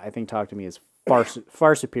movies, yeah, I think Talk to Me is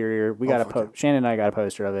far superior. We got a fuck Shannon and I got a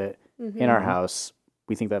poster of it in our house.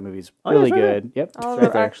 We think that movie's Oh, yeah, really it's right there. good. Yep. it's Oliver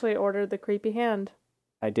right there. actually ordered the creepy hand.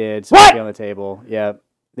 I did. So What? it'll be on the table. Yeah.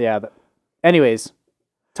 Yeah. But anyways,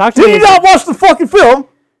 Talk to Did Me. you not watch the fucking film? Do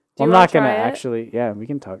I'm you not wanna gonna try it? actually. Yeah, we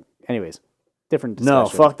can talk. Anyways, different No,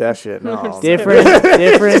 discussion. fuck that shit. No.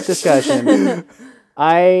 Different discussion.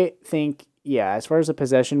 I think, yeah, as far as a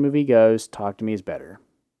possession movie goes, Talk to Me is better.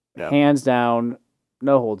 Yeah. Hands down,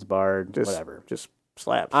 no holds barred, Just, whatever. Just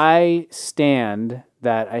slaps. I stand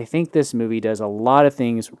that I think this movie does a lot of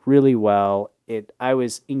things really well. I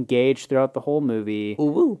was engaged throughout the whole movie.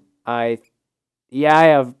 Ooh. I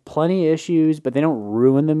have plenty of issues, but they don't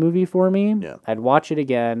ruin the movie for me. Yeah. I'd watch it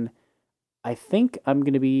again. I think I'm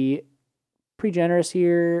going to be pretty generous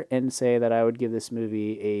here and say that I would give this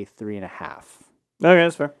movie a 3.5. Okay,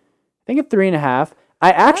 that's fair. I think a 3.5.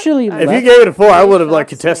 I actually If If left, you gave it a 4, I Really would have like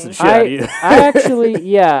shocks contested me. shit out of you. I actually,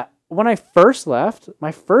 yeah. When I first left,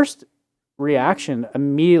 my first reaction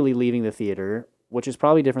immediately leaving the theater, which is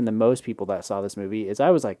probably different than most people that saw this movie, is I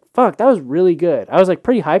was like, "Fuck, that was really good." I was like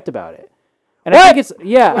pretty hyped about it, and I think it's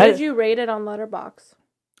What did you rate it on Letterboxd?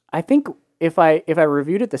 I think if I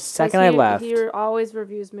reviewed it the second I left, He always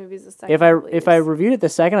reviews movies the second. if I reviewed it the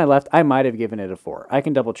second I left, I might have given it a 4. I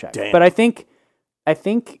can double check, Damn. but I think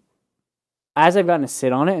as I've gotten to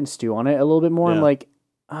sit on it and stew on it a little bit more, I'm Yeah. like,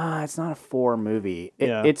 it's not a 4 movie.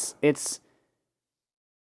 Yeah. It's.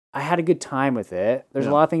 I had a good time with it. There's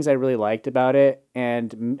Yeah. a lot of things I really liked about it,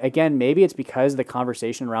 and again, maybe it's because the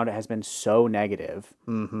conversation around it has been so negative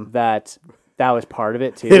that was part of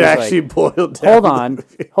it too. It It's like, actually boiled down. hold to on, the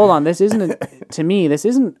movie. hold on. This isn't to me. This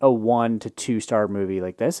isn't a 1 to 2 star movie.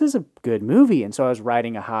 Like this is a good movie, and so I was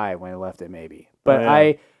riding a high when I left it. Maybe, but Oh,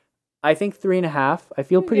 yeah. I think 3.5. I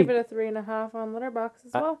feel You pretty. give it a 3.5 on Letterboxd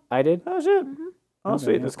as well. I did. Oh shit. Oh Okay,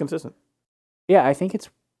 sweet, yeah. that's consistent. Yeah, I think it's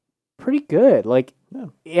pretty good. Like Yeah.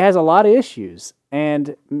 it has a lot of issues,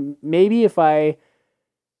 and maybe if I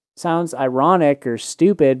sounds ironic or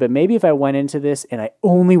stupid, but maybe if I went into this and I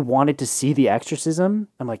only wanted to see the exorcism,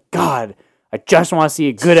 I'm like, God, I just want to see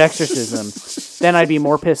a good exorcism. Then I'd be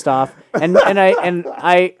more pissed off. And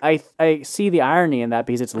I see the irony in that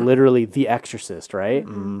because it's literally The Exorcist, right?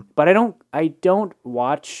 But I don't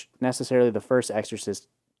watch necessarily the first Exorcist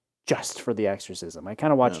just for the exorcism. I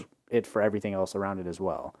kind of watch it for everything else around it as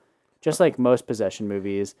well. Just like most possession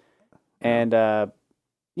movies. And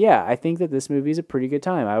I think that this movie is a pretty good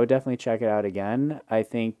time. I would definitely check it out again. I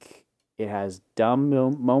think it has dumb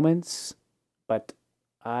moments, but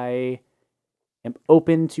I am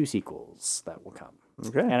open to sequels that will come.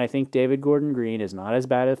 Okay. And I think David Gordon Green is not as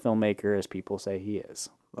bad a filmmaker as people say he is.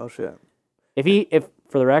 Oh shit. If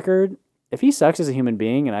for the record, if he sucks as a human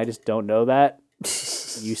being and I just don't know that,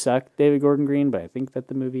 you suck, David Gordon Green, but I think that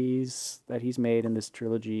the movies that he's made in this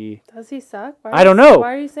trilogy, Does he suck? I don't know.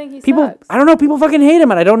 Why are you saying he people, sucks? I don't know, people fucking hate him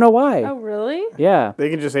and I don't know why. Oh, really? Yeah. They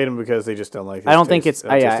can just hate him because they just don't like his I don't think taste,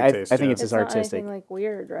 it's, I artistic taste, think yeah. it's his not artistic. anything like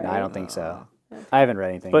weird, right? No, I don't think so. I haven't read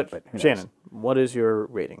anything, but who knows? Shannon, what is your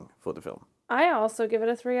rating for the film? I also give it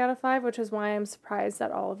a 3 out of 5, which is why I'm surprised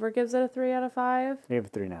that Oliver gives it a 3 out of 5. I gave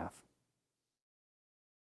it 3.5.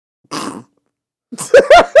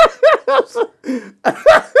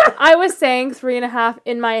 I was saying 3.5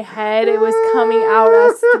 in my head. It was coming out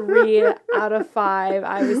as 3 out of 5.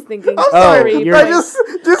 I was thinking Oh, 3. you're I but-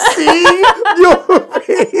 just seeing your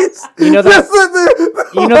face. You know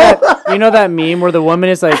that meme where the woman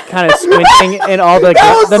is like kind of squinting and all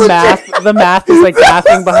the math is like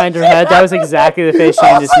laughing behind her head. That was exactly the face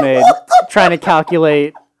Shane just made, trying to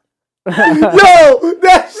calculate. Yo,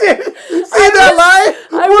 that shit. See that line?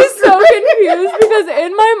 I was so confused because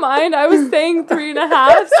in my mind I was saying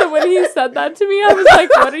 3.5. So when he said that to me, I was like,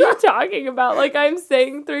 "What are you talking about? Like I'm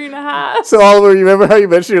saying 3.5." So Oliver, you remember how you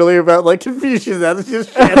mentioned earlier about like confusion? That's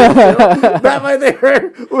just that right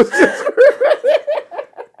there was just.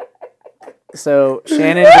 So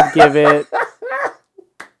Shannon would give it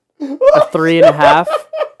a 3.5.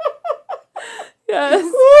 Yes,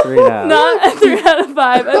 3.5. not a 3 out of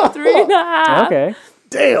 5, a 3.5. Okay.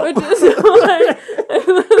 Damn. Which is why I'm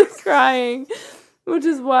literally crying. Which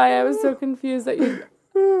is why I was so confused that you.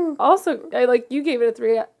 Also, you gave it a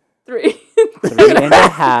 3.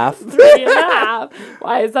 3.5. 3.5.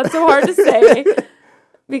 Why is that so hard to say?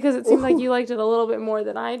 Because it seemed like you liked it a little bit more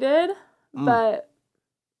than I did. But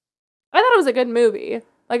I thought it was a good movie.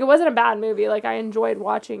 Like, it wasn't a bad movie. Like, I enjoyed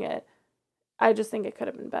watching it. I just think it could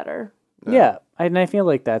have been better. Yeah, and I feel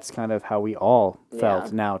like that's kind of how we all felt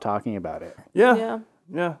Yeah. now talking about it. Yeah.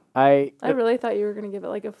 I really thought you were going to give it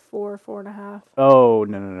like a 4, 4.5. Oh,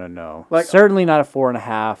 no. Like- Certainly not a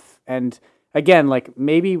 4.5. And again, like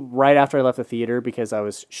maybe right after I left the theater because I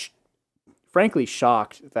was frankly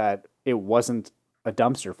shocked that it wasn't a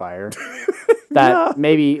dumpster fire. That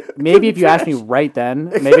maybe if you asked me right then,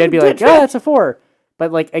 maybe I'd be like, "Yeah, it's a 4."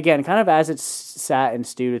 But like again, kind of as it sat and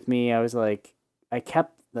stewed with me, I was like, I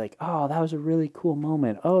kept like, "Oh, that was a really cool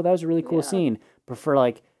moment. Oh, that was a really cool scene." But for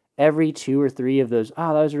like every 2 or 3 of those,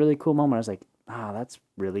 "Oh, that was a really cool moment," I was like, "Ah, that's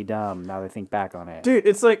really dumb." Now that I think back on it, Dude,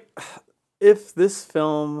 it's like if this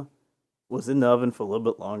film was in the oven for a little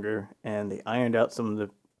bit longer and they ironed out some of the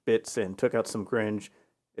bits and took out some cringe,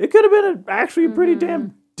 it could have been actually a pretty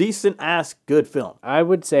damn decent ass good film. I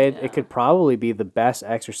would say it could probably be the best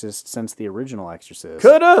Exorcist since the original Exorcist.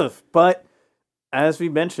 Could have, but as we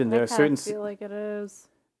mentioned, there I are certain. feel like it is.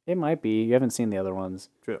 It might be. You haven't seen the other ones.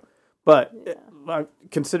 True, but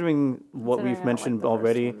considering what Considering I we've don't mentioned like the first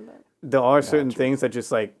already, one, but- there are certain things that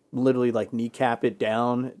just like literally like kneecap it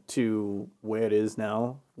down to where it is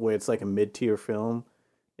now, where it's like a mid-tier film,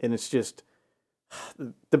 and it's just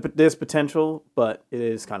there's potential, but it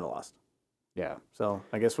is kind of lost. Yeah. So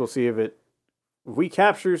I guess we'll see if it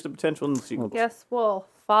recaptures the potential in the sequel. Guess we'll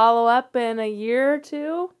follow up in a year or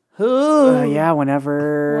 2. Yeah,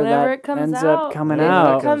 whenever that it comes ends out. up coming If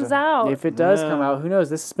out. it comes out. If it does Yeah. come out, who knows?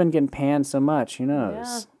 This has been getting panned so much. Who knows?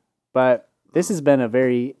 Yeah. But this has been a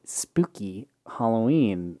very spooky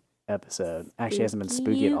Halloween episode. Actually, it hasn't been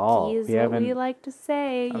spooky at all. Yuki's We what haven't. we like to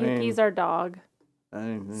say. I mean- Yuki's our dog.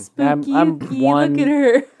 Mm-hmm. Spooky I'm Yuki, one- look at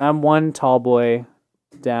her. I'm one tall boy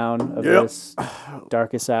down of Yep. this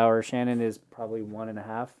darkest hour. Shannon is probably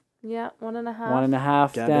 1.5. Yeah, 1.5.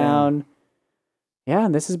 1.5 Goddamn. down. Yeah,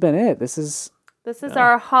 and this has been it. This is This is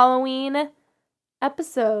our Halloween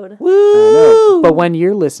episode. I know. But when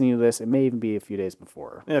you're listening to this, it may even be a few days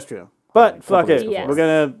before. That's true. But fuck days it, before. we're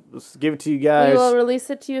gonna give it to you We guys. will release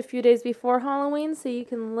it to you a few days before Halloween so you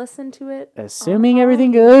can listen to it. Assuming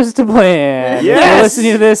everything goes to plan. If Yes! you're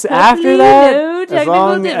listening to this after that. As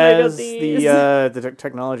long as the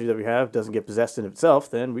technology that we have doesn't get possessed in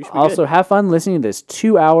itself, then we should be Also, good. have fun listening to this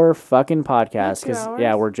 2-hour fucking podcast. 2 Because, hours?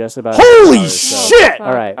 yeah, we're just about. Holy 2 hours, so- shit!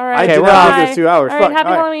 All right. All right. I Okay, did we're not off. think it was 2 hours. All right, Fuck. happy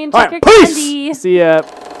All right. Halloween. All Check right, your peace! candy. See ya.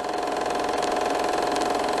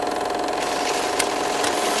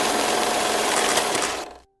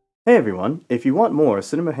 Hey everyone, if you want more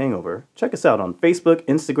Cinema Hangover, check us out on Facebook,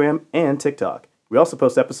 Instagram, and TikTok. We also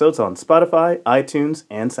post episodes on Spotify, iTunes,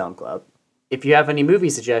 and SoundCloud. If you have any movie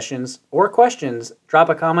suggestions or questions, drop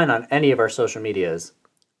a comment on any of our social medias.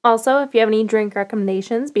 Also, if you have any drink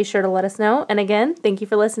recommendations, be sure to let us know. And again, thank you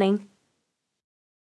for listening.